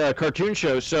weird cartoon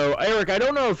shows, so Eric, I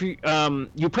don't know if you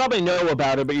you probably know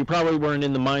about it, but you probably weren't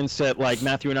in the mindset like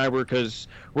Matthew and I were, because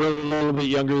we're a little bit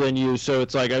younger than you. So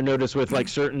it's like I noticed with like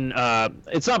certain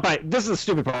it's not by, this is the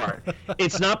stupid part,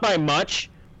 it's not by much.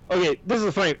 Okay, this is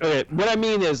the funny. Okay, what I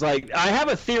mean is, like, I have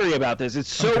a theory about this.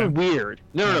 It's so weird.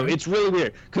 No, it's really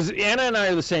weird. Because Anna and I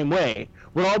are the same way.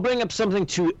 When I'll bring up something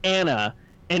to Anna,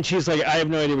 and she's like, "I have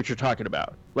no idea what you're talking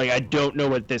about. Like, I don't know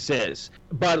what this is."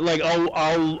 But like,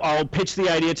 I'll pitch the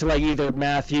idea to like either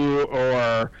Matthew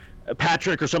or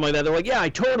Patrick or something like that. They're like, "Yeah, I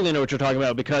totally know what you're talking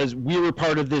about because we were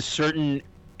part of this certain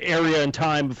area and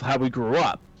time of how we grew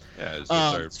up." Yeah, it's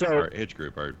just our age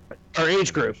group. Our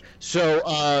age group. So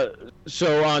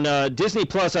on Disney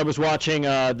Plus, I was watching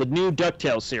the new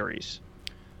DuckTales series.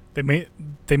 They made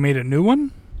a new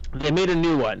one? They made a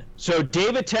new one. So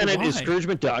David Tennant is Scrooge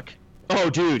McDuck. Oh,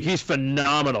 dude, he's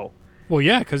phenomenal. Well,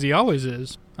 yeah, because he always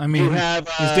is. I mean, you have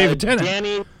he's David Tennant.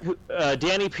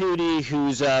 Danny Pudi,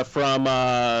 who's from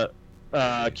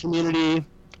Community.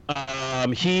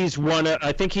 He's one.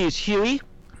 I think he's Huey.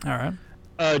 All right.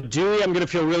 Dewey, I'm going to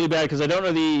feel really bad because I don't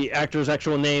know the actor's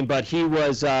actual name, but he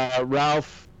was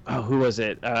Ralph. Oh, who was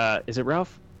it? Is it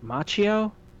Ralph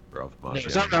Macchio? Ralph Macchio. No,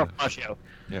 it's not Ralph Macchio.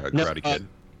 Yeah, Karate Kid.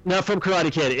 Not from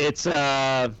Karate Kid. It's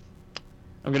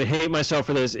I'm going to hate myself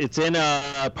for this. It's in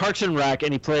Parks and Rec,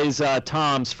 and he plays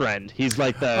Tom's friend. He's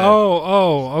like the...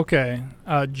 Oh, okay.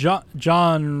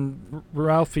 John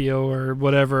Ralphio or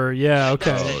whatever. Yeah,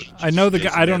 okay. Oh, I know the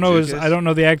guy. I don't know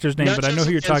the actor's name, but I know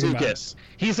who you're talking about.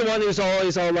 He's the one who's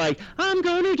always all like, "I'm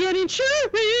going to get insurance."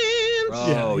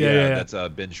 Oh, yeah. That's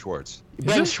Ben Schwartz.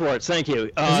 Ben Schwartz, thank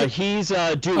you. He's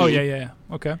Dewey. Oh, yeah.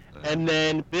 Okay. And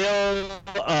then Billy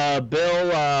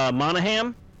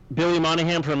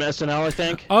Monahan from SNL, I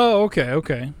think. Oh,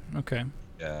 okay.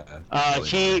 Yeah.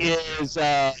 He is.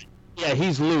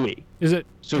 He's Louie. Is it?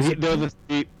 So they're the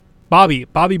three. Bobby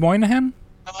Moynihan.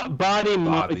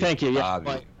 Bobby. Thank you. Yeah.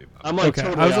 Bobby. I'm like okay.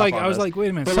 totally I was like,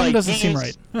 wait a minute, but something like, doesn't seem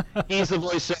right. He's the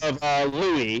voice of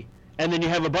Louie, and then you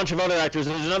have a bunch of other actors.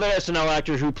 There's another SNL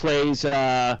actor who plays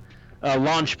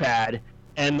Launchpad,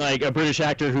 and like a British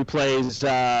actor who plays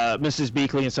Mrs.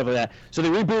 Beakley and stuff like that. So they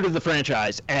rebooted the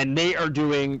franchise, and they are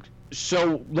doing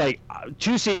so like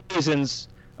 2 seasons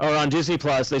are on Disney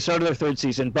Plus. They started their 3rd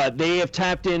season, but they have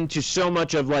tapped into so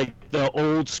much of like the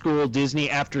old school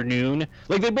Disney afternoon.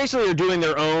 Like they basically are doing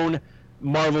their own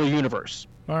Marvel universe.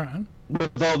 All right.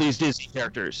 With all these Disney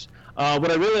characters.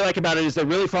 What I really like about it is they're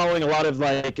really following a lot of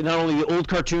like not only the old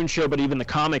cartoon show but even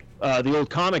the old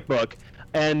comic book.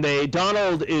 And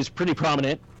Donald is pretty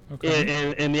prominent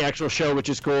in the actual show, which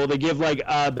is cool. They give like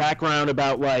a background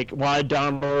about like why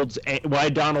Donald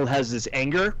has this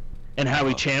anger and how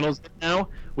he channels it now,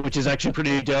 which is actually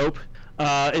pretty dope.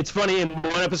 It's funny, in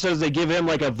one episode they give him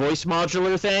like a voice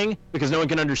modular thing because no one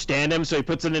can understand him, so he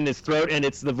puts it in his throat and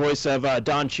it's the voice of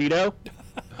Don Cheeto.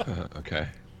 Okay.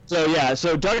 So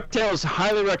DuckTales,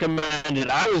 highly recommended.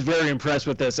 I was very impressed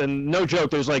with this, and no joke,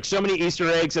 there's like so many Easter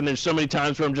eggs, and there's so many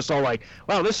times where I'm just all like,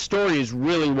 wow, this story is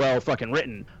really well fucking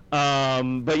written.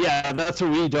 But yeah, that's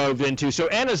what we dove into. So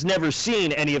Anna's never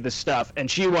seen any of this stuff, and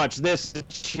she watched this, and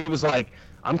she was like,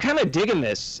 I'm kind of digging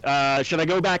this. Should I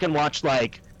go back and watch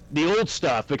like the old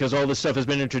stuff, because all this stuff has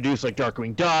been introduced, like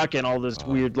Darkwing Duck and all this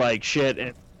weird like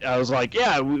shit, I was like,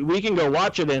 yeah, we can go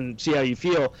watch it and see how you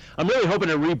feel. I'm really hoping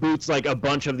it reboots like a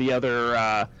bunch of the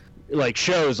other like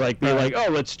shows, like be like, oh,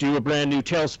 let's do a brand new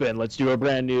Tailspin, let's do a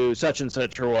brand new such and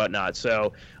such or whatnot.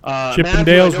 So Chip and Matthew, I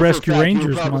Dale's know for a Rescue fact you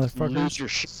Rangers, would probably motherfucker. Lose your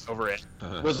shit over it.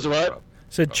 Was what?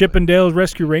 Said Chip and Dale's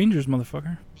Rescue Rangers,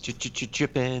 motherfucker.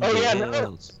 Chip and Oh yeah,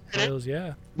 Dale's. Dale's,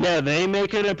 yeah. Yeah, they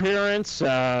make an appearance.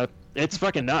 It's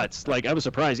fucking nuts. Like, I was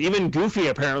surprised. Even Goofy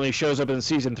apparently shows up in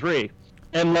season 3.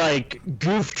 And, like,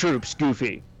 Goof Troop's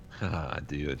Goofy. Ah,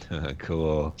 dude.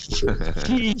 Cool.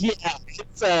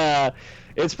 Yeah,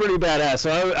 it's pretty badass.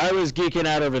 So I was geeking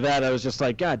out over that. I was just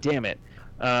like, God damn it.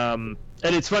 And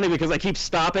it's funny because I keep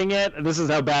stopping it. And this is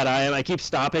how bad I am. I keep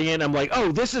stopping it. And I'm like,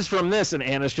 oh, this is from this. And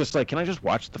Anna's just like, can I just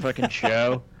watch the fucking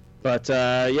show? But,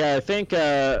 yeah, I think,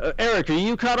 Eric, are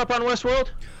you caught up on Westworld?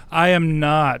 I am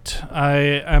not.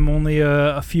 I'm only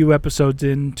a few episodes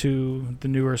into the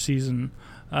newer season.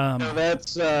 No,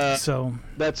 that's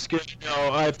good. You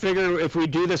know, I figure if we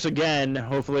do this again,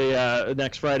 hopefully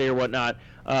next Friday or whatnot,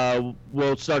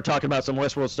 we'll start talking about some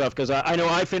Westworld stuff because I know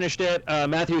I finished it.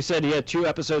 Matthew said he had 2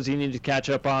 episodes he needed to catch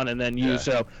up on, and then you,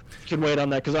 so can wait on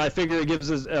that because I figure it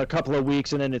gives us a couple of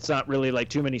weeks, and then it's not really like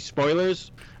too many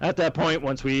spoilers at that point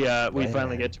once we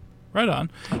finally get to. Right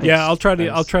on. Yeah, I'll try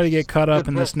to get caught up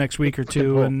in this next week or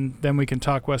two, and then we can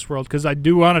talk Westworld because I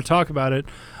do want to talk about it.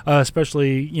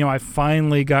 Especially, I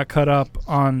finally got caught up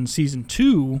on season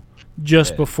 2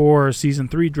 just before season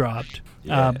 3 dropped.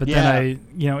 But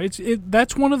then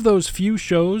that's one of those few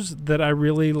shows that I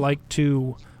really like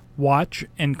to watch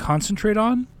and concentrate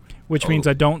on. Which means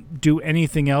I don't do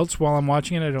anything else while I'm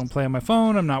watching it. I don't play on my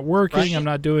phone. I'm not working. Right. I'm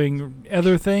not doing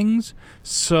other things.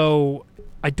 So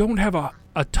I don't have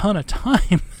a ton of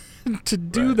time to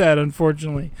do that,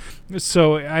 unfortunately.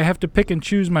 So I have to pick and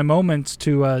choose my moments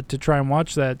to try and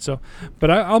watch that. So,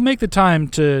 but I'll make the time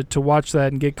to watch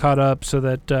that and get caught up so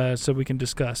that so we can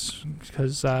discuss.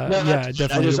 Because I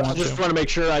definitely I just want to make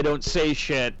sure I don't say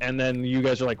shit, and then you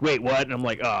guys are like, "Wait, what?" And I'm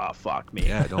like, "Oh, fuck me."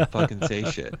 Yeah, don't fucking say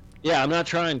shit. Yeah, I'm not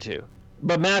trying to.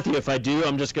 But Matthew, if I do,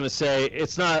 I'm just gonna say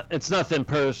it's nothing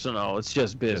personal. It's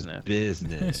just business.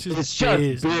 Business. It's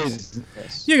just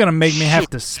business. You're gonna make me have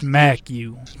to smack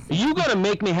you. You gonna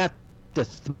make me have to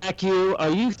smack you? Are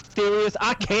you serious?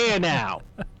 I care now.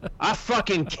 I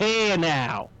fucking care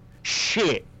now.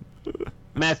 Shit.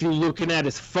 Matthew looking at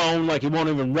his phone like he won't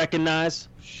even recognize.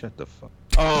 Shut the fuck.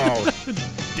 Oh.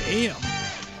 Damn.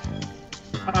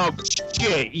 Oh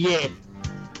shit. Yeah.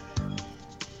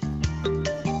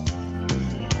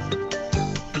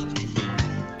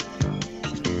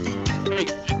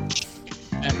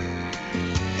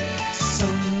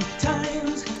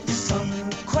 Sometimes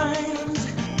some crimes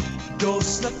go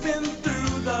slipping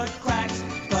through the cracks,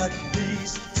 but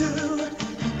these 2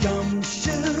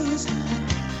 gumshoes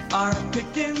are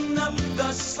picking up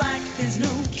the slack. There's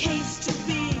no case too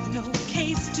big, no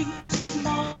case too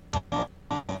small.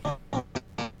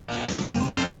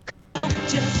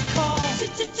 Just call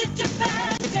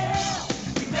Ch-ch-ch-ch-Bandel.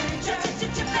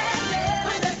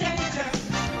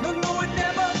 No, it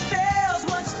never fails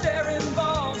once they're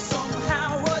involved.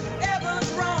 Somehow,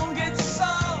 whatever's wrong gets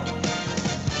solved.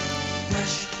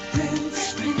 Fresh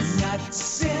Prince, not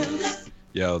sin.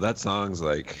 Yo, that song's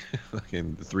like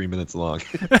fucking 3 minutes long.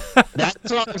 That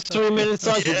song's 3 minutes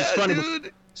long, which is funny.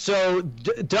 Dude. So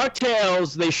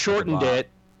DuckTales, they shortened it.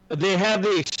 They have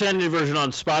the extended version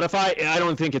on Spotify. I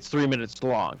don't think it's 3 minutes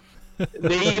long.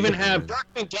 They even have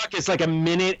Darkwing Duck is like 1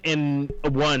 minute and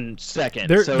 1 second.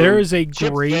 There's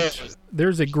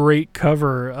a great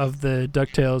cover of the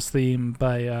DuckTales theme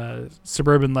by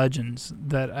Suburban Legends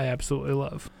that I absolutely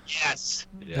love. Yes,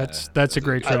 that's a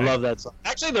great track. I love that song.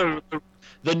 Actually,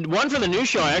 the one for the new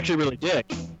show I actually really dig.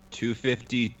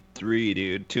 2:53,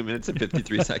 dude. 2 minutes and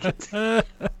 53 seconds for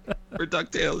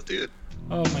DuckTales, dude.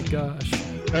 Oh my gosh.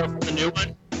 The new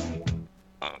one.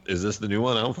 Is this the new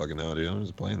one? I don't fucking know, dude. I'm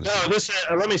just playing this. No, this.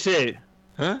 Let me see.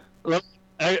 Huh?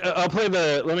 I'll play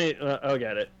the. Let me. I'll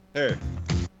get it. Here.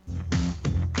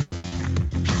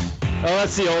 Oh,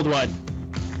 that's the old one.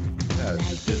 Yeah,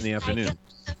 it's Disney Afternoon.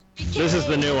 This is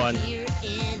the new one.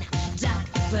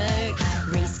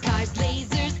 Race cars,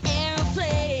 lasers,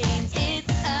 airplanes. It's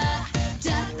a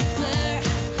Duckler.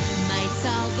 Might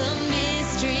solve a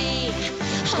mystery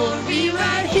or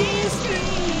rewrite history.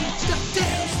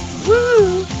 DuckTales.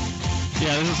 Woo!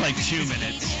 Yeah, this is like 2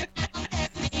 minutes.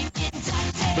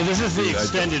 But this is the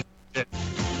extended.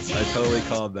 I totally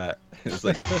called that. It's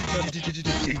like.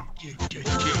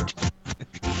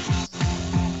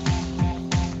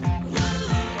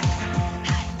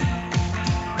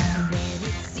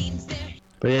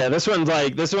 But yeah, this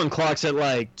one clocks at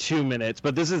like 2 minutes,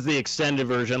 but this is the extended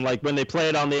version. Like when they play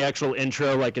it on the actual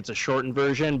intro, like it's a shortened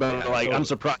version. But Yeah, like I'm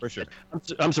surprised. for sure.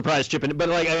 I'm surprised Chip. But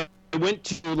like I went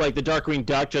to like the Darkwing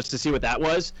Duck just to see what that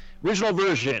was. Original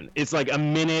version, it's like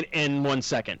 1 minute and 1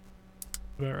 second.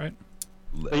 All right.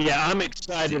 But yeah, I'm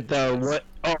excited though. What?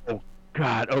 Oh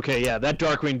God. Okay, yeah, that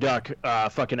Darkwing Duck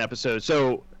fucking episode.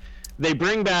 So they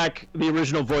bring back the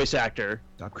original voice actor.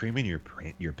 Stop creaming your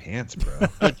pants, bro.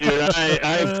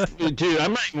 Dude,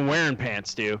 I'm not even wearing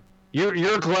pants, dude.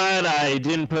 You're glad I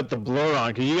didn't put the blower on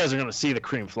because you guys are gonna see the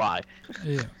cream fly.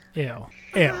 Yeah. Ew.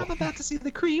 I'm about to see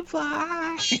the cream fly.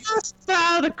 I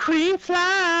saw the cream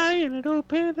fly and it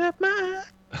opened up my.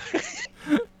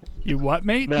 You what,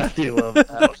 mate? Matthew loved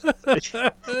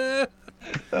that.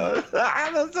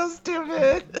 That's so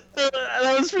stupid.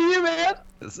 That was for you, man.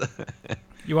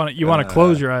 You want to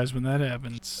close your eyes when that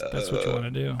happens. That's what you want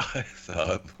to do. I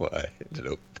thought, why?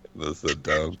 That's so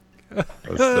dumb.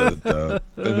 That's so dumb.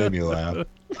 It made me laugh.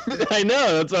 I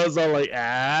know. That's why I was all like,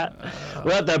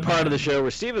 We're at that part of the show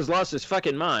where Steve has lost his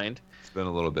fucking mind. It's been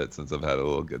a little bit since I've had a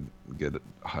little good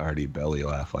hearty belly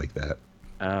laugh like that.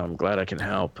 I'm glad I can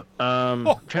help. I'm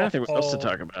trying to think what else to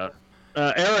talk about.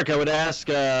 Eric, I would ask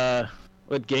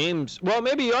what games... Well,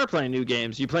 maybe you are playing new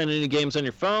games. You playing any games on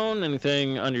your phone?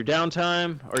 Anything on your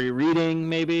downtime? Are you reading,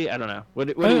 maybe? I don't know. What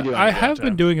are you doing? I have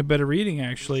been doing a bit of reading,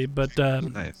 actually. But,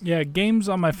 Nice. yeah, games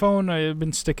on my phone, I've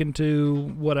been sticking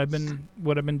to what I've been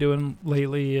doing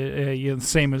lately. You know,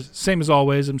 same as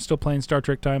always. I'm still playing Star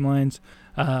Trek Timelines.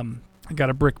 I got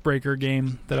a Brick Breaker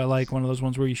game that I like, one of those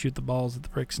ones where you shoot the balls at the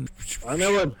bricks. And I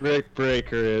know what Brick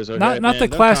Breaker is. Okay, not man, the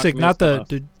don't classic, talk me not stuff.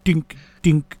 the dink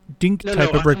dink dink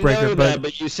type of Brick I Breaker, know but that,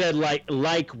 but you said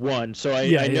like one, so I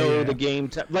Yeah, know yeah. the game.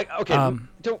 Like, okay,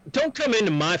 don't come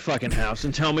into my fucking house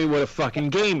and tell me what a fucking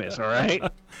game is, all right?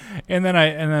 and then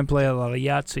I play a lot of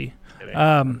Yahtzee.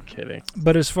 I'm kidding.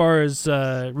 But as far as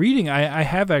reading, I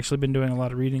have actually been doing a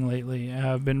lot of reading lately.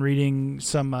 I've been reading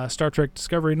some Star Trek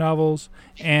Discovery novels,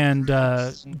 and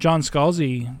John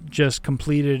Scalzi just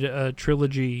completed a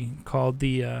trilogy called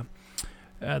the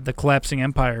Collapsing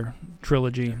Empire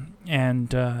trilogy,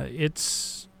 and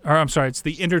it's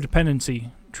the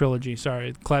Interdependency trilogy.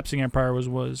 Sorry, Collapsing Empire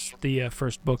was the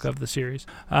first book of the series.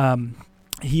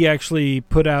 He actually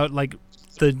put out like.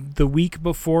 The week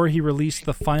before he released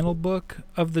the final book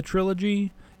of the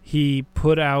trilogy, he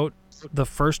put out the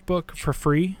first book for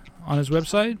free on his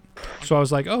website. So I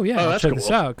was like, oh, yeah, I'll check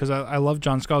this out, because I love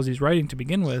John Scalzi's writing to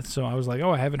begin with. So I was like, oh,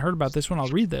 I haven't heard about this one. I'll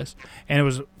read this. And it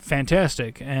was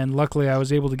fantastic. And luckily I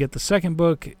was able to get the second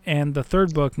book and the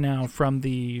third book now from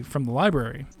the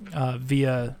library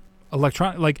via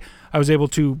electronic. Like, I was able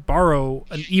to borrow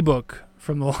an ebook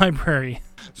from the library.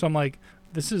 So I'm like,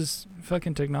 this is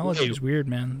fucking technology is weird,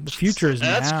 man. The future is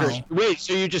now. Great. Wait,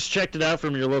 so you just checked it out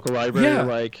from your local library? Yeah.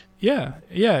 Like... Yeah.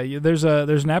 There's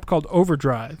an app called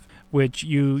Overdrive, which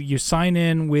you sign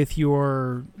in with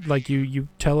your, like, you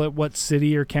tell it what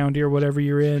city or county or whatever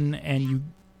you're in,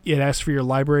 and it asks for your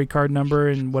library card number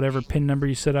and whatever PIN number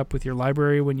you set up with your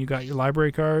library when you got your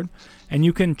library card, and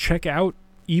you can check out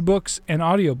ebooks and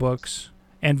audiobooks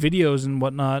and videos and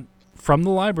whatnot from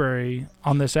the library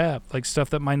on this app, like stuff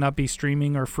that might not be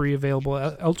streaming or free available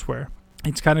elsewhere.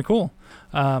 It's kind of cool.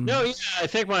 No, yeah, I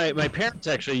think my parents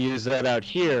actually use that out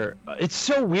here. It's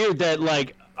so weird that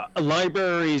like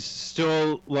libraries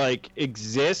still like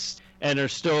exist and are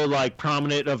still like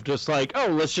prominent of just like, oh,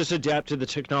 let's just adapt to the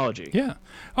technology. Yeah.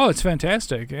 Oh, it's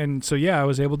fantastic. And so, yeah, I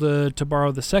was able to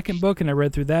borrow the second book, and I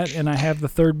read through that, and I have the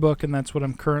third book, and that's what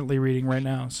I'm currently reading right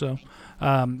now. So,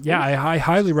 I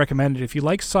highly recommend it. If you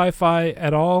like sci-fi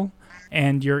at all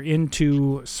and you're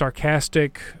into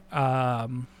sarcastic,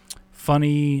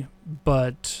 funny,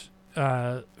 but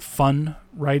fun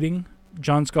writing,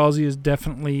 John Scalzi is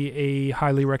definitely a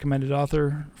highly recommended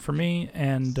author for me,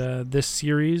 and this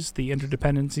series, the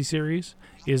Interdependency series,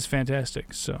 is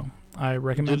fantastic. So I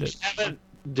recommend it.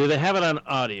 Do they have it on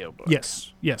audiobook?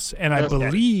 Yes, and I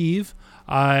believe,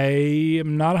 I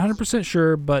am not 100%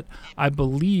 sure, but I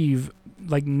believe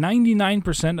like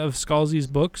 99% of Scalzi's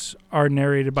books are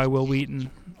narrated by Will Wheaton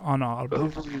on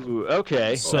Audible. Ooh,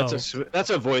 okay, So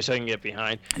that's a voice I can get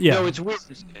behind. Yeah. No, it's weird.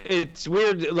 It's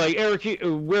weird. Like Eric,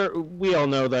 we all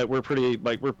know that we're pretty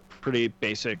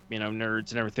basic,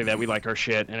 nerds and everything, that we like our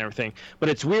shit and everything. But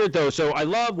it's weird though. So I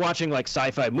love watching like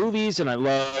sci-fi movies and I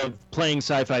love playing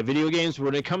sci-fi video games. But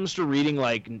when it comes to reading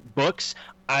like books,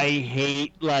 I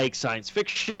hate like science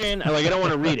fiction. I don't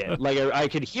want to read it. Like I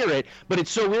could hear it, but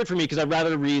it's so weird for me because I'd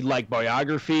rather read like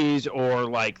biographies or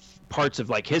like parts of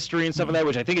like history and stuff like that,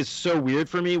 which I think is so weird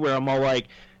for me, where I'm all like,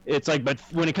 it's like, but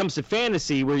when it comes to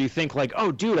fantasy, where you think like,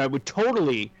 oh dude, I would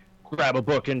totally grab a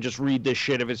book and just read this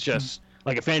shit if it's just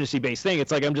like a fantasy-based thing.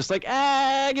 It's like I'm just like,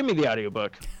 give me the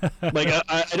audiobook. Like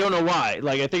I don't know why.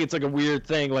 Like I think it's like a weird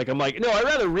thing. Like I'm like, no, I'd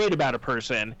rather read about a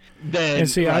person than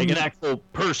an actual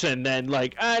person than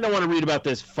like I don't want to read about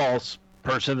this false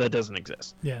person that doesn't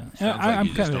exist. Yeah, I'm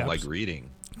you just don't like reading.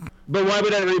 But why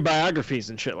would I read biographies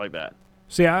and shit like that?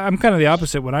 See, I'm kind of the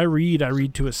opposite. When I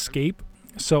read to escape.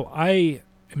 So I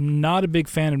am not a big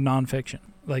fan of nonfiction.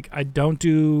 Like, I don't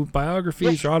do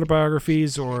biographies or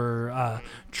autobiographies or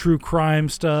true crime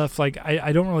stuff. Like,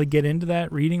 I don't really get into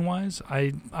that reading-wise.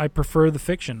 I prefer the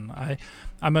fiction.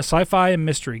 I'm a sci-fi and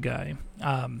mystery guy.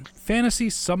 Fantasy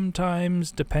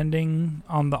sometimes, depending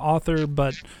on the author,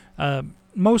 but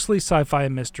mostly sci-fi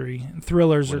and mystery.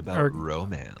 Thrillers what about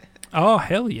romance? Oh,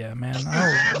 hell yeah, man.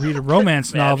 I'll read a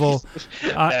romance novel.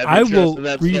 I will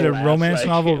read a romance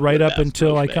novel right up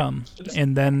until I come,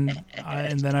 and then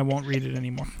I won't read it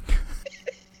anymore.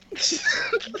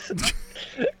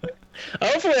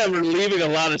 Hopefully I'm relieving a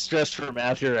lot of stress for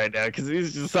Matthew right now, because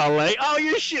he's just all like, oh,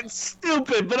 your shit's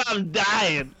stupid, but I'm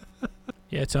dying.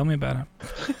 Yeah, tell me about it.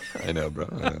 I know, bro.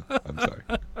 I know.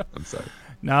 I'm sorry.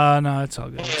 No, it's all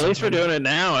good. Hey, at least we're doing it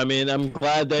now. I mean, I'm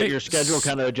glad that your schedule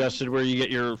kind of adjusted where you get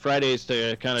your Fridays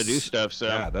to kind of do stuff. So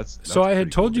yeah, that's so I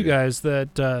had told you guys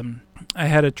that I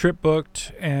had a trip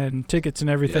booked and tickets and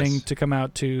everything to come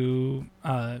out to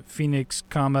Phoenix,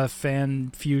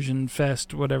 Fan Fusion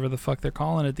Fest, whatever the fuck they're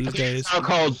calling it these days. It's now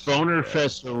called Boner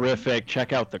Festorific.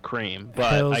 Check out the cream,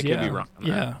 but Hells I could be wrong.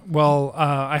 Yeah. Well,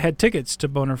 I had tickets to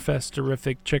Boner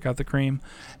Festorific. Check out the cream,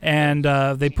 and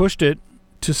they pushed it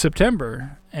to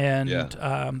September, and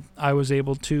I was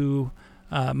able to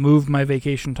move my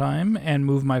vacation time and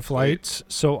move my flights.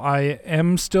 So I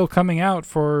am still coming out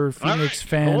for Phoenix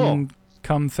Fan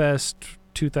Cumfest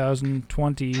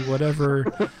 2020 whatever,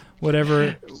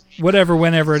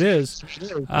 whenever it is.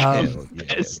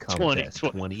 It's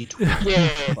 2020. Yeah.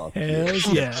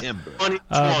 Hells yeah.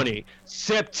 2020.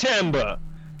 September.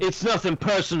 It's nothing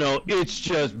personal. It's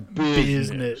just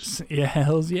business. Yeah,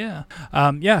 hells yeah.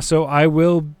 So I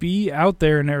will be out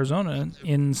there in Arizona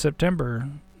in September,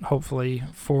 hopefully,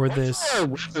 for this.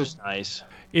 Weather's nice.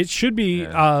 It should be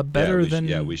better than.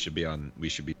 Yeah, we should be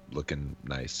looking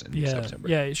nice in September.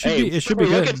 Yeah, it should be. It should be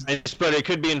good. Nice, but it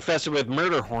could be infested with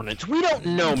murder hornets. We don't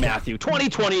know, Matthew.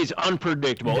 2020 is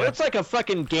unpredictable. Yeah. It's like a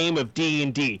fucking game of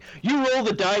D&D. You roll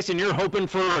the dice and you're hoping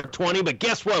for a 20, but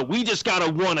guess what? We just got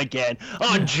a 1 again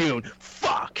on June.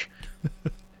 Fuck.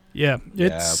 Yeah,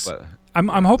 it's. Yeah, but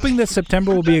I'm hoping that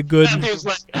September will be a good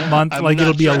month. Like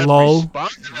it'll be a lull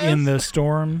in the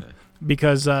storm.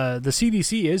 Because the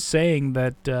CDC is saying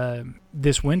that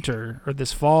this winter, or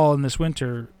this fall and this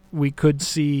winter, we could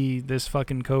see this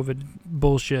fucking COVID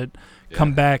bullshit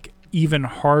come back even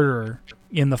harder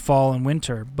in the fall and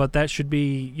winter. But that should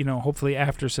be, hopefully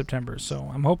after September. So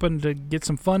I'm hoping to get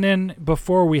some fun in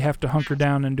before we have to hunker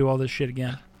down and do all this shit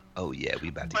again. Oh yeah, we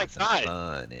about to get some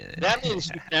fun in. That means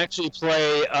you can actually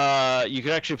play. You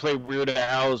can actually play Weird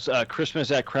Al's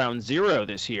 "Christmas at Ground Zero"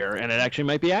 this year, and it actually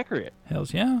might be accurate.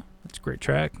 Hells yeah, that's a great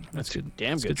track. That's good.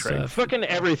 Damn good track. Stuff. Fucking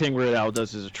everything Weird Al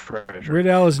does is a treasure. Weird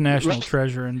Al is a national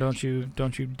treasure, and don't you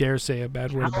dare say a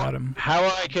bad word about him. How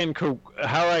I can quote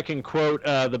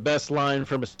the best line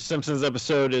from a Simpsons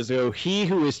episode is, "Oh, he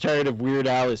who is tired of Weird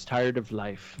Al is tired of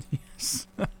life." Yes.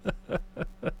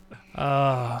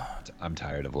 I'm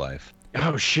tired of life.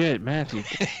 Oh shit, Matthew.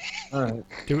 All right.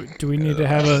 Do we need to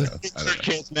have a?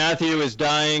 Matthew is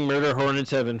dying. Murder hornets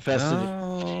have infested it.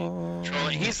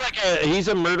 He's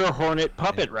a murder hornet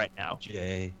puppet right now.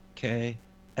 JK,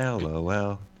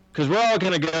 LOL. Because we're all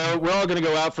gonna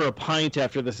go out for a pint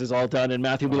after this is all done, and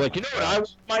Matthew will be like, you know what I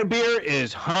want my beer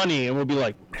is honey, and we'll be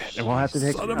like, and we'll have to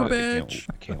take. Son of a bitch!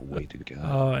 I can't wait to go.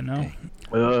 Oh, I know.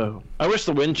 I wish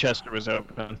the Winchester was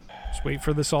open. Just wait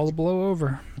for this all to blow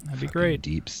over. That'd be great.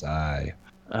 Deep sigh.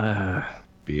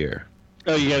 Beer.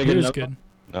 Oh, you gotta get Beer's it good.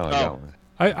 No, I got one.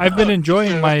 I've been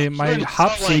enjoying my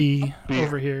Hopsy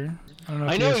over here.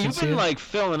 I know you've been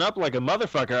filling up like a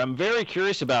motherfucker. I'm very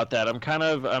curious about that.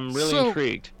 I'm really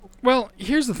intrigued. Well,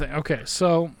 here's the thing. Okay,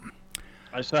 so.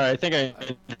 I'm sorry. I think I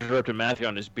interrupted Matthew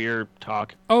on his beer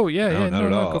talk. Oh yeah, no, yeah. Not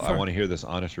at all. I want to hear this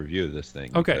honest review of this thing.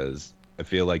 Okay. Because I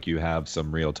feel like you have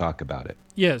some real talk about it.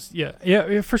 Yes,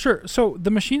 yeah, for sure. So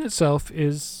the machine itself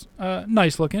is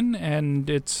nice looking, and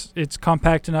it's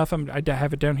compact enough. I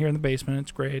have it down here in the basement.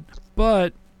 It's great.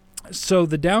 But so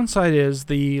the downside is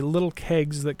the little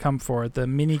kegs that come for it, the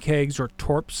mini kegs or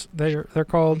torps they're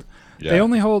called. Yeah. They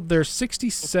only hold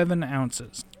 67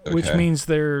 ounces, which means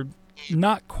they're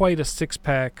not quite a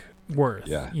 6-pack worth.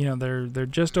 Yeah. They're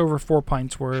just over 4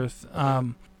 pints worth.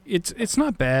 It's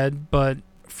not bad, but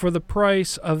for the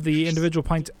price of the individual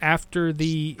pints after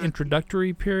the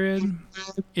introductory period,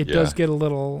 it does get a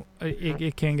little.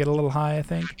 It can get a little high, I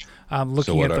think.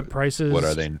 Looking at the prices, what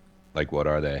are they? Like, what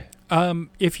are they?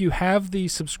 If you have the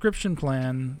subscription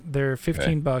plan, they're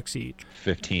 $15 each.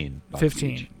 15. 15,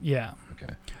 each. yeah.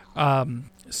 Okay.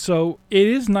 So it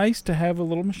is nice to have a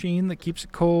little machine that keeps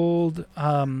it cold.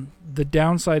 The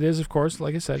downside is, of course,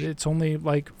 like I said, it's only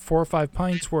like 4 or 5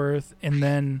 pints worth, and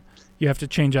then you have to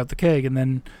change out the keg. And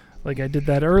then, like I did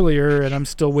that earlier, and I'm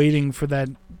still waiting for that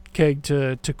keg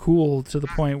to cool to the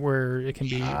point where it can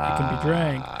be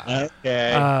drank.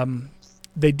 Okay.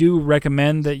 They do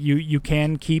recommend that you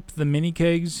can keep the mini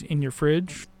kegs in your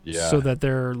fridge so that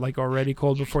they're like already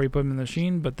cold before you put them in the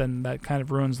machine, but then that kind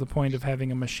of ruins the point of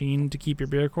having a machine to keep your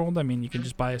beer cold. I mean, you can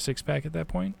just buy a 6-pack at that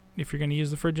point if you're going to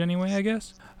use the fridge anyway, I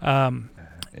guess.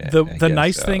 The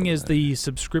nice thing is the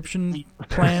subscription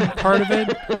plan part of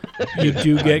it. You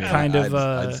do get kind of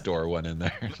I'd store one in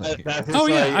there.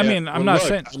 I mean, I'm not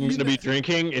saying I'm going to be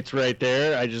drinking. It's right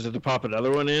there. I just have to pop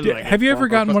another one in. Have you ever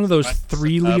gotten one of those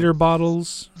 3-liter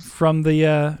bottles from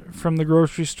the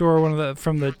grocery store?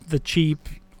 From the cheap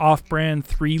off-brand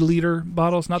 3-liter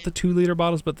bottles, not the 2-liter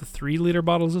bottles, but the 3-liter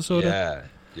bottles of soda.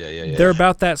 Yeah. They're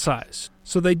about that size,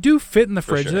 so they do fit in the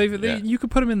fridge. Sure. You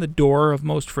could put them in the door of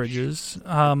most fridges.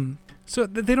 So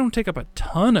they don't take up a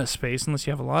ton of space unless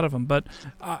you have a lot of them. But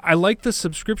I like the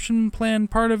subscription plan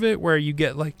part of it, where you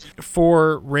get like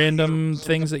 4 random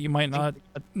things that you might not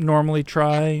normally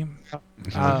try.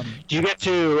 Do you get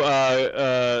to?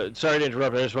 Sorry to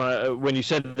interrupt. I just want to. When you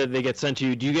said that they get sent to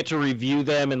you, do you get to review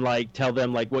them and like tell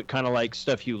them like what kind of like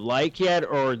stuff you like yet,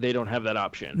 or they don't have that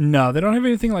option? No, they don't have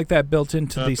anything like that built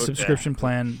into the subscription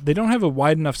plan. They don't have a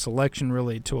wide enough selection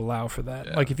really to allow for that.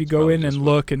 Yeah, like if you go in and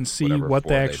look and see what they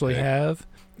they actually pick. have.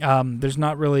 There's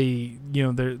not really,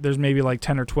 there's maybe like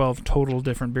 10 or 12 total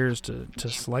different beers to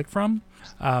select from.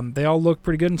 They all look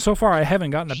pretty good, and so far I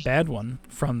haven't gotten a bad one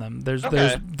from them. There's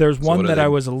one that I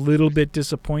was a little bit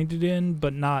disappointed in,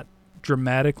 but not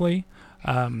dramatically.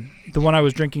 The one I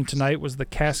was drinking tonight was the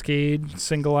Cascade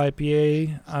Single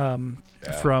IPA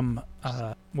from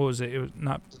what was it? It was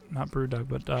not BrewDog,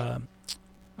 but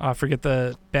I forget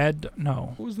the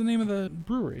what was the name of the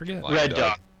brewery? Forget. Red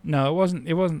Dog. No, it wasn't.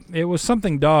 It was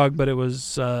something dog, but it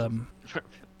was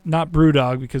not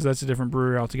BrewDog, because that's a different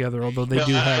brewery altogether. Although they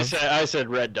do have. I said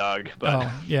Red Dog, but.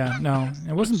 Oh yeah, no,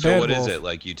 it wasn't. So Bad what Wolf. is it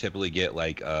like? You typically get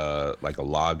like a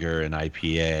lager, an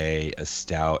IPA, a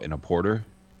stout, and a porter.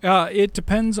 It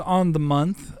depends on the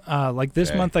month. Like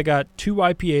this month, I got 2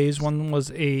 IPAs. One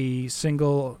was a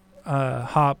single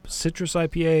hop citrus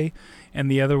IPA, and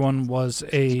the other one was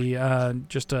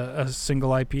just a single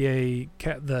IPA,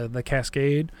 the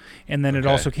Cascade. And then it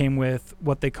also came with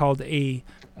what they called a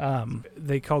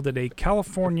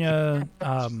California.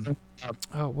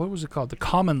 What was it called? The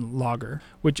Common Lager,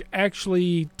 which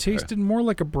actually tasted more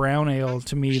like a brown ale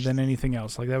to me than anything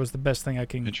else. Like that was the best thing I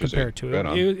can compare it to.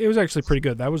 It was actually pretty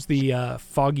good. That was the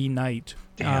Foggy Night.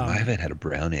 Damn, I haven't had a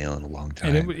brown ale in a long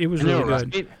time. And it was really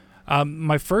good.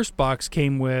 My first box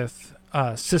came with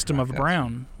System of a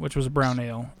Brown, which was a brown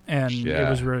ale, and it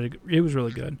was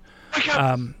really good.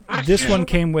 This one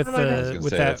came with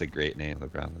that's a great name, the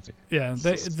Brown.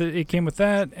 It came with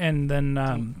that, and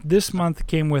then this month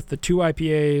came with the 2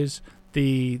 IPAs,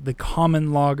 the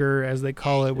Common Lager as they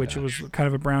call it, which was kind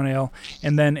of a brown ale,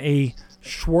 and then a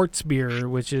Schwarzbier,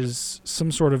 which is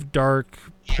some sort of dark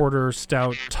porter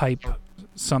stout type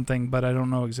something, but I don't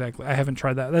know exactly. I haven't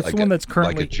tried that. That's like the one that's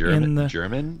currently in the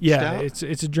German. Yeah, stout?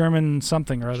 it's a German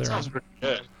something or other. Sounds pretty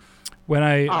good. When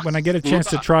I get a chance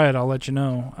to try it, I'll let you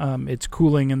know. It's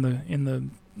cooling in the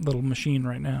little machine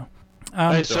right now.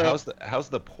 So how's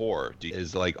the pour?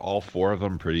 Is like all 4 of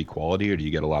them pretty quality, or do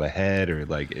you get a lot of head, or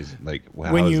like is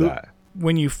that?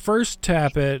 When you first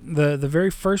tap it, the very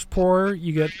first pour,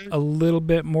 you get a little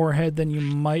bit more head than you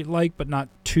might like, but not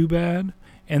too bad.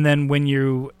 And then when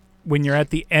you're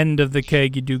at the end of the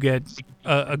keg, you do get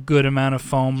a good amount of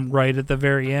foam right at the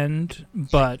very end.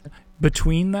 But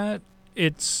between that,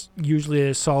 it's usually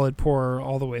a solid pour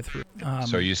all the way through.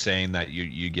 So are you saying that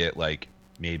you get like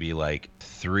maybe like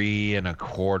 3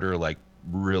 1/4 like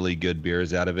really good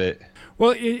beers out of it?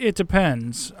 Well, it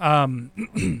depends.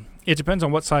 It depends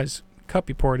on what size cup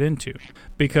you pour it into,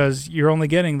 because you're only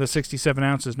getting the 67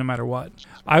 ounces no matter what.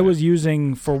 I was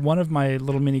using, for one of my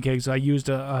little mini kegs, I used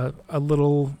a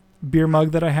little beer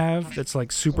mug that I have that's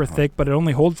like super thick, but it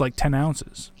only holds like 10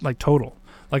 ounces, like total.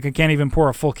 Like I can't even pour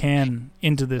a full can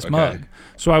into this mug.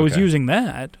 So I was using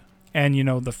that, and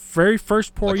the very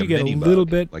first pour you get a little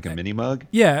bit. Like a mini mug?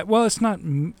 Yeah, well it's not,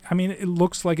 I mean it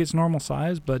looks like it's normal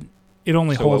size, but it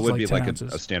only holds like 10 ounces. So what would be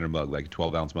like a standard mug, like a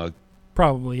 12-ounce mug?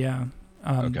 Probably, yeah.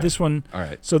 Okay. This one, All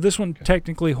right. so this one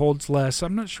technically holds less.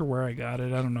 I'm not sure where I got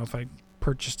it. I don't know if I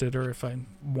purchased it or if I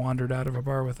wandered out of a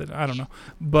bar with it. I don't know.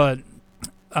 But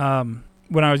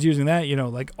when I was using that,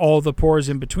 like all the pours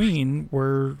in between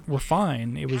were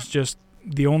fine. It was just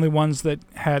the only ones that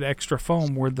had extra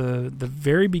foam were the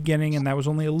very beginning, and that was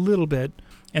only a little bit,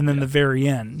 and then the very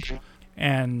end.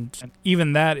 And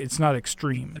even that, it's not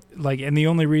extreme. And the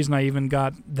only reason I even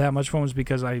got that much foam was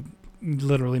because I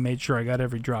literally made sure I got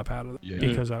every drop out of it. Yeah.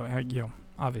 Because I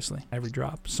obviously every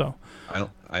drop. So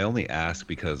I only ask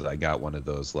because I got one of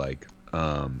those what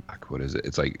is it?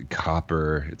 It's like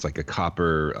copper. It's like a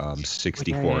copper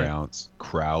 64 ounce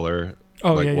growler.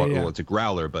 Oh, Well, it's a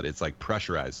growler, but it's like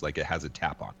pressurized. Like it has a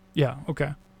tap on. Yeah.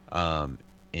 Okay.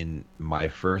 In my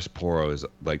first pour, I was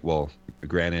like, well,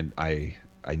 granted, I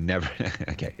never.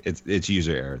 Okay, it's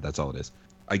user error. That's all it is.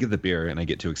 I get the beer and I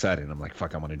get too excited and I'm like,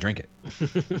 fuck, I want to drink it.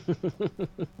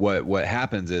 What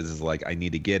happens is like I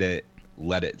need to get it,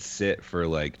 let it sit for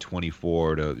like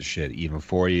 24 to even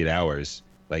 48 hours,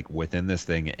 like within this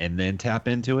thing, and then tap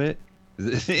into it.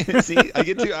 See,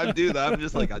 I'm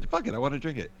just like, fuck it, I want to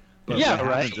drink it. But what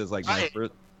happens is like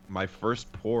my first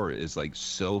pour is like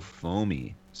so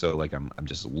foamy, so like I'm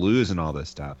just losing all this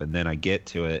stuff, and then I get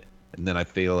to it, and then I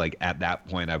feel like at that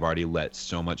point I've already let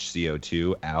so much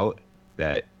CO2 out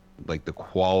that like the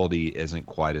quality isn't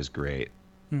quite as great.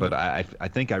 But I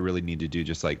think I really need to do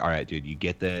just like, all right, dude, you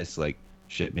get this, like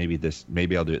shit,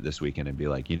 maybe I'll do it this weekend and be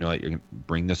like, you know what, you're gonna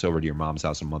bring this over to your mom's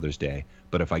house on Mother's Day,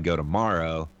 but if I go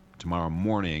tomorrow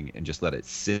morning and just let it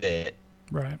sit,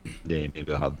 right, then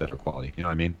maybe I'll have better quality. You know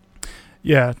what I mean?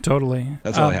 Yeah, totally.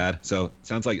 That's all I had. So it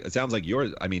sounds like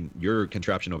your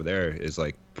contraption over there is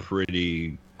like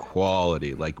pretty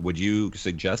quality. Like, would you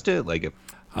suggest it? Like if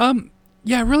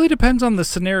yeah, it really depends on the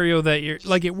scenario that you're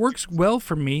like. It works well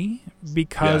for me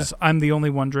because I'm the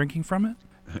only one drinking from it.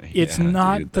 It's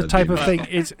not the type of thing.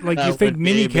 It's like you think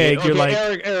mini keg. Okay, you're like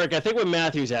Eric. I think what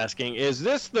Matthew's asking is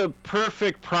this the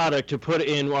perfect product to put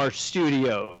in our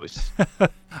studios?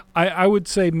 I would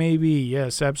say maybe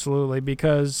yes, absolutely,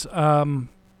 because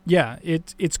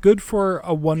it's good for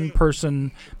a one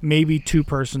person, maybe two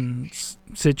person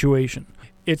situation.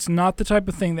 It's not the type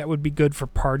of thing that would be good for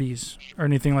parties or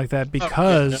anything like that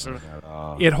because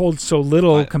it holds so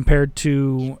little compared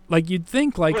to, like, you'd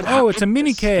think, like, it's a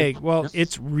mini keg. Well,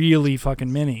 it's really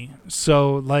fucking mini.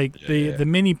 So, like, the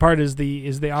mini part is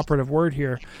the operative word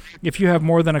here. If you have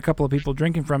more than a couple of people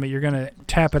drinking from it, you're going to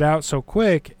tap it out so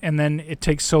quick, and then it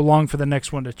takes so long for the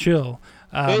next one to chill.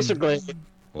 Basically...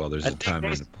 Well, there's a time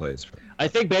and a place for it. I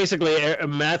think basically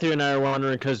Matthew and I are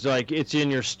wondering because like it's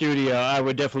in your studio. I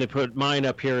would definitely put mine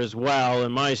up here as well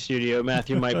in my studio.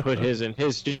 Matthew might put his in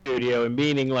his studio, and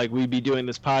meaning like we'd be doing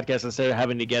this podcast instead of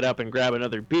having to get up and grab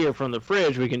another beer from the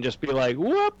fridge. We can just be like,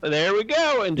 whoop, there we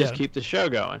go, and just keep the show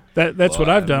going. That's what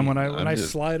I've done when I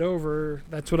slide over.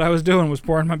 That's what I was doing, was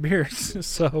pouring my beers.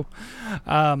 So,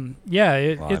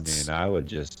 it's. I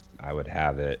would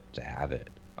have it to have it.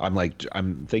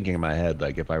 I'm thinking in my head,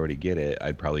 like, if I were to get it,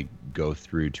 I'd probably go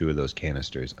through 2 of those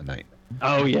canisters a night.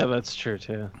 Oh yeah, that's true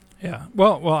too. Yeah.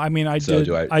 Well, I mean, I did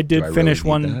finish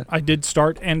one. I did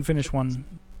start and finish one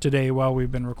today while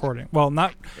we've been recording. Well,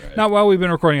 not while we've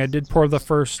been recording. I did pour the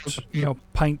first,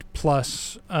 pint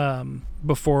plus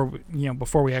before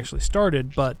we actually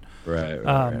started, but right.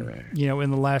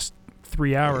 In the last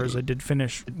 3 hours, I did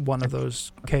finish one of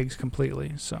those kegs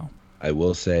completely. So I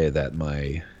will say that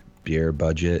my beer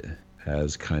budget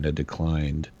has kind of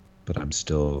declined, but I'm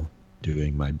still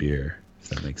doing my beer. If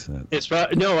that makes sense.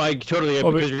 No, I totally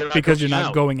because you're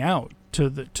not going out to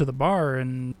the bar,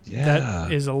 and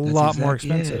that is a lot more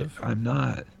expensive. I'm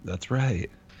not. That's right.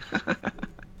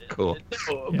 Cool.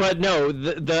 But no,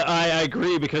 I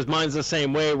agree because mine's the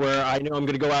same way. Where I know I'm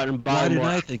going to go out and buy more.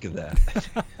 Why did I think of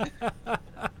that?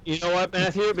 You know what,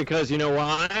 Matthew? Because you know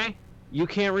why? You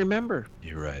can't remember.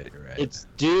 You're right. It's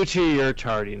due to your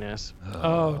tardiness.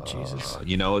 Oh, Jesus.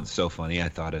 You know, it's so funny. I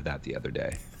thought of that the other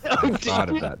day. I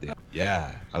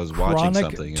was watching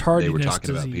something and they were talking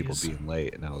about disease. people being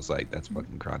late, and I was like, that's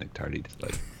fucking chronic tardiness.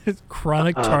 Like, it's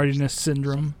chronic tardiness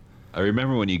syndrome. I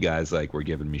remember when you guys were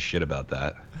giving me shit about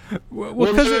that.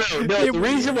 Well, the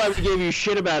reason why we gave you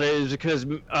shit about it is because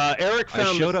Eric found.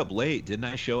 I showed up late, didn't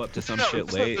I? Show up to some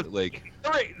shit late, like.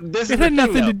 Eric, it had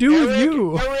nothing to do with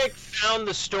you. Eric found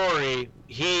the story.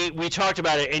 we talked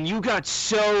about it, and you got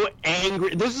so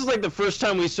angry. This is like the first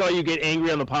time we saw you get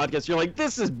angry on the podcast. You're like,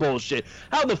 this is bullshit.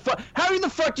 How the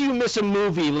fuck do you miss a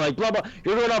movie? Like, blah, blah.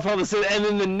 You're going off all this. And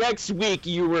then the next week,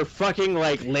 you were fucking,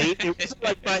 like, late. It was,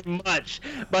 like, by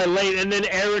late. And then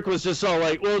Eric was just all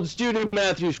like, well, it's due to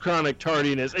Matthew's chronic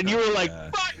tardiness. And you were like,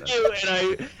 fuck you.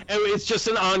 And it's just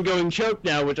an ongoing joke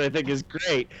now, which I think is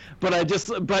great. But I've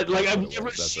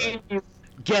never seen you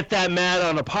get that mad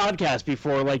on a podcast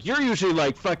before. Like, you're usually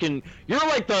like fucking, you're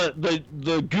like the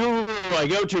guru I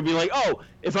go to, be like, oh,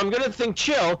 if I'm gonna think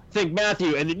chill, think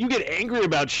Matthew. And then you get angry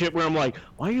about shit where I'm like,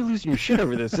 why are you losing your shit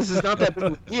over this? This is not that big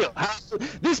of a deal.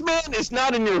 This man is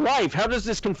not in your life. How does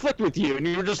this conflict with you? And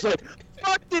you're just like,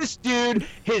 fuck this dude,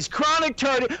 his chronic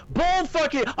tardy, bull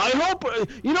fucking, I hope,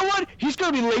 you know what? He's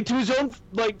gonna be late to his own,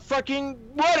 like, fucking,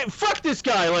 what? Fuck this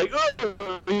guy. Like,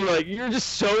 you're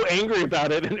just so angry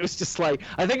about it. And it was just like,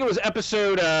 I think it was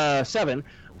episode 7.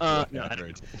 No, I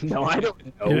don't know.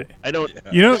 I don't.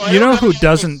 You know who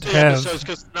doesn't have? Because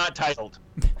it's not titled.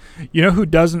 You know who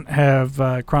doesn't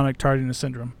have chronic tardiness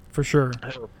syndrome for sure?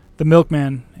 The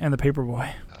Milkman and the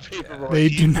Paperboy. They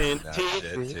do not.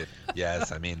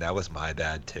 Yes, I mean that was my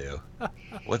dad too.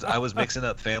 I was mixing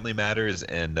up Family Matters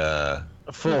and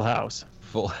Full House.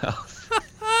 Full House.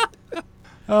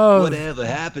 Oh, Whatever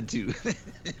happened to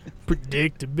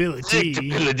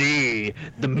predictability.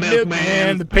 The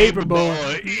Milkman, the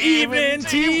Paperboy, even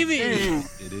TV.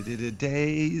 The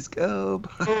days go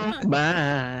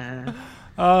by.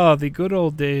 Oh, the good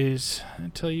old days. I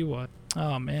tell you what.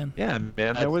 Oh man. Yeah,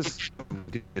 man, that was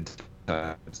good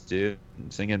times, dude.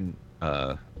 Singing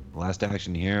Last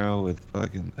Action Hero with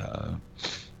fucking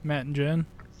Matt and Jen.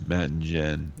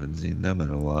 Haven't seen them in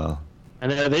a while.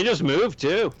 And they just moved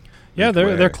too. Yeah,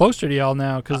 they're closer to y'all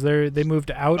now because they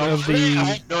moved out of the. I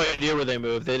have no idea where they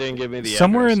moved. They didn't give me the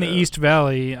somewhere address, in the East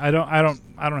Valley. I don't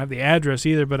have the address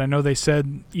either, but I know they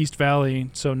said East Valley,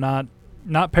 so not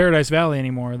Paradise Valley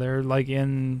anymore. They're like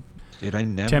in Dude, I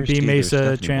never Tempe, see their Mesa,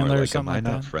 stuff Chandler, anymore. or something am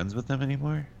like I not that. friends with them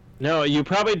anymore? No, you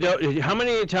probably don't. How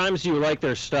many times do you like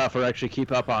their stuff or actually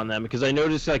keep up on them? Because I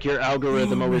notice like your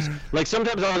algorithm always, like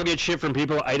sometimes I'll get shit from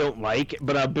people I don't like,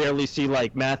 but I'll barely see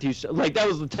like Matthew's. Like that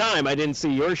was the time I didn't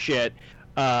see your shit.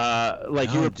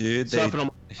 Like you were dude, stuff and I'm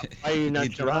like, why are you not they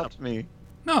dropped me.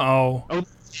 No. Oh,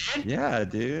 Yeah,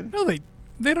 dude. No, they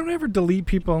don't ever delete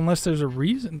people unless there's a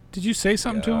reason. Did you say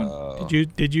something to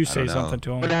him? Did you say something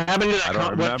to him? What happened to that? I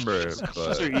don't remember,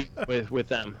 but with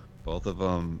them. both of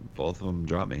them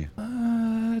dropped me.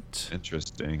 What?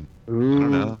 Interesting. I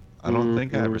don't know. I don't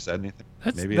think I ever said anything.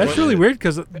 That's really weird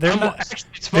because they're not.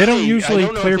 They don't usually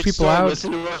clear people out.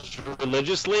 Listen to us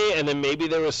religiously, and then maybe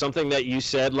there was something that you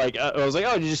said. Like I was like,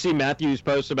 "Oh, did you see Matthew's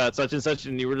post about such and such?"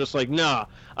 And you were just like, "Nah,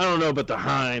 I don't know about the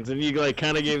Heinz." And you like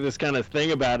kind of gave this kind of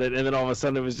thing about it, and then all of a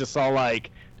sudden it was just all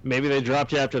like, maybe they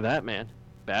dropped you after that, man.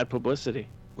 Bad publicity.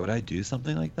 Would I do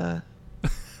something like that?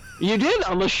 You did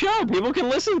on the show. People can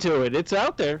listen to it. It's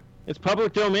out there. It's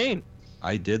public domain.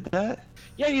 I did that?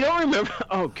 Yeah, you don't remember?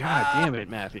 Oh God, damn it,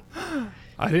 Matthew.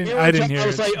 I didn't hear I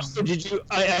was it. like, oh, did you?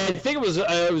 I think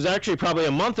it was actually probably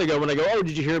a month ago when I go, oh,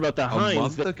 did you hear about the Heinz? A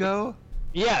month ago?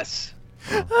 Yes.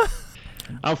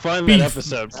 I'll find that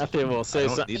episode. Matthew will say I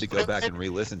don't something. need to go back and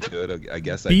re-listen to it. I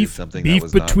guess I did something that beef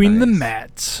was between not the nice.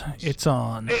 mats. It's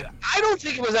on. I don't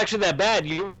think it was actually that bad.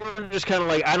 You were just kind of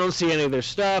like, I don't see any of their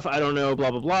stuff. I don't know,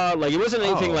 blah blah blah. Like it wasn't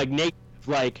anything like negative.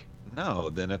 Like No,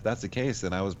 then if that's the case,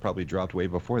 then I was probably dropped way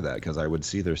before that because I would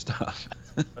see their stuff.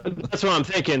 that's what I'm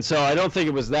thinking. So I don't think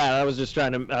it was that. I was just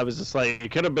like,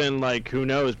 it could have been like, who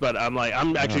knows? But I'm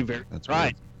actually very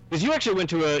surprised. Because you actually went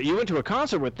to a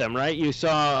concert with them, right? You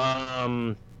saw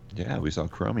Yeah, we saw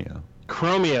Chromeo.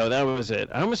 Chromeo, that was it.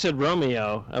 I almost said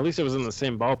Romeo. At least it was in the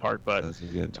same ballpark, but That's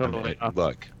good. totally.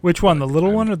 Look, Which one, the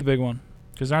little one or the big one?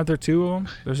 Because aren't there two of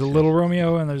them? There's a little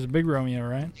Romeo and there's a big Romeo,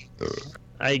 right?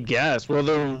 I guess. Well,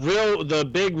 the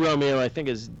big Romeo, I think,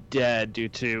 is dead due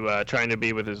to trying to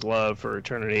be with his love for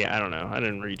eternity. I don't know. I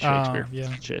didn't read Shakespeare.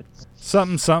 Yeah. Shit.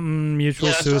 Something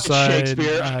mutual suicide.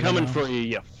 Shakespeare, I don't coming know. for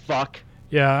you fuck.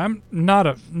 Yeah, I'm not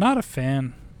a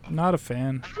fan. Not a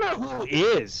fan. I don't know who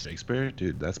is. Shakespeare,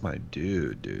 dude, that's my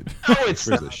dude. No, it's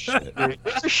Shakespeare's a shit.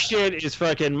 This shit is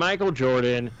fucking Michael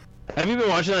Jordan. Have you been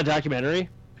watching that documentary?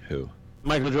 Who?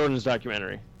 Michael Jordan's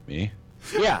documentary. Me?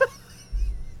 Yeah.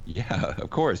 Yeah, of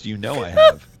course. You know I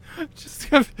have. Just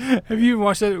have you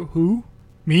watched that? Who?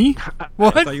 Me?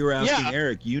 What? I thought you were asking Yeah.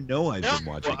 Eric. You know I've been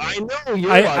watching I it. know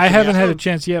you're I watching haven't it. had a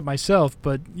chance yet myself,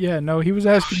 but yeah, no, he was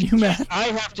asking you, Matt. I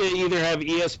have to either have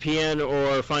ESPN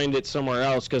or find it somewhere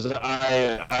else because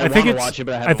I think want to it's- watch it,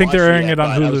 but I I haven't think they're watched airing yet, it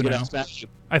on but I was Hulu gonna now. smash you.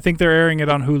 I think they're airing it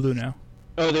on Hulu now.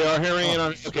 Oh, they are airing it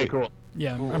on. Okay, cool.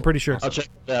 Yeah, I'm pretty sure. I'll check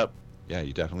it out. Yeah,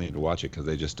 you definitely need to watch it because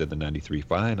they just did the '93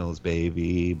 finals,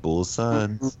 baby. Bulls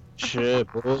Suns Shit,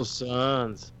 Bulls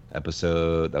Suns.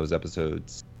 episode. That was episode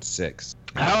 6.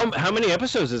 How many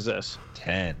episodes is this?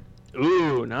 10.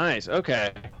 Ooh, nice.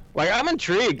 Okay. Like, I'm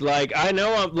intrigued. Like, I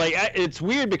know it's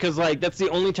weird because, like, that's the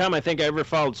only time I think I ever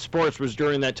followed sports was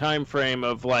during that time frame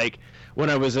of, like, when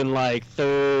I was in, like,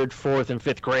 3rd, 4th, and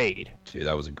 5th grade. Dude,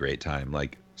 that was a great time.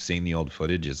 Like, seeing the old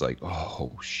footage is like,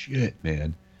 oh, shit,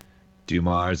 man.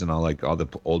 Dumars and all the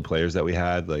old players that we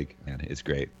had, like, man, it's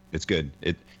great. It's good.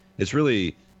 It's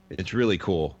really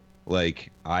cool.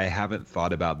 Like, I haven't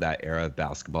thought about that era of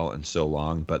basketball in so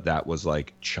long, but that was,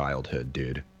 like, childhood,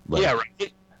 dude. Like, Yeah,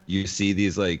 right. you see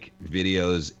these like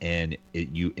videos and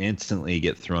you instantly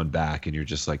get thrown back and you're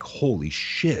just like, holy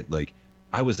shit, like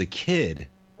I was a kid.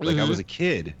 Like I was a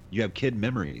kid. You have kid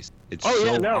memories. It's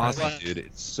awesome, dude.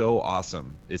 It's so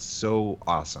awesome.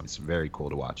 It's very cool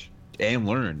to watch and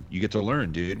learn. You get to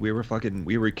learn, dude. We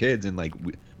were kids and like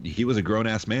he was a grown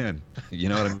ass man. You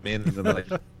know what I mean? And, like,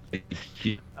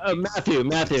 Matthew,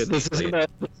 this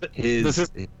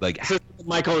is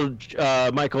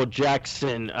Michael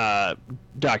Jackson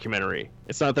documentary.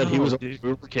 It's not that he was we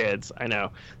were kids. I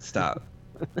know. Stop.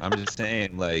 I'm just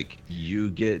saying, like,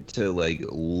 you get to like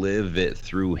live it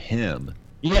through him.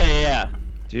 Yeah.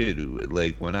 Dude,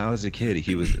 like when I was a kid,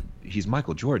 he's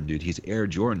Michael Jordan, dude. He's Air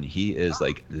Jordan. He is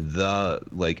like the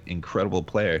like incredible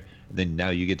player. And then now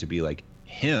you get to be like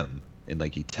him. And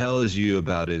like he tells you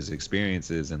about his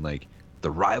experiences and like the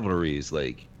rivalries,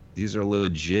 like these are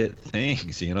legit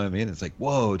things, you know what I mean? It's like,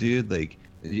 whoa, dude, like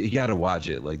you gotta watch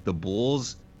it. Like the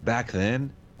Bulls back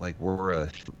then, like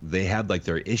they had like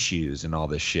their issues and all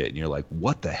this shit, and you're like,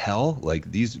 what the hell? Like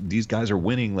these guys are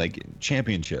winning like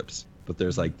championships, but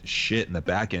there's like shit in the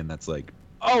back end that's like,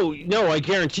 oh no, I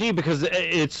guarantee you, because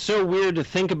it's so weird to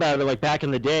think about it. Like back in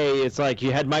the day, it's like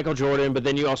you had Michael Jordan, but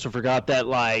then you also forgot that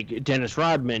like Dennis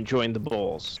Rodman joined the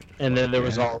Bulls, and then there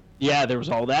was all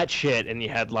that shit, and you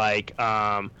had like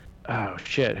oh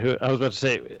shit, who I was about to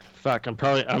say, fuck,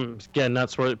 I'm getting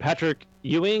nuts for it. Patrick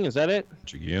Ewing, is that it?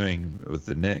 Patrick Ewing with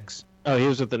the Knicks. Oh, he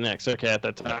was with the Knicks. Okay, at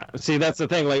that time. See, that's the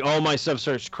thing. Like all my stuff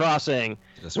starts crossing.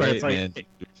 That's right, it's like, man.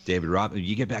 David Rodman,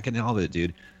 you get back into all of it,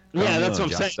 dude. Yeah, that's what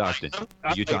I'm Josh saying. Stockton,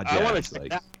 Utah Jazz,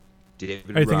 like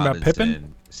David Are you thinking about Robinson,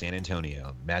 Pippen? San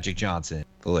Antonio, Magic Johnson,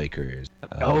 the Lakers.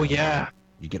 Oh yeah.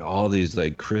 You get all these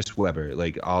like Chris Webber,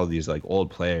 like all these like old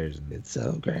players, and it's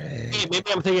so great. Hey,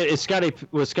 maybe I'm thinking,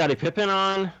 was Scottie Pippen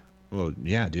on? Well,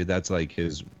 yeah, dude, that's like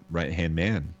his right hand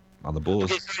man on the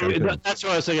Bulls. Okay, that's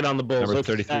what I was thinking on the Bulls. Number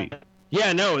 33.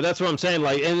 Yeah, no, that's what I'm saying.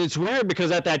 Like, and it's weird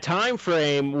because at that time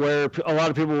frame where a lot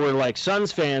of people were like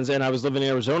Suns fans, and I was living in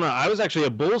Arizona, I was actually a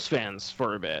Bulls fans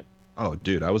for a bit. Oh,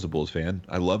 dude, I was a Bulls fan.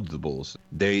 I loved the Bulls.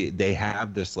 They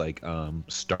have this like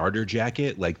starter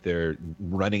jacket, like they're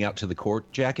running out to the court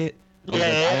jacket.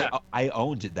 I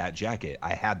owned that jacket.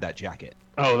 I had that jacket.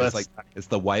 Oh, that's it's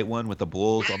the white one with the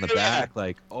Bulls on the back.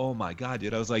 Like, oh my god,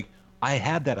 dude, I was like, I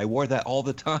had that. I wore that all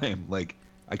the time. Like,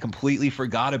 I completely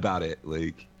forgot about it.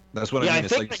 Like. That's what I mean.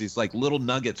 It's like these like little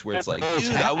nuggets where it's like,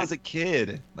 dude, I was a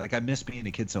kid. Like I miss being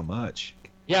a kid so much.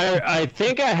 Yeah, I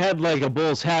think I had like a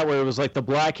Bulls hat where it was like the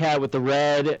black hat with the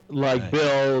red like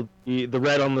bill, the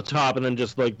red on the top, and then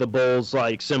just like the Bulls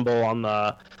like symbol on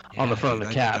the front of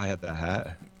the cap. I had that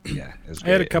hat. Yeah, it was great.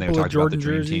 I had a couple of Jordan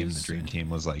jerseys. The Dream Team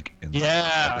was like in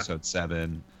episode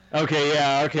 7. Okay,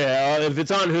 yeah, okay. If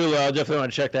it's on Hulu, I'll definitely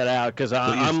want to check that out because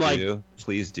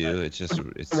please do. It's just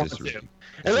really.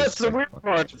 And that's the weird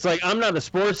part. It's like I'm not a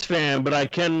sports fan, but I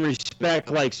can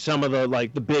respect like some of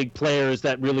the big players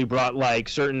that really brought like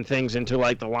certain things into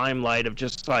like the limelight of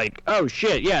just like, oh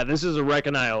shit, yeah, this is a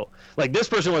recognizable. Like this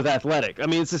person was athletic. I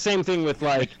mean, it's the same thing with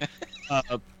like,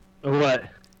 what?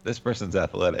 This person's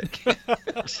athletic.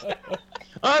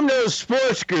 I'm no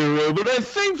sports guru, but I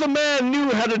think the man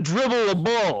knew how to dribble a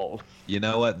ball. You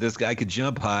know what? This guy could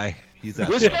jump high. He's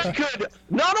this guy could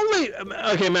not only.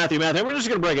 Okay, Matthew, we're just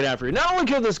gonna break it down for you. Not only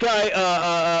could this guy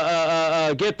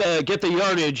get the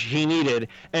yardage he needed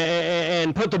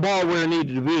and put the ball where it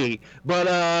needed to be, but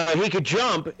he could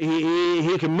jump,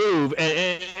 he could move,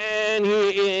 and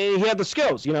he had the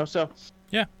skills, you know. So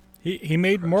yeah, he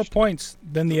made more points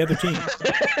than the other team.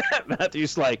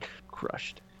 Matthew's like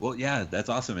crushed. Well, yeah, that's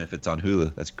awesome. If it's on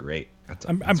Hulu, that's great.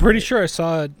 I'm pretty sure I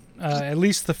saw at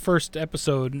least the first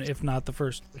episode, if not the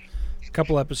first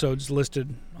couple episodes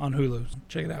listed on Hulu.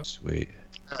 Check it out. Sweet.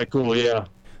 All right, cool, yeah.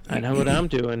 I know what I'm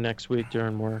doing next week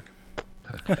during work.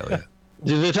 Hell yeah.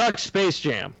 Did they talk Space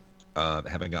Jam?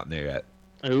 Haven't gotten there yet.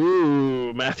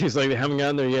 Ooh, Matthew's like, they haven't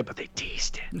gotten there yet, but they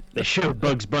teased it. They showed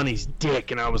Bugs Bunny's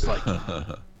dick, and I was like,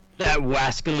 that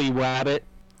wascally wabbit.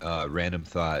 Random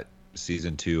thought.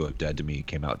 Season 2 of Dead to Me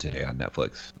came out today on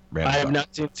Netflix. I have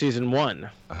not seen season 1.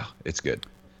 Oh, it's good.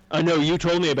 I know you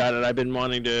told me about it. I've been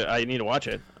wanting to. I need to watch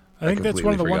it. I think that's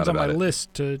one of the completely ones on my forgot about it.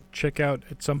 list to check out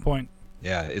at some point.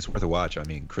 Yeah, it's worth a watch. I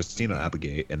mean, Christina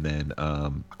Applegate, and then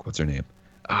what's her name?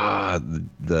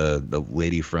 The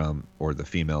lady from, or the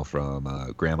female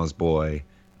from Grandma's Boy.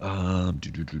 Oh,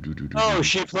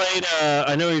 she played.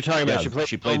 I know what you're talking about.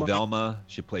 She played Velma.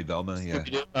 She played Velma. Yeah.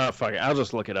 Oh fuck it. I'll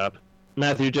just look it up.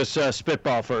 Matthew, just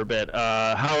spitball for a bit.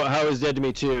 How is Dead to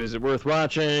Me 2? Is it worth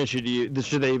watching? Should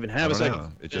they even have a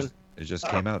second? It just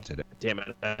came out today. Damn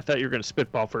it! I thought you were gonna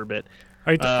spitball for a bit.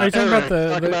 Are you talking about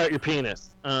talk about your penis?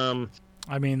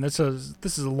 I mean, this is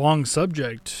a long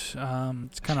subject.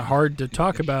 It's kind of hard to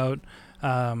talk about.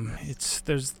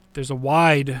 There's a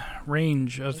wide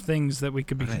range of things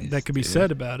that could be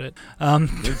said about it.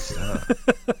 Good stuff.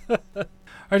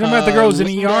 Are you talking about the girl who's in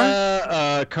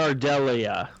ER?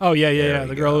 Cardelia. Oh yeah.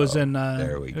 The girl who's in.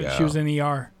 There we go. She was in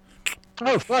ER.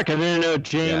 Oh fuck! I didn't know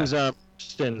James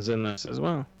Marsden's in this as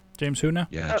well. James who now?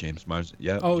 Yeah, James Marsden.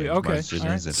 Yeah. Oh, James okay. Marsden All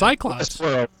right. is in it. Cyclops.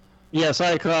 Westworld. Yeah,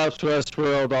 Cyclops,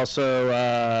 Westworld, also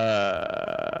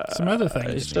some other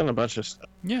things. He's done a bunch of stuff.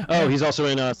 Yeah. Oh, he's also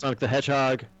in Sonic the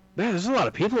Hedgehog. Man, there's a lot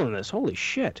of people in this. Holy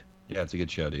shit. Yeah, it's a good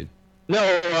show, dude.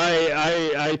 No,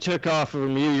 I took off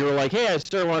from you. You were like, hey, I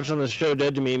started watching this show,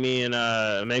 Dead to Me. Me and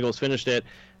Magels finished it,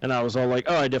 and I was all like,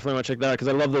 oh, I definitely want to check that out because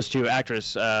I love those two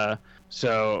actors.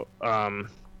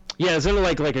 Yeah, isn't it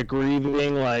like a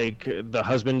grieving, like the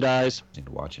husband dies? Need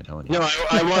to watch it, Helen. No,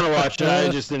 I want to watch it. I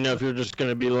just didn't know if you're just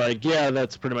gonna be like, yeah,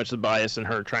 that's pretty much the bias in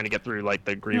her trying to get through like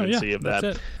the grievancy of that.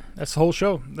 That's it. That's the whole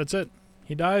show. That's it.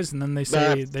 He dies, and then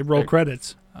they roll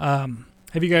credits. Have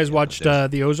you guys watched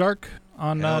the Ozark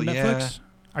on Netflix? Yeah.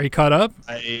 Are you caught up?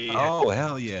 Oh,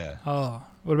 hell yeah. Oh,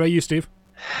 what about you, Steve?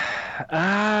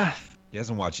 He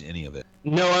hasn't watched any of it.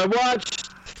 No, I watched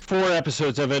 4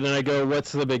 episodes of it, and I go,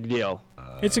 what's the big deal?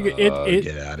 It's a good. Get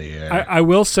out of here. I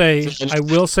will say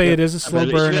it is a slow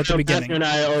burn at the beginning. Matthew and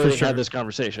I already sure. had this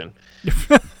conversation.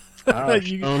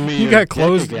 You got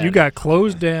closed. You got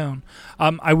closed down.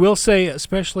 I will say,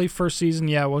 especially first season,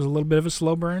 it was a little bit of a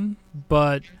slow burn,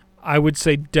 but I would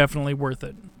say definitely worth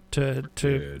it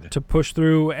to push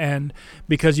through, and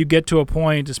because you get to a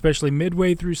point, especially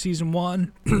midway through season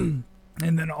 1, and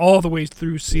then all the way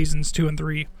through seasons 2 and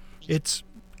 3, it's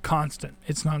constant.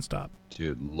 It's nonstop.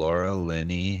 Dude, Laura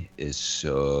Linney is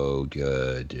so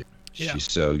good. Dude. Yeah. She's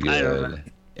so good.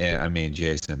 And I mean,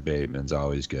 Jason Bateman's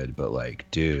always good, but like,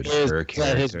 dude, her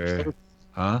character.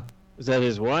 Huh? Is that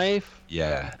his wife?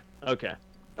 Yeah. Okay.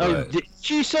 Oh,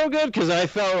 she's so good because I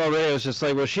felt already. I was just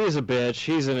like, well, she's a bitch.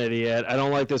 She's an idiot. I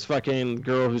don't like this fucking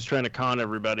girl who's trying to con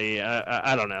everybody.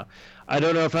 I don't know. I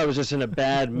don't know if I was just in a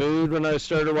bad mood when I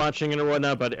started watching it or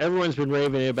whatnot, but everyone's been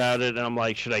raving about it, and I'm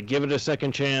like, should I give it a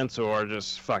second chance or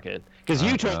just fuck it? Because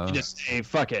you told me to say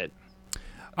fuck it.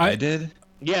 I did?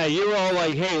 Yeah, you were all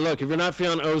like, hey, look, if you're not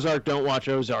feeling Ozark, don't watch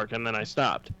Ozark, and then I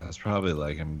stopped. That's probably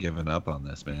like, I'm giving up on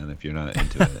this, man, if you're not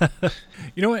into it.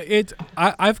 You know what?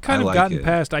 I've kind of like gotten it.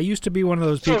 past. I used to be one of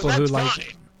those people who fine.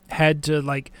 had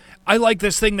to I like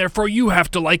this thing, therefore you have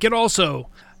to like it also.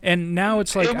 And now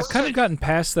it's like I've kind of gotten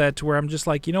past that to where I'm just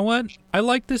like, you know what? I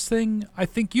like this thing. I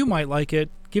think you might like it.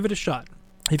 Give it a shot.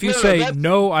 If you say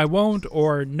no, I won't,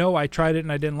 or no, I tried it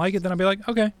and I didn't like it, then I'll be like,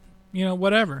 okay,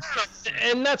 whatever.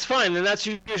 And that's fine, and that's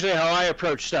usually how I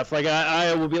approach stuff. Like,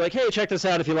 I will be like, hey, check this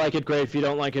out. If you like it, great. If you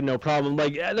don't like it, no problem.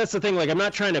 Like, that's the thing. Like, I'm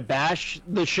not trying to bash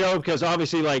the show because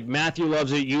obviously, like, Matthew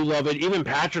loves it, you love it. Even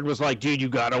Patrick was like, dude, you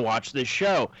got to watch this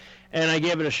show. And I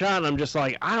gave it a shot, and I'm just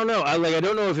like, I don't know. I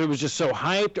don't know if it was just so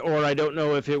hyped, or I don't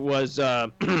know if it was the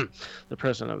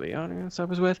person of the audience I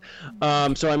was with.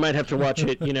 So I might have to watch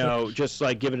it, just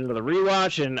like give it another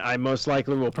rewatch, and I most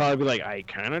likely will probably be like, I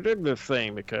kind of dig this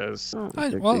thing because.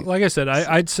 Like I said,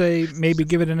 I'd say maybe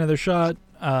give it another shot.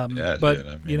 But dude,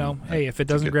 I mean, hey, if it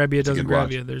doesn't grab you, it doesn't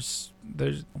grab you. There's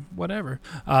whatever.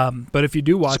 But if you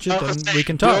do watch it, then we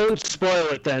can talk. Don't spoil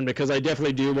it then, because I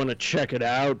definitely do want to check it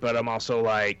out. But I'm also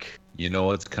like. You know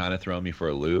what's kind of throwing me for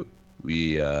a loop?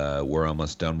 We're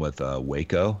almost done with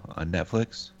Waco on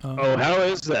Netflix. Oh, how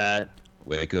is that?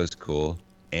 Waco's cool,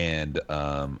 and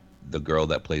the girl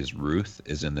that plays Ruth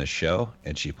is in this show,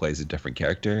 and she plays a different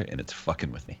character, and it's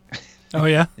fucking with me. Oh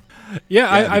yeah,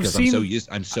 yeah. I've seen.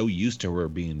 I'm so used to her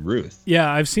being Ruth.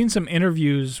 Yeah, I've seen some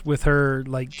interviews with her,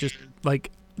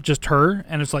 just her,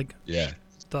 and it's like, yeah,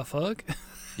 the fuck.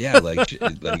 Yeah,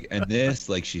 and this,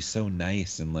 she's so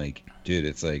nice, and dude,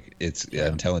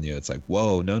 I'm telling you, it's like,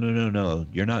 whoa, no,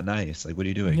 you're not nice. Like, what are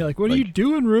you doing? And you're like, what are you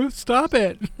doing, Ruth? Stop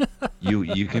it.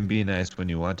 you can be nice when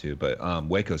you want to, but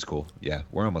Waco's cool. Yeah,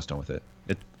 we're almost done with it.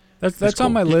 That's cool.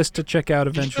 on my list to check out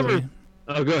eventually.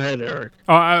 Oh, go ahead, Eric.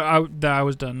 Oh, I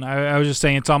was done. I was just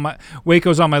saying it's on my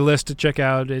Waco's on my list to check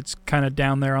out. It's kind of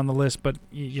down there on the list, but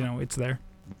it's there.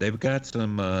 They've got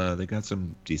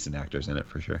some decent actors in it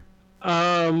for sure.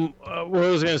 What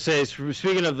was I gonna say?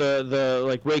 Speaking of the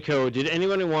like Waco, did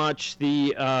anyone watch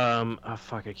the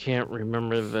I can't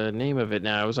remember the name of it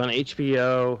now. It was on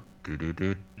HBO.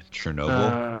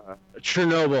 Chernobyl.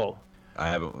 Chernobyl. I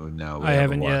haven't. No, I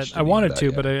haven't yet. watched I any of wanted that to,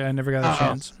 yet. but I never got a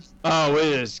chance. Oh, it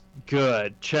is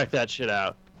good. Check that shit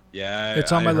out. Yeah,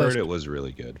 It's on my I heard list. it was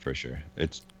really good for sure.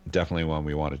 It's definitely one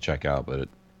we want to check out, but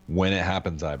when it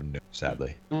happens, I haven't.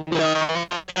 Sadly. No,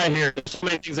 I hear so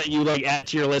many things that you like add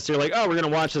to your list. You're like, oh, we're gonna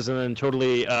watch this, and then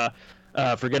totally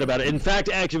forget about it. In fact,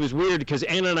 actually, it was weird because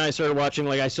Anna and I started watching.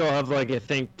 Like, I still have like I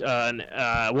think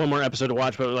one more episode to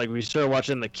watch, but like we started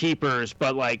watching The Keepers,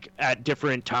 but like at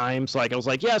different times. Like I was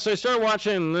like, yeah, so I started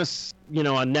watching this,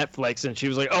 on Netflix, and she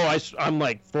was like, oh, I'm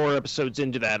like 4 episodes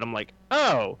into that. I'm like,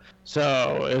 oh,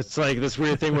 so it's like this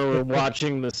weird thing where we're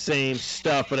watching the same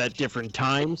stuff but at different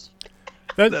times.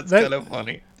 That's kind of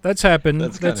funny. That's happened.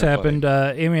 That's That's kinda happened.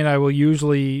 Amy and I will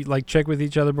usually like check with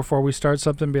each other before we start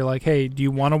something. Be like, hey, do you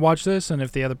want to watch this? And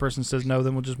if the other person says no,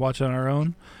 then we'll just watch it on our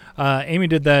own. Amy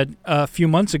did that a few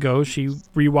months ago. She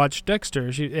rewatched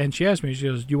Dexter. She asked me. She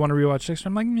goes, "Do you want to rewatch Dexter?"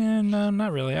 I'm like, no,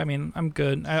 not really. I mean, I'm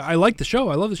good. I like the show.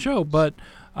 I love the show, but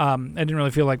I didn't really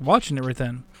feel like watching it right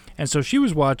then. And so she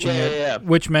was watching it,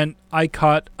 which meant I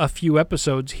caught a few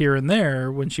episodes here and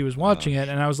there when she was watching it,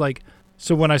 and I was like.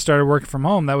 So when I started working from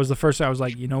home, that was the first. I was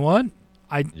like, you know what?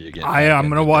 I'm gonna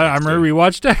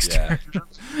rewatch Dexter.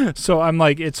 Yeah. So I'm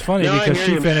like, it's funny because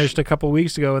she finished a couple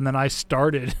weeks ago, and then I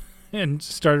started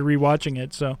rewatching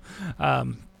it. So,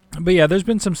 but yeah, there's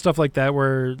been some stuff like that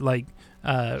where like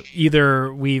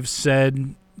either we've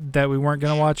said that we weren't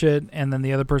gonna watch it, and then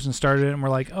the other person started it, and we're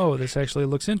like, oh, this actually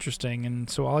looks interesting, and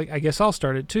so I guess I'll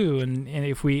start it too. And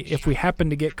if we happen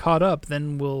to get caught up,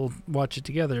 then we'll watch it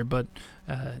together. But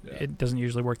it doesn't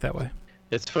usually work that way.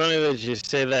 It's funny that you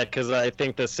say that because I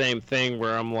think the same thing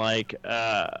where I'm like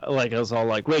I was all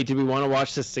like, wait, do we want to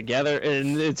watch this together?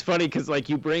 And it's funny because like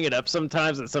you bring it up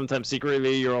sometimes, and sometimes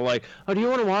secretly you're all like, oh, do you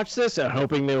want to watch this? And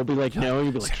hoping they'll be like, no. And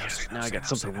you'll be like, yes, now I got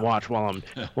something to watch while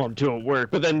I'm doing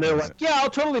work. But then they're like, yeah, I'll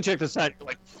totally check this out. You're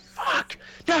like, fuck,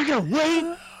 now I gotta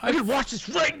wait. I can watch this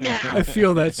right now. I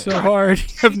feel that so hard. You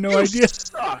have no idea.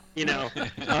 Suck,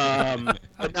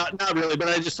 but not really. But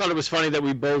I just thought it was funny that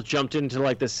we both jumped into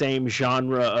like the same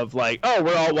genre of like, oh,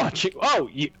 we're all watching. Oh,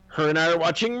 her and I are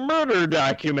watching murder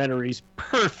documentaries.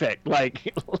 Perfect.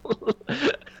 Like.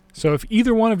 So if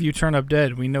either one of you turn up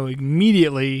dead, we know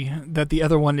immediately that the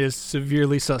other one is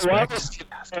severely suspect. Most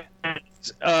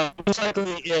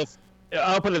likely,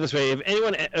 I'll put it this way: if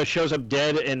anyone shows up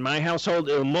dead in my household,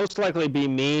 it will most likely be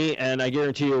me, and I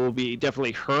guarantee you it will be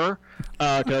definitely her,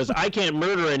 because I can't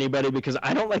murder anybody because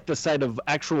I don't like the sight of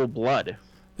actual blood.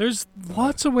 There's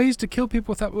lots of ways to kill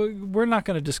people without. We're not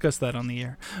going to discuss that on the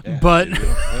air, but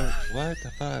what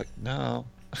the fuck? No.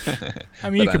 I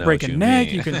mean, you can break a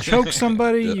neck, you can choke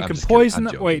somebody, you can poison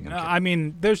them. Wait, I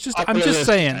mean, there's just. I'm just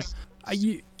saying.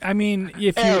 I mean,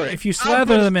 if you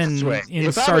slather them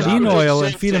in sardine oil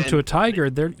and feed them to a tiger,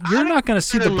 you're not going to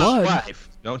see the blood.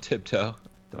 Don't tiptoe.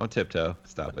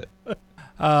 Stop it.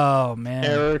 Oh man,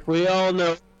 Eric, we all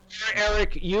know.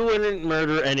 Eric, you wouldn't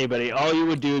murder anybody. All you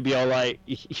would do would be all like,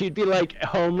 you'd be like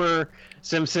Homer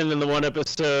Simpson in the one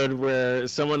episode where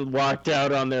someone walked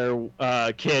out on their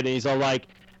kid, and he's all like,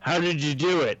 "How did you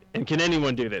do it? And can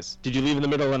anyone do this? Did you leave in the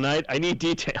middle of the night? I need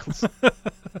details."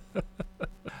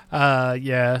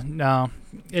 Yeah, no,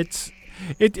 it's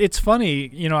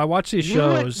funny. I watch these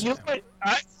shows.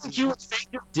 I think you would fake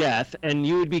your death, and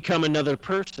you would become another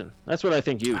person. That's what I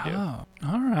think you would do. Oh,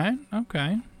 all right,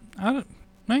 okay.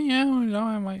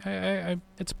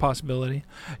 It's a possibility.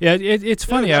 Yeah, it's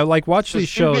funny. I like watch these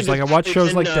shows. Like I watch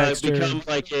shows like Dexter. Become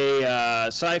like a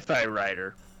sci-fi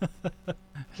writer.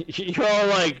 You're all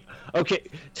like, okay,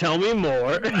 tell me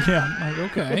more. Yeah, I'm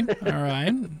like, okay, all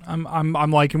right.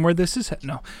 I'm liking where this is.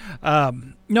 No,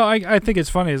 I think it's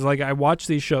funny. Is like I watch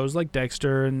these shows like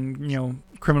Dexter and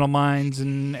Criminal Minds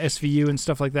and SVU and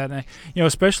stuff like that. And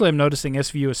especially I'm noticing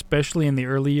SVU, especially in the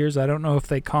early years. I don't know if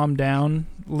they calm down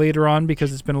later on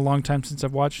because it's been a long time since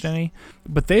I've watched any,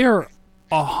 but they are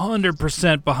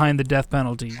 100% behind the death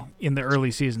penalty in the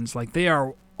early seasons. Like they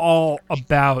are all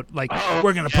about like,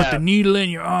 we're gonna put the needle in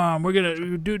your arm, we're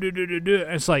gonna do.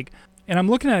 It's like, and I'm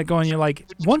looking at it going, you're like,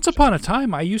 once upon a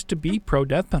time I used to be pro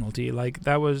death penalty. Like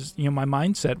that was, my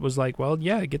mindset was like, well,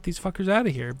 yeah, get these fuckers out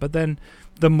of here. But then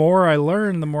the more I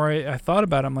learned, the more I thought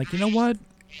about it, I'm like, you know what?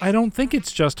 I don't think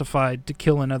it's justified to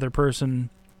kill another person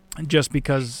just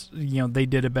because they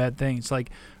did a bad thing. It's like,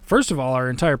 first of all, our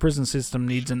entire prison system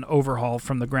needs an overhaul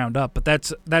from the ground up, but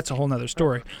that's a whole nother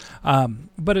story.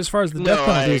 But as far as the death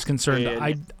penalty is concerned,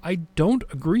 I don't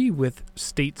agree with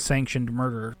state-sanctioned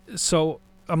murder. So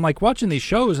I'm like watching these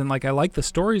shows and like I like the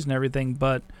stories and everything,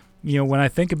 but when I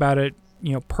think about it,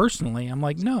 personally, I'm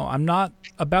like, no, I'm not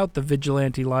about the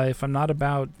vigilante life. I'm not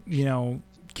about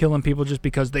killing people just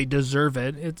because they deserve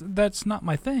it. That's not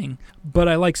my thing. But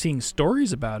I like seeing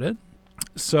stories about it.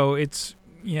 So it's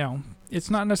it's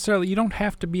not necessarily, you don't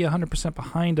have to be 100%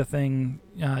 behind a thing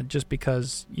just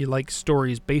because you like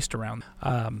stories based around.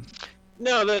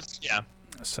 No, that's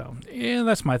So yeah,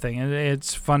 that's my thing, and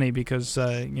it's funny because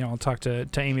I'll talk to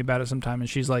Amy about it sometime, and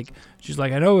she's like,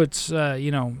 I know it's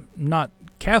not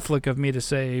Catholic of me to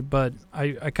say, but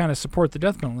I kind of support the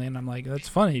death penalty, and I'm like, that's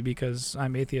funny because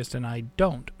I'm atheist and I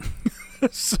don't.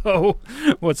 So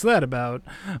what's that about?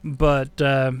 But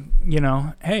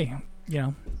hey,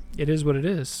 it is what it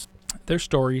is. They're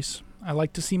stories. I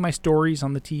like to see my stories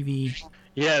on the TV.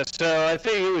 Yeah, so I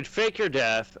think you would fake your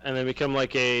death and then become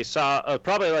like better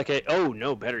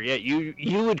yet,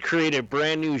 you would create a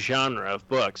brand new genre of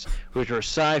books, which are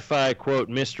sci-fi, quote,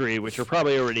 mystery, which are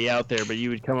probably already out there, but you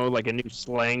would come up with like a new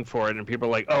slang for it, and people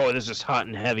are like, oh, this is hot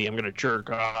and heavy, I'm going to jerk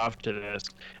off to this.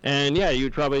 And yeah, you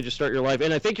would probably just start your life,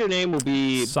 and I think your name will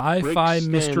be Sci-Fi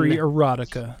Mystery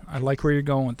Erotica. I like where you're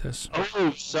going with this.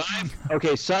 Oh,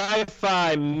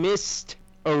 Sci-Fi Mist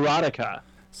Erotica.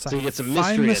 So you get some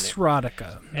mystery in it.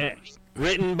 Erotica.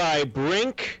 Written by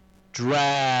Brink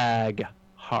Drag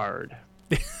Hard.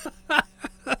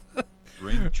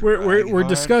 We're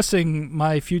discussing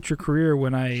my future career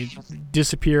when I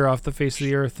disappear off the face of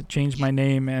the earth, change my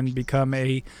name, and become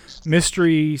a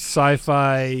mystery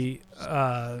sci-fi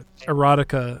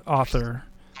erotica author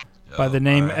by the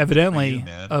name, evidently,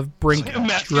 of Brink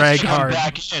Drag Hard.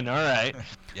 Back in, all right.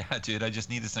 Yeah, dude, I just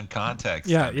needed some context.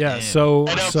 Yeah. So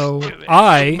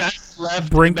I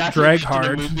Brink Drag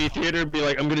Hard. Movie theater, be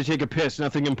like, I'm gonna take a piss.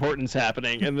 Nothing important's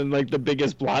happening, and then like the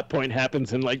biggest plot point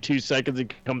happens in like 2 seconds.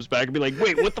 It comes back and be like,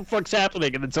 wait, what the fuck's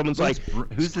happening? And then someone's like,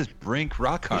 who's this Brink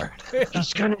Rockhard?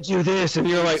 He's gonna do this, and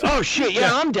you're like, oh shit,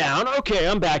 yeah, I'm down. Okay,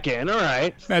 I'm back in. All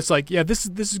right. That's like, yeah, this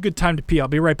is a good time to pee. I'll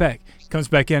be right back. He comes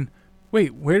back in.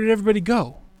 Wait, where did everybody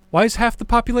go? Why is half the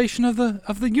population of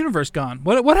the universe gone?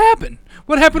 What happened?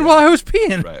 What happened while I was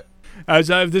peeing? Right.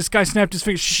 This guy snapped his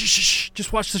fingers. Shh,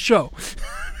 just watch the show.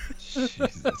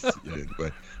 Jesus, dude,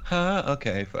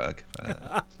 okay, fuck.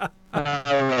 All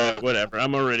right, whatever.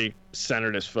 I'm already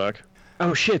centered as fuck.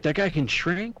 Oh shit, that guy can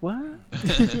shrink? What?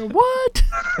 What?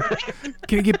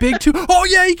 Can he get big too? Oh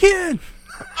yeah, he can.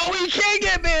 Oh, he can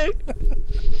get big.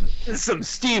 This is some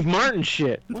Steve Martin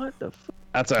shit. What the fuck?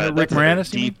 That's a Rick Moranis,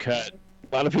 deep cut.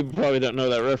 A lot of people probably don't know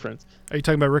that reference. Are you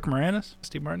talking about Rick Moranis?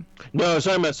 Steve Martin? No, I was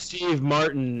talking about Steve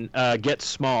Martin, Get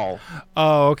Small.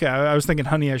 Oh, okay. I was thinking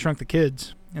Honey, I Shrunk the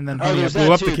Kids. And then Honey, I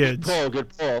Blew Up the Kids.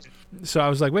 Good pull. So I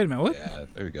was like, wait a minute, what? Yeah,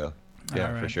 there we go.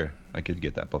 Yeah, for sure. I could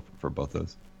get that for both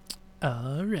those.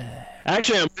 All right.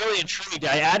 Actually, I'm really intrigued.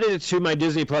 I added it to my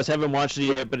Disney Plus. I haven't watched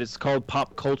it yet, but it's called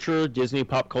Pop Culture, Disney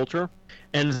Pop Culture.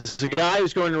 And it's a guy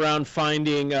who's going around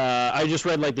finding, I just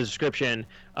read like the description,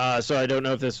 so I don't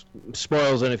know if this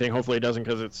spoils anything. Hopefully it doesn't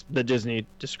because it's the Disney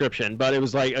description. But it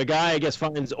was like a guy, I guess,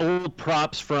 finds old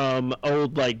props from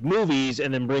old like movies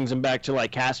and then brings them back to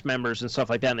like cast members and stuff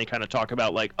like that. And they kind of talk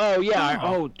about like,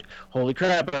 holy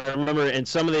crap, I remember. And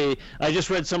I just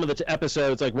read some of the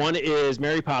episodes. Like one is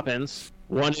Mary Poppins,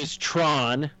 one is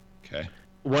Tron. Okay.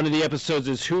 One of the episodes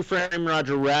is Who Framed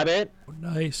Roger Rabbit.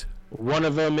 Nice. One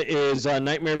of them is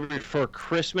Nightmare Before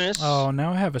Christmas. Oh,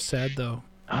 now I have a sad, though.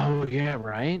 Oh, yeah,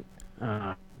 right?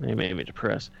 They made me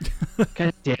depressed.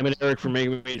 God damn it, Eric, for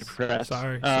making me depressed.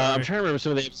 Sorry. I'm trying to remember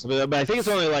some of the episodes, but I think it's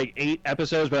only like 8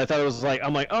 episodes, but I thought it was like,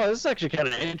 I'm like, oh, this is actually kind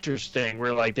of interesting,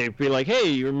 where like they'd be like, hey,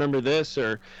 you remember this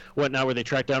or whatnot, where they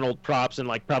track down old props and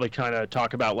like probably kind of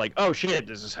talk about like, oh shit,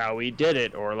 this is how we did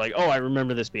it, or like, oh, I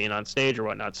remember this being on stage or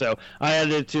whatnot. So I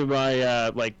added it to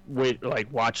my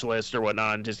watch list or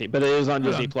whatnot on Disney, but it is on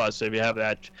Disney Plus, so if you have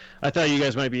that, I thought you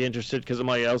guys might be interested because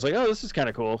I was like, oh, this is kind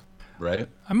of cool. Right.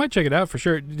 I might check it out for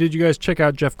sure. Did you guys check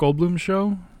out Jeff Goldblum's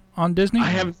show on Disney? I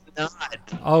have not.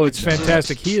 Oh, it's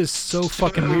fantastic. He is so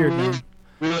fucking weird, man.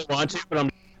 Really want to,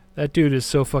 but that dude is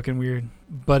so fucking weird,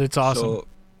 but it's awesome. So,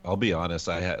 I'll be honest.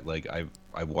 I had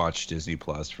I watched Disney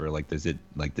Plus for like the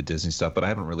Disney stuff, but I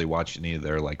haven't really watched any of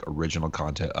their like original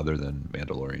content other than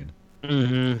Mandalorian.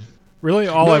 Mm-hmm. Really,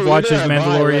 all I've watched is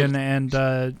Mandalorian and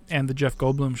the Jeff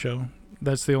Goldblum show.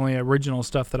 that's the only original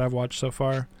stuff that I've watched so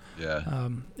far. Yeah.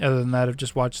 Other than that, I've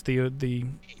just watched the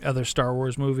other Star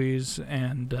Wars movies,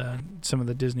 and some of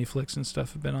the Disney flicks and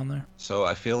stuff have been on there. So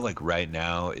I feel like right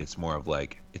now it's more of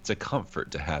like it's a comfort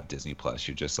to have Disney Plus.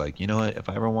 You're just like, you know what? If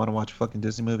I ever want to watch a fucking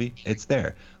Disney movie, it's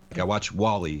there. Like I watched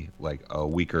WALL-E like a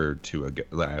week or two ago,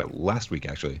 last week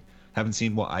actually. Haven't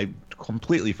seen I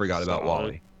completely forgot about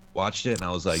WALL-E. Watched it and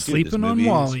I was like, dude, this Sleeping on movie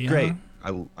WALL-E, is great.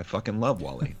 huh? I fucking love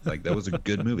WALL-E. Like that was a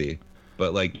good movie.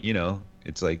 But like, you know,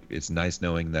 it's like it's nice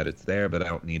knowing that it's there, but I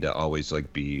don't need to always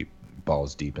like be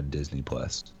balls deep in Disney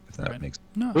Plus, if that makes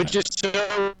sense. No, Which is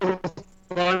so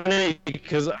funny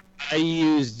because I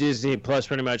use Disney Plus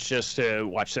pretty much just to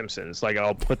watch Simpsons. Like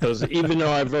I'll put those, even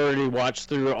though I've already watched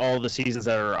through all the seasons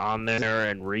that are on there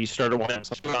and restarted one,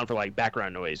 so I'll put on for like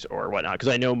background noise or whatnot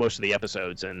because I know most of the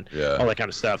episodes and all that kind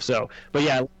of stuff. So, but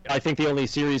yeah, I think the only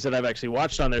series that I've actually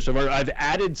watched on there so far, I've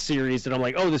added series that I'm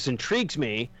like, oh, this intrigues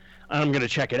me. I'm gonna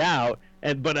check it out,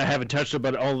 but I haven't touched it.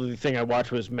 But all the thing I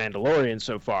watched was Mandalorian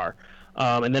so far,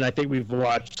 and then I think we've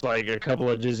watched like a couple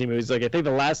of Disney movies. Like I think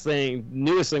the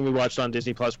newest thing we watched on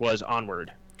Disney Plus was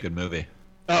Onward. Good movie.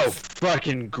 Oh,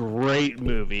 fucking great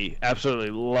movie!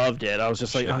 Absolutely loved it. I was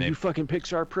just like, oh, you fucking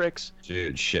Pixar pricks.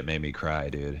 Dude, shit made me cry,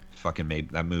 dude.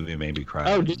 That movie made me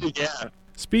cry. Oh, dude, yeah.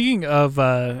 Speaking of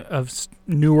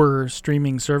newer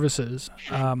streaming services,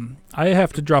 I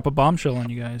have to drop a bombshell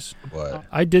on you guys. What?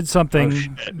 I did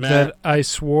something that I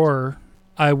swore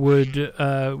I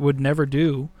would never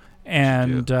do,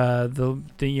 and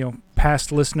the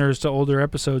past listeners to older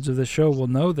episodes of the show will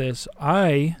know this.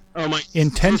 I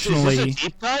intentionally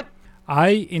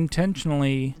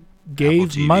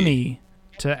gave money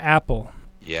to Apple.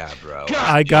 Yeah, bro.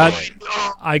 I got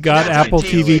Apple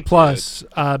TV Plus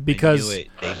because they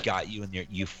got you in there.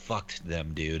 You fucked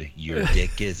them, dude. Your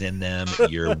dick is in them.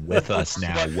 You're with us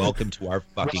now. Welcome to our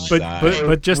fucking side.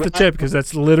 But just the tip, because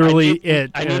that's literally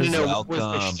it. I need to know.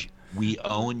 Welcome. We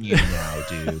own you now,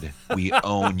 dude. We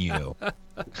own you.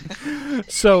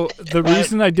 So the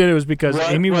reason I did it was because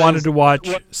Amy wanted to watch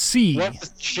C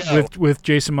with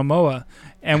Jason Momoa,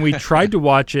 and we tried to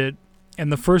watch it.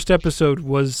 And the first episode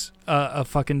was a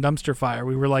fucking dumpster fire.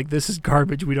 We were like, this is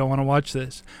garbage. We don't want to watch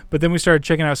this. But then we started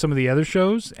checking out some of the other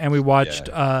shows, and we watched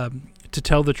To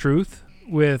Tell the Truth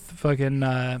with fucking,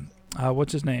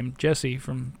 what's his name? Jesse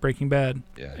from Breaking Bad.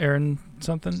 Yeah. Aaron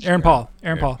Paul.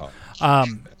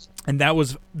 And that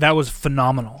was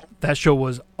phenomenal. That show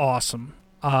was awesome.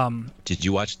 Did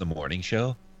you watch The Morning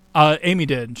Show? Amy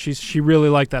did. She really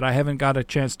liked that. I haven't got a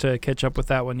chance to catch up with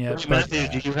that one yet.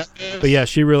 But yeah,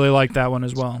 she really liked that one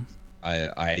as well.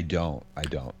 I don't.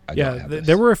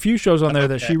 There were a few shows on there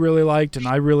that she really liked, and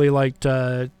I really liked.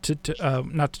 Not To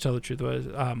Tell the Truth.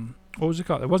 What was it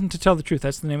called? It wasn't To Tell the Truth.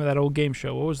 That's the name of that old game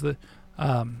show. What was the?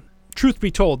 Truth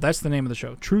Be Told. That's the name of the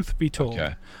show. Truth Be Told.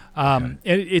 Okay.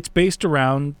 It's based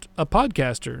around a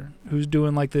podcaster who's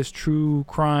doing like this true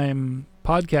crime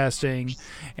podcasting,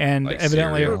 and like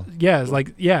evidently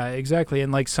exactly,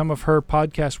 and like some of her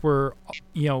podcasts were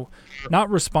not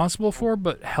responsible for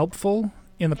but helpful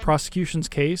in the prosecution's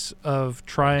case of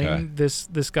trying this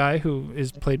guy who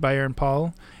is played by Aaron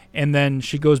Paul, and then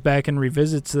she goes back and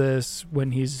revisits this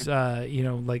when he's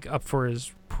like up for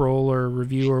his parole or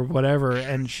review or whatever,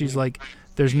 and she's like,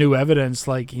 there's new evidence,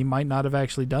 like he might not have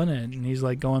actually done it, and he's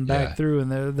like going back through,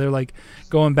 and they're like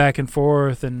going back and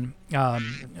forth, and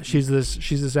she's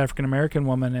this African American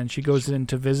woman, and she goes in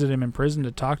to visit him in prison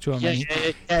to talk to him,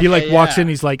 and he walks in,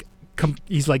 he's like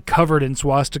covered in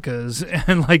swastikas,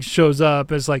 and like shows up.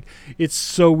 It's like, it's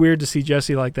so weird to see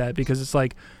Jesse like that, because it's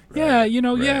like,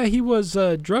 he was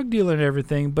a drug dealer and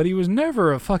everything, but he was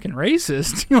never a fucking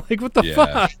racist. Like, what the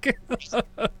fuck?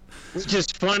 Which is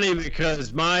funny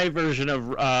because my version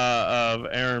of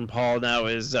Aaron Paul now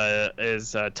is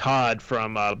Todd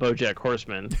from BoJack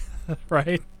Horseman,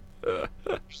 right?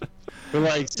 But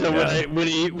like, when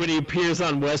he appears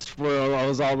on Westworld, I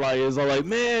was all like,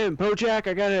 man,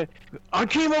 BoJack, I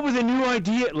came up with a new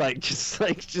idea,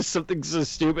 just something so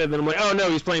stupid. And then I'm like, oh no,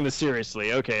 he's playing this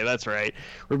seriously. Okay, that's right.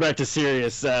 We're back to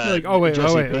serious. Wait.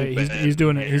 He's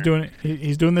doing it.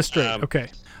 He's doing this straight. Okay.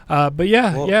 But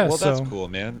well, that's cool,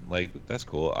 man. Like, that's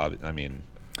cool. I mean,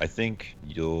 I think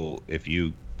if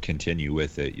you continue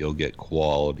with it, you'll get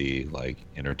quality like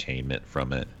entertainment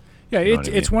from it. Yeah,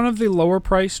 it's one of the lower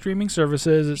price streaming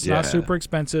services. It's not super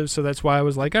expensive, so that's why I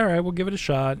was like, all right, we'll give it a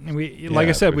shot. And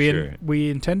we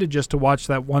intended just to watch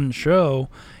that one show,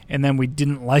 and then we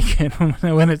didn't like it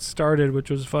when it started, which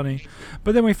was funny.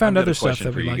 But then we found other stuff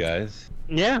that we liked. Guys.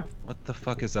 Yeah. What the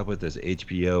fuck is up with this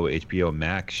HBO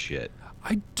Max shit?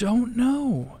 I don't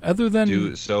know. Other than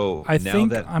I now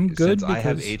think that I'm good since I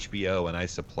have because HBO and I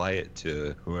supply it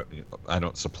to I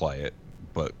don't supply it,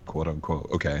 but quote unquote.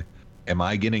 Okay. Am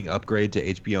I getting upgrade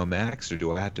to HBO Max, or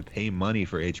do I have to pay money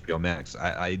for HBO Max?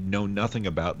 I know nothing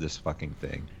about this fucking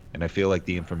thing, and I feel like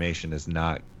the information is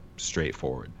not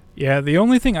straightforward. yeah, the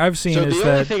only thing I've seen So is the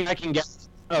that only thing I can get.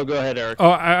 Oh, go ahead, Eric. Oh,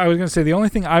 I was going to say the only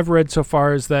thing I've read so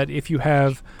far is that if you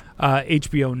have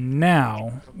HBO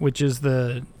Now, which is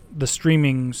the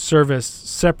streaming service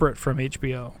separate from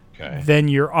HBO, Okay. then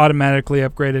you're automatically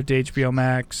upgraded to HBO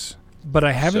Max. But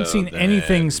I haven't So seen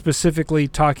anything then- specifically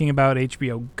talking about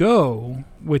HBO Go,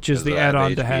 which is the I have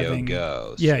add-on to HBO having.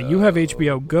 Go, Yeah, you have so-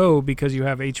 HBO Go because you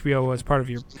have HBO as part of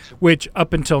your, which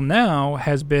up until now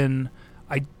has been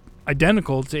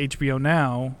identical to HBO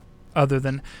Now. Other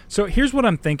than so, here's what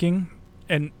I'm thinking,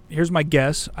 and here's my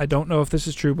guess. I don't know if this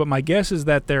is true, but my guess is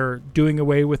that they're doing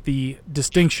away with the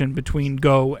distinction between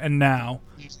Go and Now,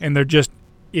 and they're just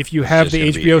if you It's have just the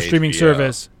gonna be HBO streaming HBO.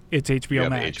 service, it's You HBO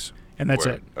have Max, and that's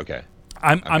Word. it. Okay.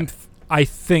 I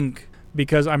think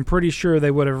because I'm pretty sure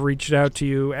they would have reached out to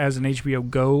you as an HBO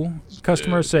Go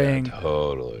customer saying,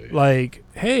 Totally. like,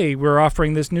 hey, we're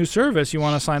offering this new service. You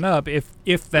want to sign up?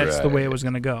 If that's the way it Right. was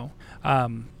going to go.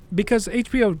 Because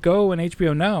HBO Go and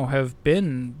HBO Now have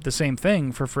been the same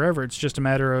thing for forever. It's just a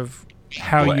matter of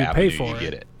how What you pay avenue for you it.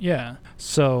 get it. Yeah.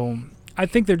 So I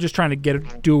think they're just trying to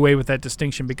do away with that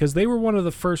distinction because they were one of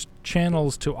the first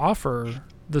channels to offer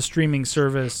the streaming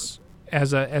service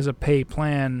as a pay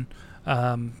plan.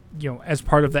 As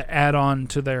part of the add-on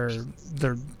to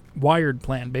their wired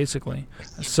plan, basically.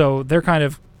 So they're kind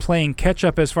of playing catch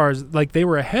up as far as like they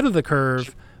were ahead of the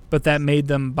curve, but that made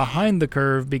them behind the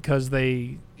curve because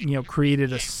they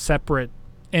created a separate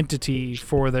entity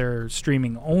for their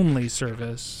streaming only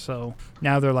service. So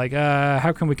now they're like,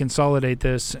 how can we consolidate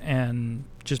this and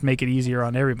just make it easier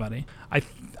on everybody?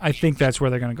 I think that's where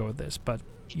they're going to go with this, but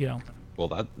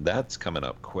Well, that's coming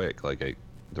up quick. Like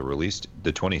the release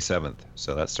the 27th,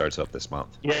 so that starts up this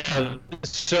month. Yeah.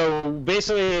 So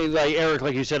basically, like Eric,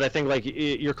 like you said, I think like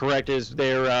you're correct. Is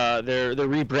they're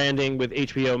rebranding with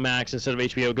HBO Max instead of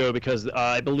HBO Go because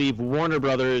I believe Warner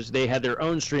Brothers, they had their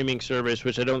own streaming service,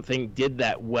 which I don't think did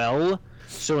that well.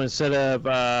 So instead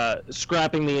of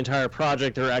scrapping the entire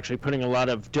project, they're actually putting a lot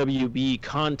of WB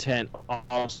content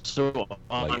also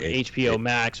on Like HBO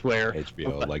Max, where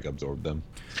HBO like absorbed them.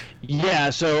 Yeah,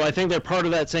 so I think they're part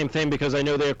of that same thing because I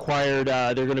know they acquired,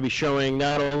 they're going to be showing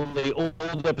not only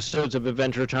old episodes of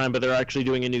Adventure Time, but they're actually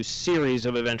doing a new series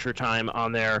of Adventure Time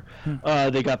on there.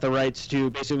 They got the rights to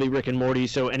basically Rick and Morty,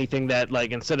 so anything that,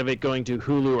 like, instead of it going to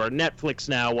Hulu or Netflix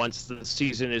now, once the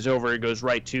season is over, it goes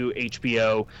right to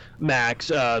HBO Max.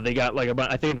 They got, like,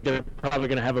 I think they're probably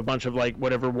going to have a bunch of, like,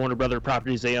 whatever Warner Brother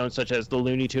properties they own, such as the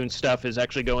Looney Tunes stuff is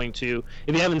actually going to,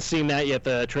 if you haven't seen that yet,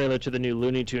 the trailer to the new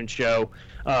Looney Tunes show,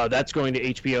 that's going to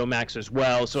HBO Max as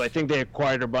well. So I think they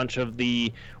acquired a bunch of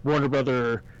the Warner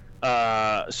Brother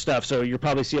stuff. So you'll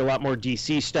probably see a lot more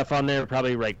DC stuff on there,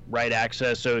 probably like right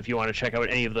access. So if you want to check out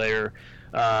any of their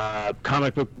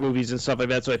comic book movies and stuff like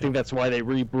that. So I think that's why they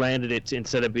rebranded it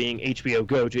instead of being HBO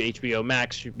Go to HBO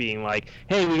Max, being like,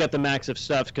 hey, we got the Max of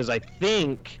stuff. Because I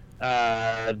think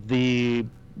the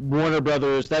Warner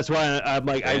Brothers, that's why I'm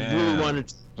like, I really wanted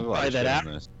to try that out.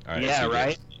 All right, Yeah, so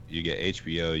right? You get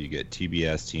HBO, you get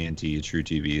TBS, TNT, True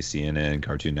TV, CNN,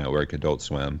 Cartoon Network, Adult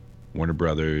Swim, Warner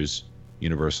Brothers,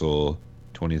 Universal,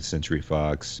 20th Century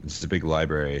Fox. It's a big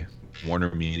library.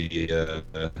 Warner Media,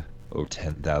 over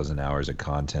 10,000 hours of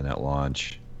content at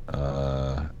launch.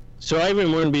 So I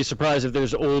even wouldn't be surprised if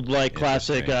there's old, like,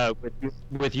 classic,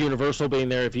 with Universal being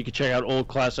there, if you could check out old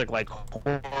classic, like,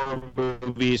 horror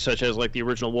movies, such as, like, the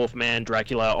original Wolfman,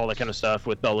 Dracula, all that kind of stuff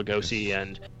with Bela Lugosi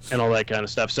and all that kind of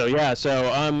stuff. So, yeah,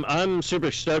 so I'm super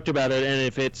stoked about it, and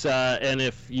if it's, and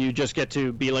if you just get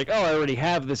to be like, oh, I already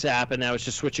have this app, and now it's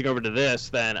just switching over to this,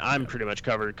 then I'm pretty much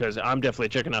covered, because I'm definitely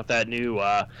checking out that new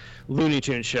Looney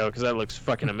Tunes show, because that looks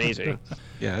fucking amazing.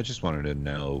 Yeah, I just wanted to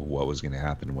know what was going to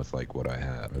happen with, like, what I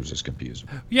had. I was just confused.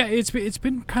 Yeah, it's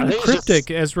been kind of I think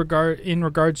it's cryptic in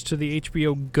regards to the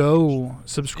HBO Go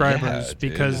subscribers Yeah, dude,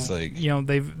 because it's like-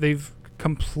 they've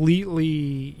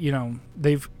completely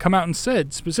they've come out and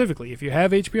said specifically if you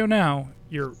have HBO Now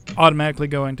you're automatically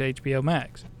going to HBO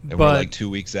Max. And but we're like 2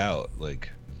 weeks out. Like,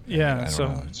 Yeah, I don't so-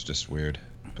 know. It's just weird.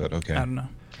 But okay. I don't know.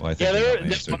 Well, I think Yeah, we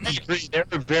got the answer.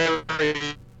 they're very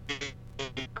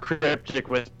cryptic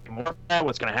with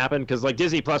what's going to happen, because like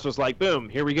Disney Plus was like, boom,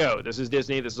 here we go. This is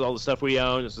Disney. This is all the stuff we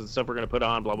own. This is the stuff we're going to put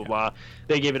on. Blah blah blah.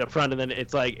 They gave it up front, and then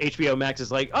it's like HBO Max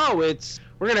is like, oh,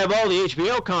 we're going to have all the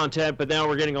HBO content, but now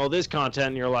we're getting all this content.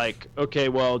 And you're like, okay,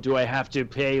 well, do I have to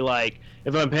pay, like,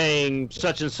 if I'm paying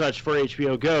such and such for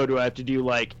HBO Go, do I have to do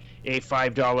like a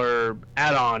 $5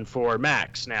 add-on for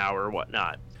Max now or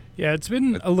whatnot? Yeah, it's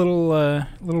been a little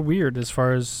weird as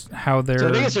far as how they're. So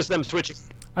I think it's just them switching.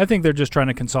 I think they're just trying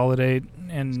to consolidate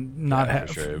and not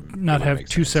have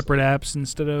two separate apps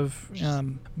instead of.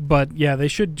 But yeah, they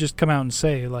should just come out and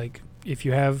say, like, if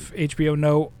you have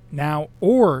HBO Now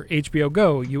or HBO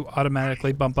Go, you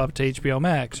automatically bump up to HBO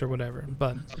Max or whatever.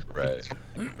 But Right.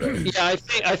 Yeah,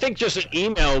 I think just an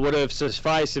email would have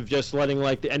sufficed of just letting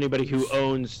like anybody who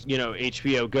owns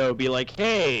HBO Go be like,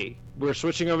 hey, we're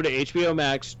switching over to HBO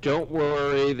Max. Don't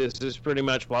worry, this is pretty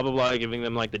much blah blah blah, giving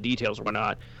them like the details or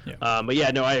whatnot. Yeah. But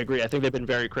yeah, no, I agree. I think they've been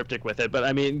very cryptic with it.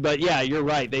 But yeah, you're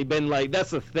right. They've been like,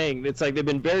 that's the thing. It's like they've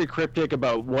been very cryptic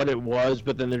about what it was,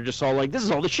 but then they're just all like, this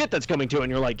is all the shit that's coming to it.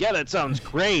 And you're like, yeah, that sounds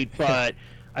great, but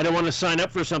I don't want to sign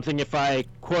up for something if I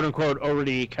quote unquote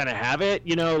already kind of have it.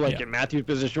 In Matthew's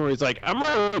position where he's like, I'm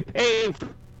already paying for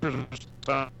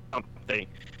something.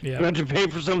 Yeah. You have to pay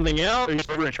for something else? Are you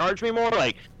going to charge me more?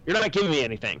 Like, you're not giving me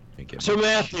anything. So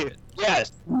Matthew,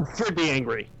 yes, you should be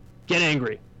angry. Get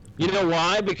angry. You know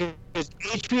why? Because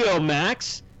HBO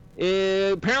Max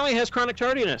apparently has chronic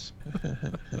tardiness.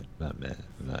 Not mad.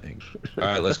 I'm not angry. All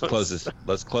right, let's close this.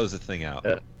 Let's close the thing out.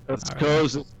 Let's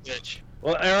close this bitch.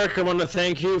 Well, Eric, I want to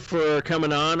thank you for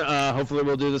coming on. Hopefully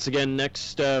we'll do this again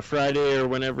next Friday or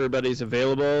when everybody's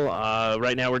available.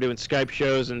 Right now we're doing Skype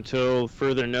shows until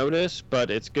further notice,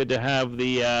 but it's good to have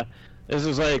the... this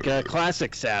is like a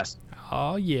classic sass.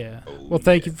 Oh, yeah. Well,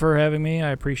 thank you for having me. I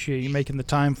appreciate you making the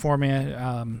time for me.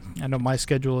 I know my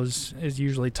schedule is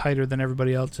usually tighter than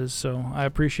everybody else's, so I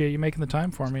appreciate you making the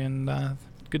time for me, and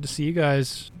good to see you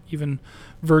guys, even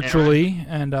virtually,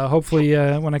 and hopefully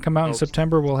when I come out in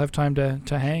September, we'll have time to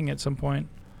hang at some point.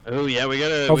 Oh, yeah,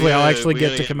 Hopefully I'll actually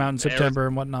get to come out in September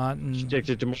and whatnot. And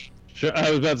I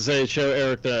was about to say, show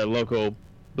Eric the local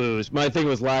booze. My thing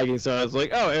was lagging, so I was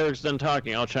like, oh, Eric's done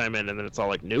talking, I'll chime in, and then it's all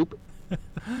like, nope.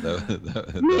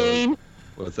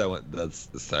 What's that one? That's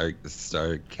the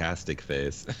sarcastic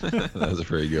face. That was a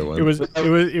pretty good one.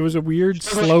 It was a weird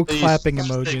slow clapping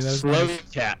emoji. That was slow nice.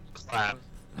 cat clap.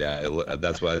 Yeah,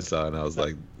 that's what I saw, and I was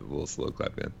like, a little slow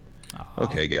clap in.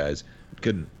 Okay, guys.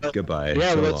 Goodbye.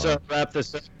 Yeah, So let's long. wrap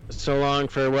this up. So long,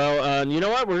 farewell. You know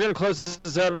what? We're going to close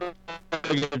this out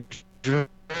like a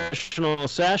traditional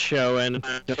sass show, and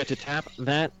don't get to tap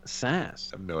that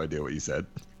sass. I have no idea what you said.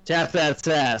 Tap that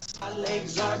sass. My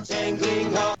legs are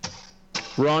dangling off.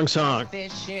 Wrong song.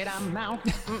 This shit, I'm out.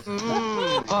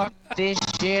 Fuck this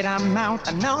shit, I'm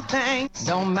out. No thanks,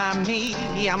 don't mind me.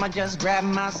 I'ma just grab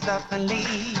my stuff and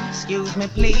leave. Excuse me,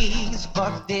 please.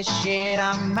 Fuck this shit,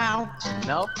 I'm out.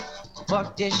 Nope.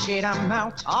 Fuck this shit, I'm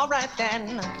out. Alright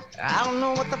then. I don't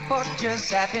know what the fuck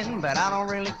just happened, but I don't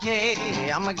really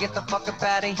care. I'ma get the fuck up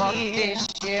out of here. Fuck this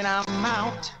shit, I'm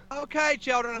out. Okay,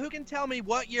 children, who can tell me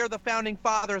what year the founding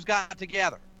fathers got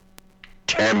together?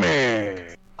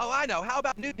 Timmy. Oh, I know. How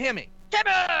about new Timmy?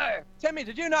 Timmy! Timmy,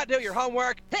 did you not do your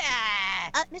homework?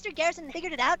 Mr. Garrison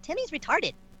figured it out. Timmy's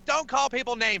retarded. Don't call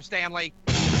people names, Stanley.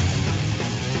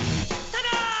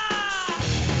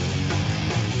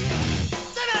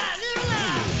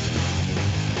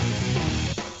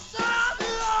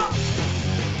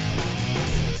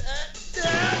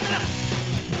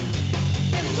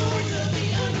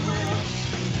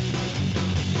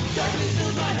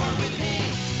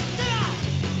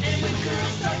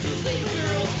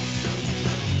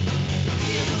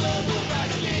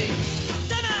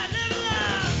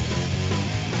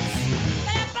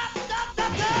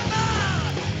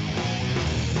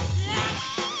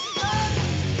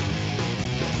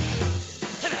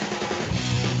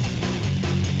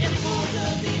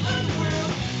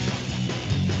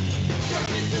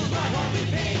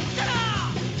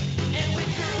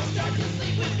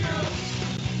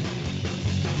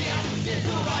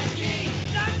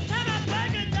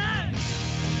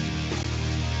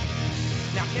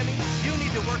 Now, Timmy, you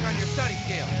need to work on your study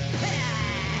skills.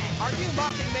 Are you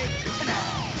mocking me?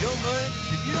 Young man,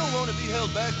 if you don't want to be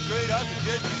held back straight, I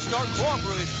suggest you start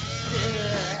cooperating.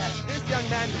 This young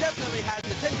man definitely has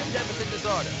attention deficit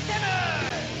disorder.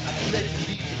 Let it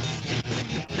be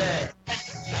the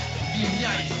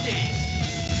United States.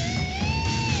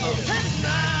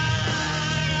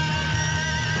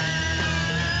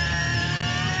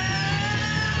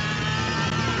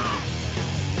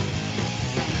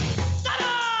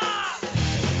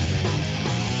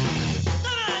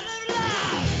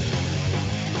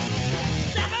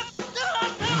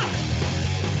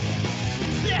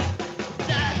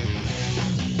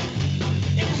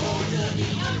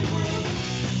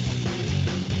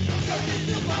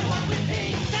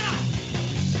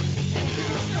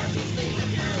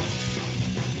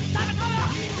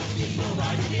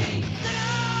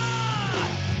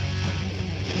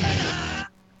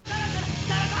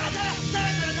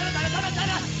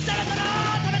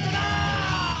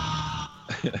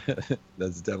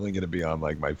 That's definitely gonna be on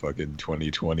like my fucking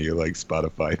 2020 like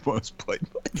Spotify most played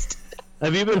list.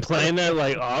 Have you been playing that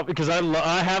like off? Because I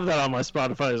have that on my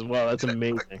Spotify as well. That's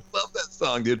amazing. I love that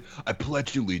song, dude. I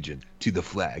pledge allegiance to the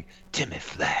flag, Timmy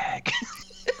Flag.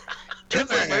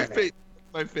 That's like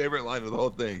my favorite line of the whole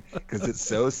thing because it's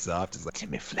so soft. It's like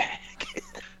Timmy Flag.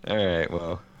 All right,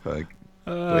 well, like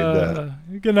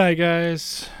Good night,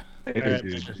 guys. Right.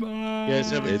 Bye.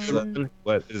 Guys, have a It's good one.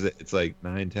 what is it? It's like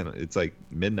 9:10. It's like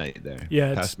midnight there.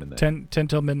 Yeah, it's past midnight. 10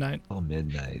 till midnight. Oh,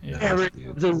 midnight. Yeah. Nice, Eric,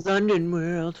 dude. the London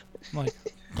world. I'm like,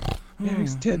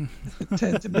 It's 10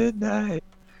 to midnight.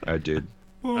 All right, dude.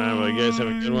 All right, well, you guys have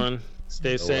a good one.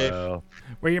 Stay safe. Well,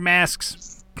 wear your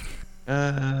masks.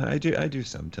 I do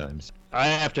sometimes. I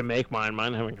have to make mine.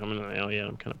 Mine haven't come in the mail yet.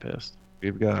 I'm kind of pissed.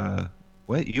 We've got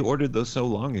what? You ordered those so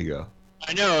long ago.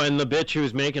 I know, and the bitch who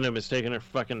was making them is taking her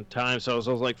fucking time. So I was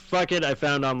like, fuck it. I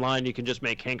found online you can just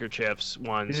make handkerchiefs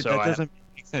ones. Dude, So that doesn't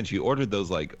make sense. You ordered those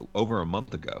like over a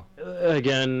month ago.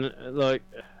 again, like,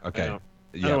 Okay. don't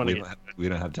Yeah, wanna we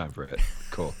don't have time for it.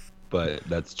 Cool. But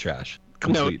that's trash. no,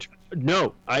 Complete trash.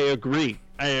 no, I agree.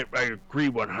 I agree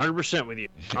 100% with you.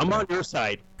 I'm on your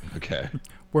side. Okay.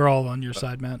 We're all on your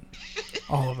side, Matt.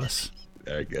 All of us.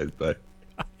 All right, guys. Bye.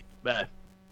 Bye.